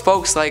 Most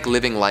folks like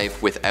living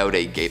life without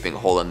a gaping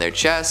hole in their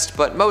chest,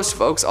 but most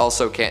folks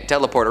also can't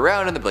teleport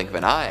around in the blink of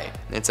an eye.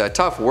 It's a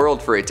tough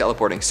world for a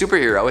teleporting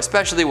superhero,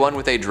 especially one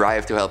with a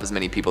drive to help as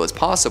many people as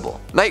possible.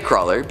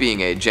 Nightcrawler,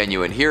 being a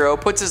genuine hero,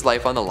 puts his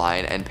life on the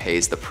line and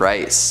pays the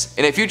price.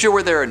 In a future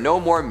where there are no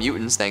more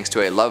mutants thanks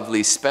to a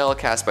lovely spell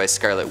cast by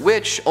Scarlet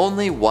Witch,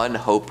 only one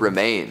hope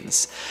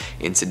remains.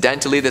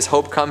 Incidentally, this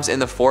hope comes in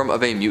the form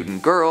of a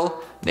mutant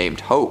girl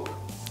named Hope.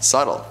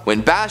 Subtle.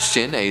 When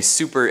Bastion, a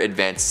super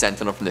advanced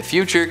sentinel from the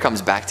future,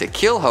 comes back to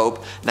kill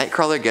Hope,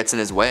 Nightcrawler gets in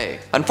his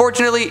way.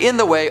 Unfortunately, in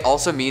the way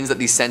also means that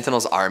the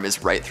Sentinel's arm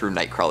is right through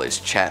Nightcrawler's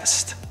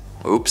chest.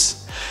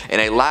 Oops. In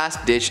a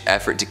last-ditch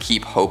effort to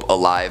keep Hope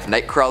alive,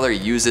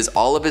 Nightcrawler uses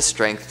all of his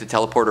strength to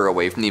teleport her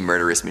away from the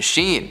murderous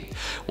machine.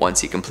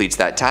 Once he completes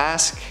that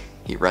task,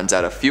 he runs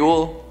out of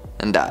fuel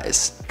and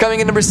dies. Coming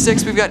in number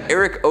 6, we've got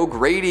Eric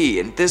O'Grady,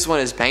 and this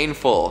one is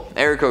painful.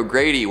 Eric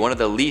O'Grady, one of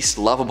the least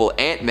lovable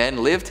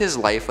Ant-Men, lived his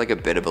life like a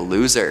bit of a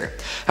loser.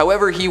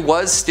 However, he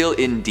was still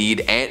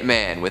indeed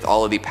Ant-Man, with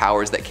all of the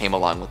powers that came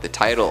along with the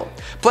title.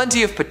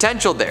 Plenty of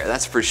potential there,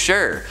 that's for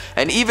sure.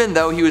 And even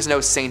though he was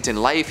no saint in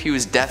life, he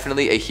was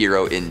definitely a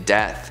hero in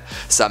death.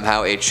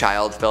 Somehow a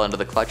child fell into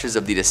the clutches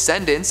of the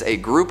Descendants, a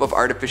group of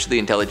artificially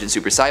intelligent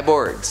super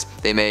cyborgs.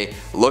 They may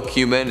look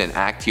human and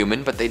act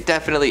human, but they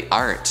definitely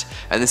aren't.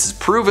 And this is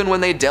proven when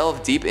they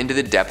delve deep into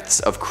the depths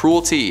of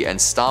cruelty and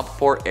stomp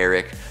poor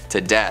Eric to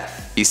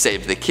death. He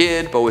saved the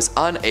kid, but was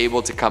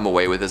unable to come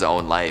away with his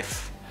own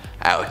life.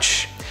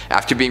 Ouch.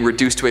 After being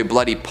reduced to a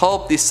bloody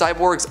pulp, the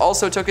cyborgs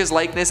also took his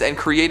likeness and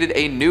created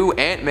a new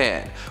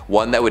Ant-Man,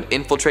 one that would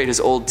infiltrate his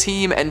old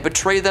team and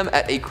betray them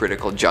at a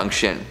critical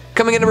junction.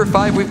 Coming in number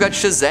 5, we've got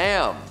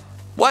Shazam.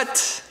 What?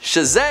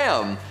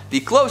 Shazam? The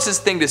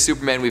closest thing to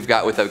Superman we've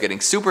got without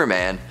getting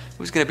Superman.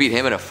 Who's gonna beat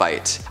him in a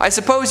fight? I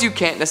suppose you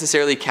can't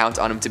necessarily count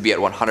on him to be at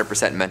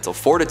 100% mental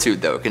fortitude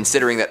though,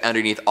 considering that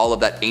underneath all of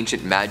that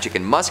ancient magic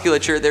and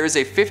musculature, there is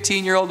a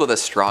 15-year-old with a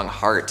strong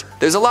heart.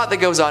 There's a lot that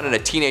goes on in a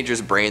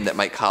teenager's brain that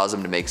might cause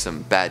him to make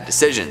some bad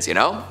decisions, you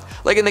know?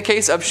 Like in the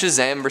case of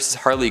Shazam versus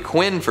Harley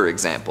Quinn, for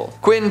example.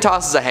 Quinn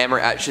tosses a hammer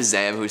at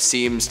Shazam, who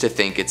seems to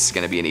think it's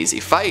gonna be an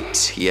easy fight.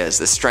 He has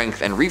the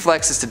strength and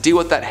reflexes to deal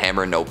with that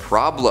hammer no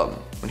problem.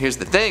 And here's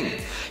the thing,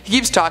 he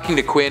keeps talking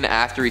to Quinn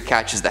after he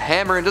catches the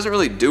hammer and doesn't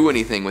really do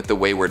anything with the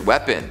wayward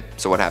weapon.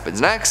 So what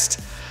happens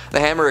next? The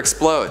hammer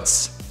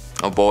explodes.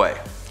 Oh boy.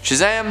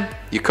 Shazam,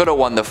 you could've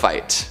won the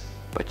fight,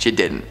 but you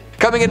didn't.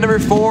 Coming in number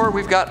 4,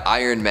 we've got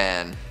Iron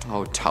Man.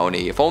 Oh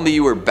Tony, if only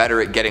you were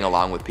better at getting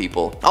along with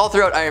people. All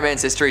throughout Iron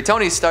Man's history,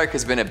 Tony Stark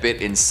has been a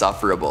bit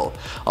insufferable.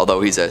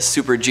 Although he's a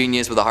super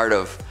genius with a heart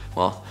of,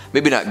 well,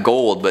 maybe not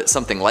gold, but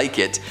something like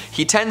it,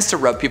 he tends to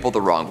rub people the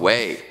wrong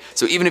way.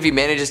 So even if he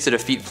manages to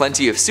defeat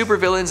plenty of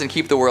supervillains and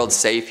keep the world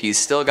safe, he's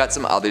still got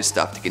some other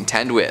stuff to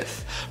contend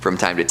with. From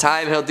time to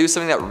time, he'll do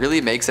something that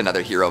really makes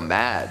another hero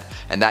mad,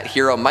 and that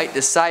hero might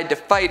decide to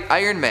fight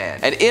Iron Man.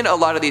 And in a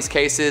lot of these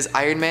cases,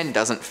 Iron Man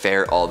doesn't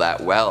fare all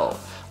that well.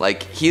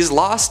 Like, he's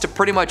lost to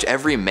pretty much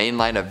every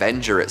mainline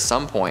Avenger at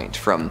some point,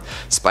 from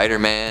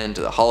Spider-Man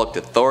to the Hulk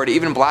to Thor to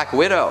even Black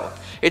Widow.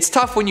 It's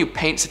tough when you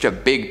paint such a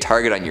big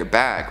target on your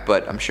back,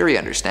 but I'm sure he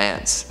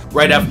understands.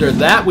 Right after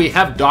that, we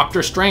have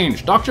Doctor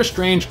Strange. Doctor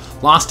Strange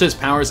lost his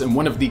powers in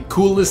one of the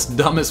coolest,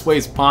 dumbest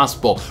ways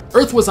possible.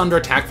 Earth was under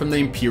attack from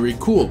the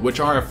Impericul, which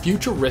are a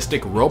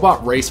futuristic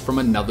robot race from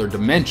another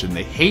dimension.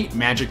 They hate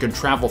magic and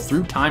travel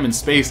through time and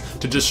space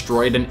to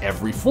destroy it in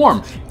every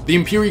form. The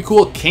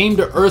Impericul came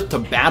to Earth to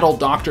battle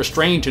Doctor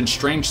Strange, and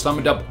Strange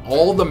summoned up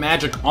all the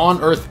magic on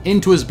Earth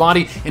into his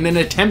body in an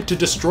attempt to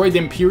destroy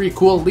the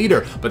Impericul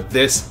leader, but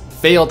this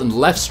failed and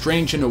left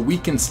Strange in a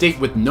weakened state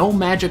with no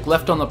magic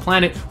left on the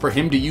planet for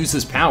him to use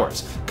his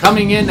powers.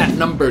 Coming in at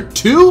number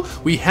 2,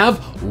 we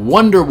have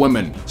Wonder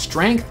Woman.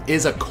 Strength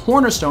is a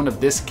cornerstone of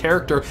this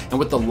character, and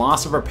with the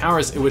loss of her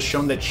powers, it was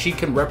shown that she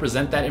can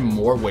represent that in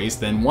more ways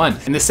than one.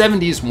 In the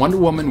 70s, Wonder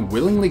Woman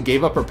willingly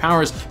gave up her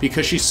powers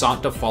because she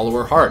sought to follow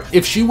her heart.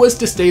 If she was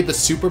to stay the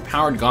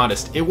superpowered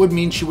goddess, it would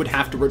mean she would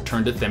have to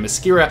return to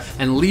Themyscira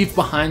and leave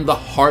behind the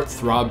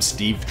heartthrob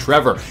Steve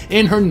Trevor.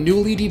 In her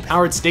newly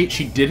depowered state,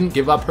 she didn't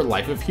give up her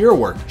life of hero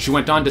work. She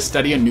went on to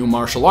study a new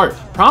martial art,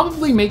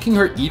 probably making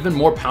her even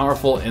more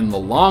powerful in the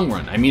long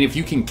run. I mean, if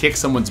you can kick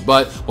someone's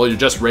butt while you're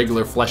just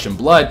regular flesh and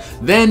blood,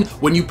 then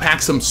when you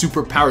pack some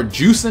superpowered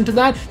juice into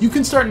that, you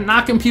can start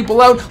knocking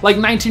people out like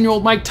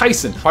 19-year-old Mike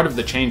Tyson. Part of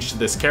the change to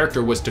this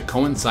character was to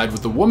coincide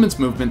with the women's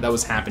movement that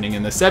was happening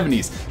in the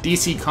 70s.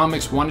 DC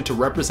Comics wanted to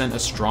represent a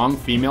strong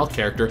female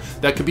character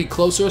that could be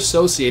closer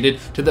associated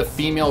to the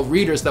female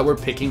readers that were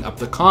picking up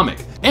the comic.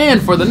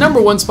 And for the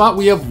number 1 spot,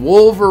 we have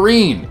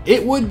Wolverine.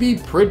 It would be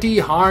pretty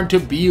hard to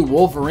be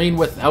Wolverine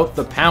without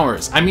the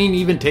powers. I mean,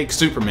 even take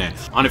Superman.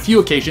 On a few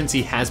occasions,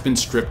 he has been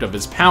stripped of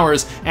his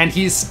powers, and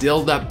he's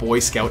still that Boy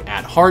Scout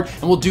at heart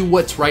and will do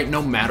what's right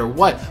no matter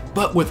what.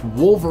 But with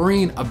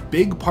Wolverine, a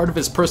big part of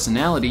his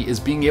personality is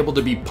being able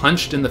to be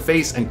punched in the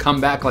face and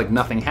come back like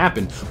nothing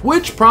happened,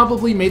 which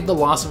probably made the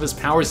loss of his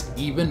powers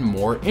even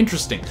more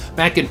interesting.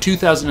 Back in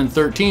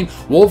 2013,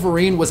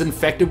 Wolverine was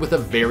infected with a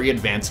very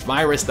advanced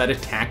virus that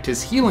attacked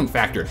his healing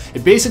factor.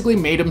 It basically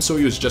made him so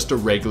he was just a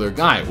regular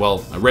guy.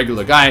 Well, a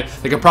regular guy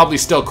that could probably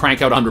still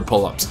crank out 100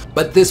 pull-ups.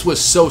 But this was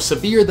so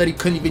severe that he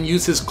couldn't even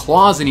use his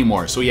claws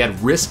anymore, so he had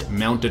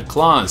wrist-mounted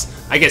claws.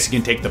 I guess you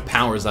can take the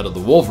powers out of the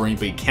Wolverine,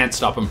 but you can't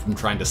stop him from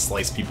trying to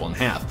slice people in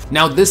half.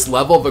 Now, this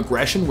level of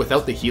aggression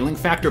without the healing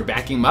factor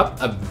backing him up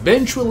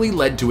eventually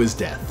led to his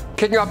death.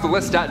 Kicking off the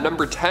list at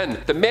number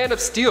 10, The Man of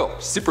Steel,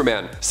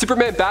 Superman.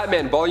 Superman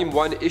Batman Volume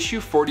 1, Issue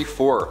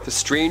 44. The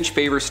Strange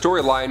Favor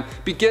storyline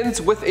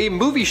begins with a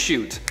movie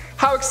shoot.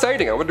 How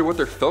exciting, I wonder what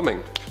they're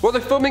filming. Well,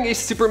 they're filming a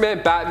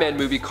Superman Batman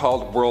movie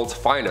called World's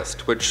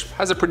Finest, which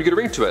has a pretty good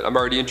ring to it. I'm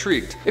already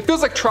intrigued. It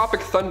feels like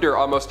Tropic Thunder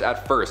almost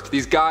at first.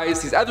 These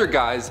other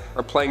guys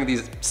are playing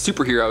these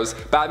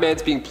superheroes.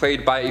 Batman's being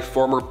played by a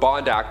former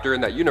Bond actor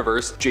in that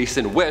universe,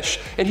 Jason Wish,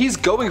 and he's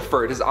going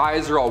for it. His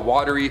eyes are all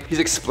watery. He's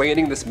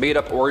explaining this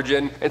made-up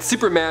origin, and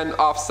Superman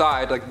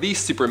offside, like the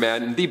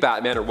Superman and the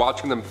Batman, are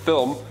watching them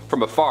film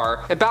from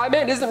afar, and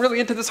Batman isn't really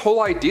into this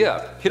whole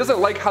idea. He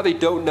doesn't like how they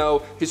don't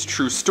know his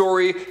true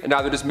story, and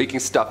now they're just making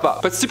stuff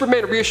up. But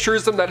Superman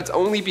reassures them that it's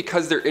only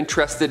because they're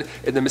interested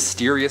in the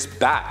mysterious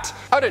bat.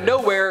 Out of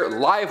nowhere,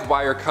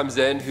 Livewire comes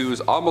in,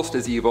 who's almost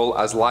as evil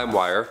as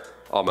LimeWire.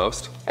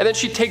 Almost. And then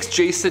she takes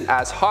Jason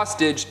as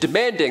hostage,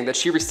 demanding that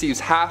she receives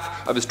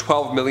half of his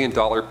 $12 million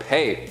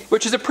pay,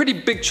 which is a pretty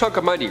big chunk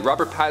of money.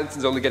 Robert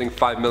Pattinson's only getting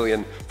 $5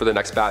 million for the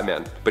next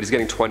Batman, but he's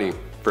getting 20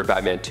 for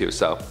Batman 2,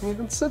 so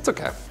it's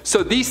okay.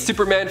 So the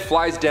Superman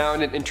flies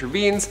down and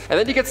intervenes, and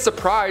then he gets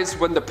surprised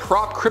when the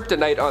prop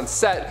kryptonite on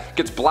set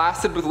gets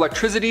blasted with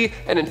electricity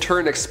and in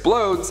turn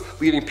explodes,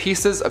 leaving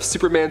pieces of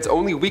Superman's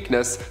only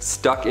weakness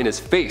stuck in his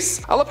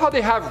face. I love how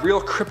they have real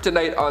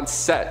kryptonite on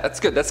set. That's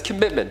good, that's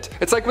commitment.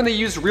 It's like when they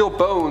use real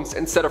bones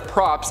instead of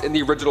props in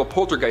the original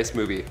Poltergeist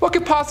movie. What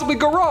could possibly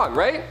go wrong,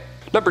 right?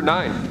 Number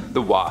 9,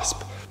 The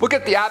Wasp. We'll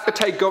get the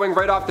appetite going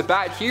right off the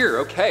bat here,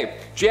 okay.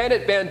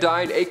 Janet Van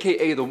Dyne,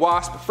 aka The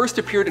Wasp, first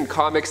appeared in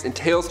comics in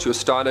Tales to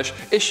Astonish,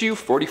 issue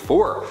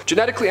 44.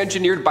 Genetically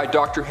engineered by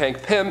Dr.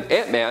 Hank Pym,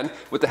 Ant-Man,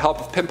 with the help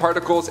of Pym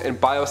particles and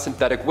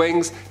biosynthetic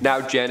wings, now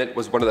Janet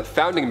was one of the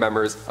founding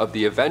members of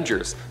the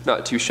Avengers.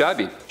 Not too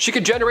shabby. She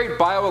could generate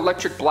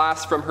bioelectric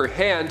blasts from her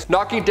hand,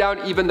 knocking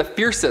down even the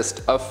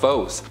fiercest of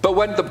foes. But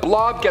when the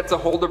Blob gets a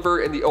hold of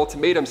her in the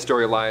Ultimatum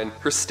storyline,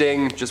 her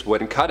sting just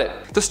wouldn't cut it.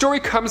 The story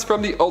comes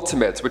from the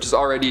Ultimates, which is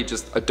already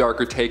just a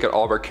darker take on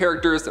all of our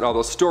characters and all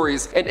those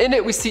stories, and in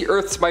it we see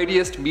Earth's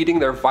mightiest meeting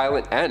their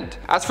violent end.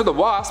 As for the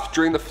Wasp,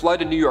 during the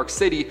flood in New York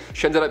City,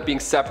 she ended up being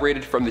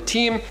separated from the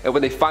team, and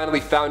when they finally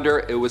found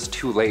her, it was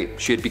too late.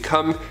 She had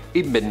become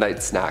a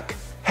midnight snack.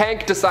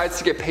 Hank decides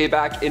to get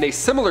payback in a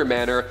similar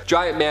manner.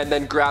 Giant Man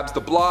then grabs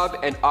the Blob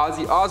and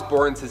Ozzy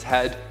Osbourne's his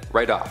head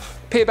right off.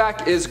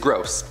 Payback is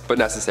gross, but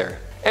necessary.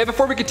 And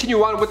before we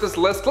continue on with this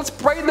list, let's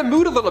brighten the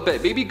mood a little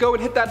bit. Maybe go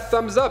and hit that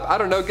thumbs up. I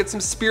don't know, get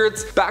some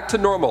spirits back to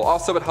normal.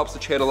 Also, it helps the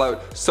channel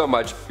out so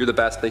much. You're the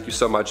best. Thank you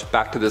so much.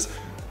 Back to this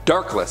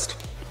dark list.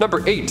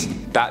 Number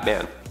 8,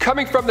 Batman.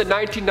 Coming from the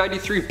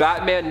 1993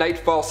 Batman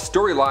Nightfall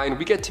storyline,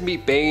 we get to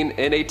meet Bane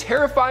in a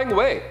terrifying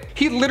way.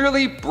 He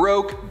literally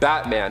broke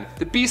Batman.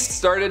 The Beast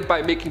started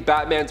by making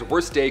Batman's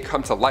worst day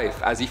come to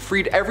life as he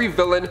freed every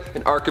villain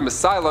in Arkham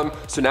Asylum,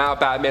 so now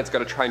Batman's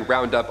gotta try and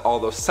round up all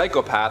those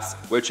psychopaths,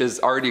 which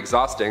is already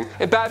exhausting.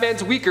 And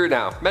Batman's weaker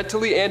now,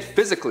 mentally and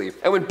physically.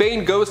 And when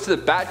Bane goes to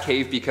the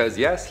Batcave, because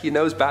yes, he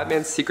knows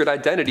Batman's secret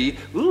identity,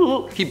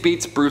 he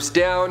beats Bruce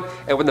down,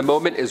 and when the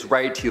moment is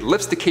right, he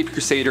lifts the Caped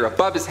Crusader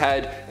above his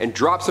head and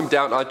drops him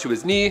down onto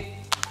his knee,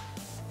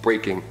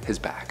 breaking his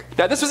back.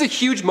 Now this was a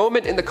huge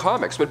moment in the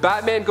comics. When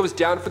Batman goes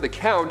down for the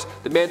count,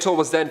 the mantle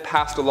was then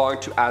passed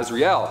along to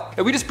Azrael.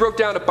 And we just broke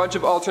down a bunch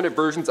of alternate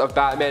versions of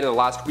Batman in the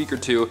last week or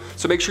two,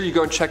 so make sure you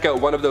go and check out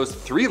one of those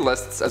 3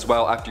 lists as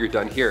well after you're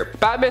done here.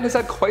 Batman has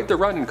had quite the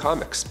run in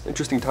comics.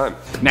 Interesting time.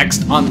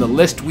 Next on the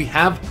list we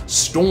have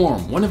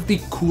Storm, one of the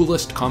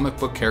coolest comic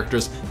book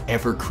characters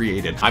ever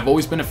created. I've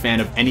always been a fan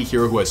of any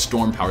hero who has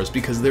storm powers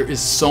because there is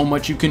so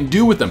much you can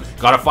do with them.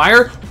 Got a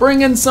fire?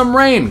 Bring in some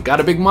rain. Got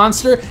a big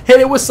monster? Hit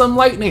it with some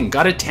lightning.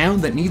 Got a town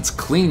that needs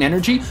clean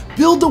energy?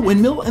 Build a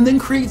windmill and then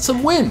create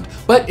some wind.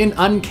 But in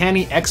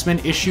Uncanny X-Men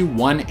issue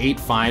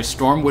 185,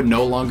 Storm would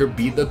no longer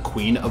be the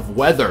queen of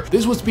weather.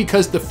 This was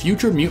because the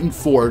Future Mutant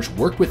Forge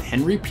worked with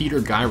Henry Peter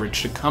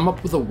Gyrich to come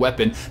up with a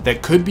weapon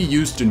that could be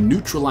used to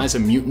neutralize a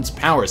mutant's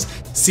powers.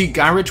 See,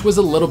 Gyrich was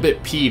a little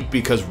bit peeved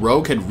because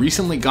Rogue had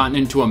recently gotten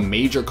into a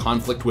major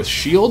conflict with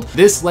S.H.I.E.L.D.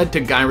 This led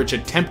to Gyrich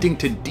attempting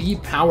to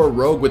depower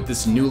Rogue with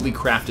this newly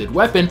crafted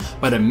weapon,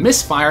 but a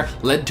misfire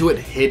led to it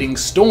hitting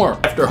Storm.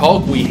 After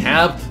Hulk, we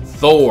have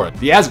Thor.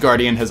 The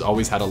Asgardian has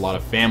always had a lot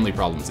of family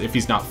problems. If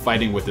he's not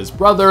fighting with his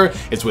brother,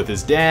 it's with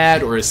his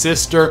dad or his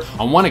sister.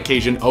 On one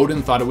occasion,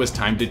 Odin thought it was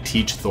time to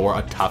teach Thor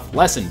a tough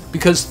lesson.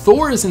 Because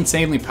Thor is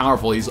insanely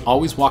powerful, he's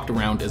always walked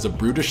around as a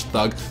brutish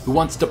thug who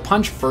wants to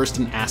punch first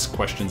and ask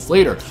questions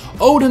later.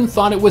 Odin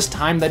thought it was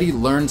time that he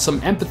learned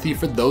some empathy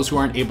for those who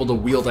aren't able to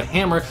wield a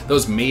hammer that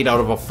was made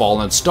out of a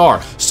fallen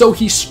star. So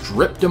he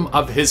stripped him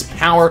of his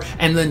power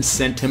and then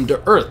sent him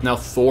to Earth. Now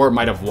Thor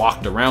might have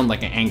walked around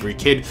like an angry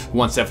kid who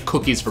wants to have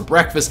cookies for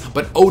breakfast,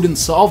 but Odin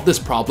solved this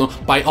problem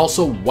by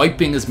also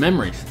wiping his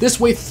memory. This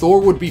way Thor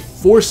would be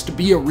forced to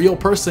be a real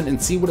person and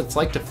see what it's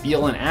like to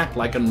feel and act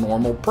like a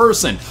normal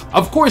person.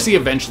 Of course he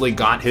eventually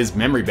got his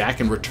memory back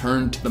and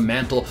returned to the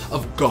mantle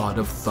of God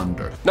of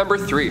Thunder. Number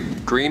 3,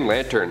 Green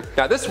Lantern.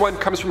 Now this one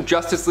comes from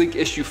Justice League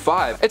issue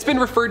 5. It's been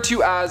referred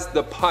to as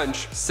the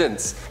Punch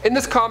since. In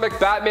this comic,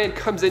 Batman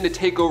comes in to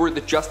take over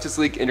the Justice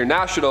League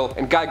International,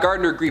 and Guy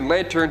Gardner, Green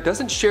Lantern,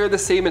 doesn't share the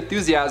same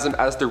enthusiasm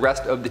as the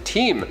rest of the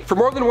team. For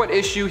more than one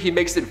issue, he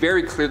makes it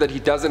very clear that he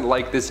doesn't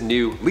like this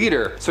new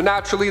leader. So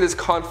naturally this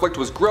conflict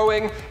was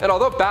growing, and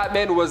although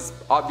Batman was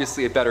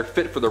obviously a better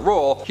fit for the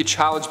role, he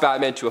challenged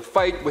Batman to a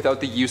fight without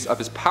the use of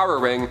his power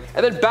ring,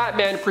 and then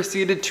Batman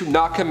proceeded to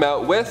knock him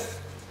out with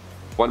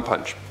one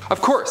punch.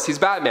 Of course, he's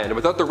Batman, and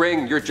without the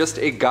ring, you're just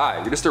a guy.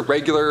 You're just a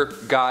regular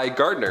Guy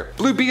Gardner.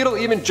 Blue Beetle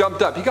even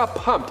jumped up. He got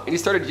pumped, and he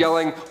started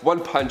yelling,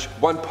 one punch,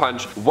 one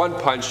punch, one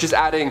punch, just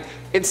adding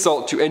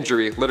insult to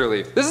injury,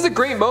 literally. This is a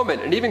great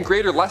moment, an even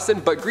greater lesson,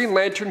 but Green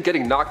Lantern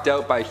getting knocked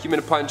out by a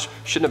human punch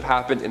shouldn't have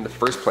happened in the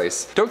first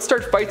place. Don't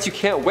start fights you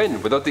can't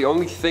win without the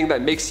only thing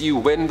that makes you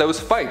win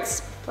those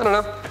fights. I don't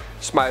know,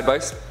 just my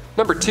advice.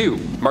 Number 2,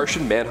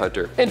 Martian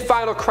Manhunter. In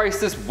Final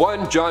Crisis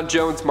 1, John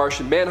Jones'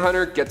 Martian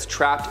Manhunter gets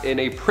trapped in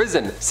a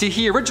prison. See,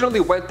 he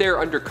originally went there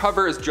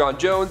undercover as John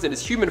Jones in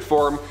his human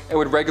form and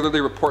would regularly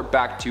report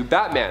back to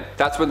Batman.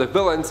 That's when the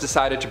villains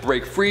decided to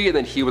break free and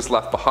then he was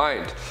left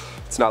behind.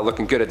 It's not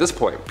looking good at this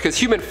point, because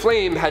Human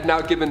Flame had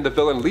now given the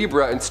villain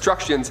Libra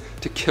instructions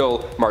to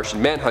kill Martian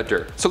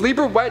Manhunter. So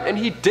Libra went and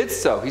he did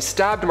so. He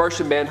stabbed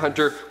Martian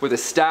Manhunter with a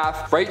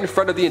staff right in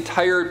front of the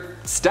entire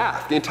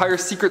staff, the entire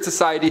secret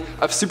society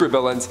of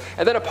supervillains,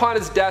 and then upon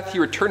his death he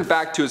returned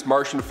back to his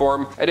Martian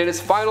form, and in his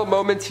final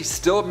moments he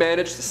still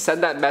managed to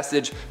send that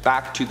message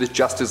back to the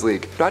Justice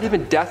League. Not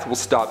even death will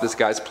stop this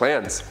guy's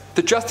plans.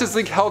 The Justice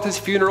League held his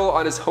funeral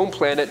on his home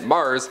planet,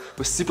 Mars,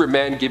 with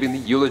Superman giving the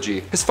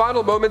eulogy. His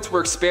final moments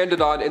were expanded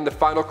on in the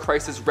Final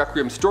Crisis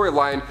Requiem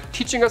storyline,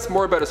 teaching us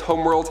more about his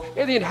homeworld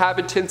and the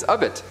inhabitants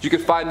of it. You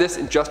can find this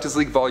in Justice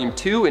League Volume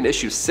 2 in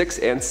issues 6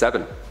 and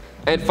 7.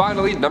 And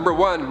finally, number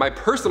 1, my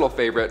personal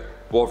favorite,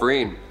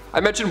 Wolverine. I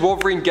mentioned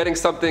Wolverine getting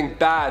something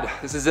bad.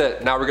 This is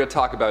it. Now we're going to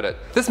talk about it.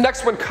 This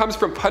next one comes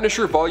from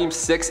Punisher Volume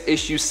 6,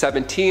 Issue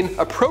 17,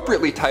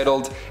 appropriately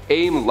titled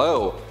Aim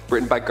Low,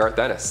 written by Garth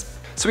Ennis.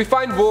 So we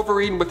find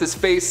Wolverine with his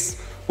face,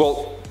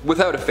 well,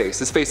 without a face.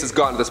 His face is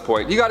gone at this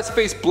point. He got his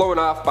face blown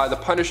off by the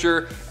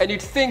Punisher, and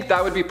you'd think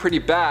that would be pretty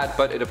bad,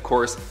 but it of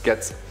course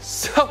gets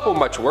so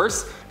much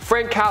worse.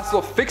 Frank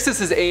Castle fixes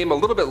his aim a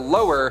little bit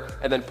lower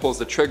and then pulls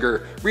the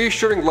trigger,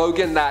 reassuring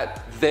Logan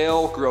that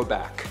they'll grow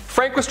back.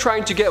 Frank was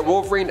trying to get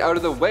Wolverine out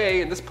of the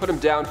way, and this put him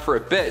down for a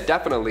bit,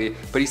 definitely,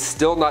 but he's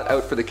still not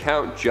out for the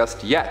count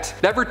just yet.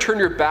 Never turn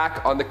your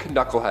back on the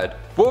knucklehead.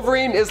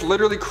 Wolverine is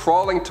literally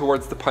crawling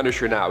towards the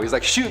Punisher now. He's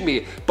like, shoot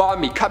me,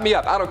 bomb me, cut me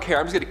up, I don't care,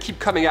 I'm just gonna keep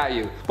coming at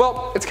you.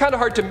 Well, it's kind of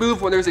hard to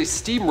move when there's a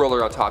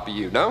steamroller on top of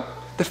you, no?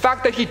 The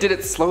fact that he did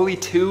it slowly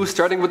too,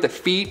 starting with the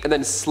feet and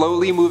then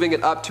slowly moving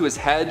it up to his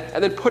head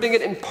and then putting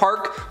it in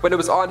park when it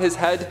was on his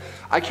head,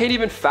 I can't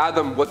even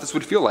fathom what this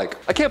would feel like.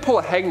 I can't pull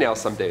a hangnail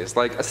some days.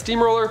 Like a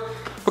steamroller,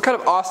 what kind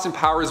of Austin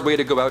Powers way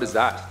to go out is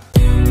that?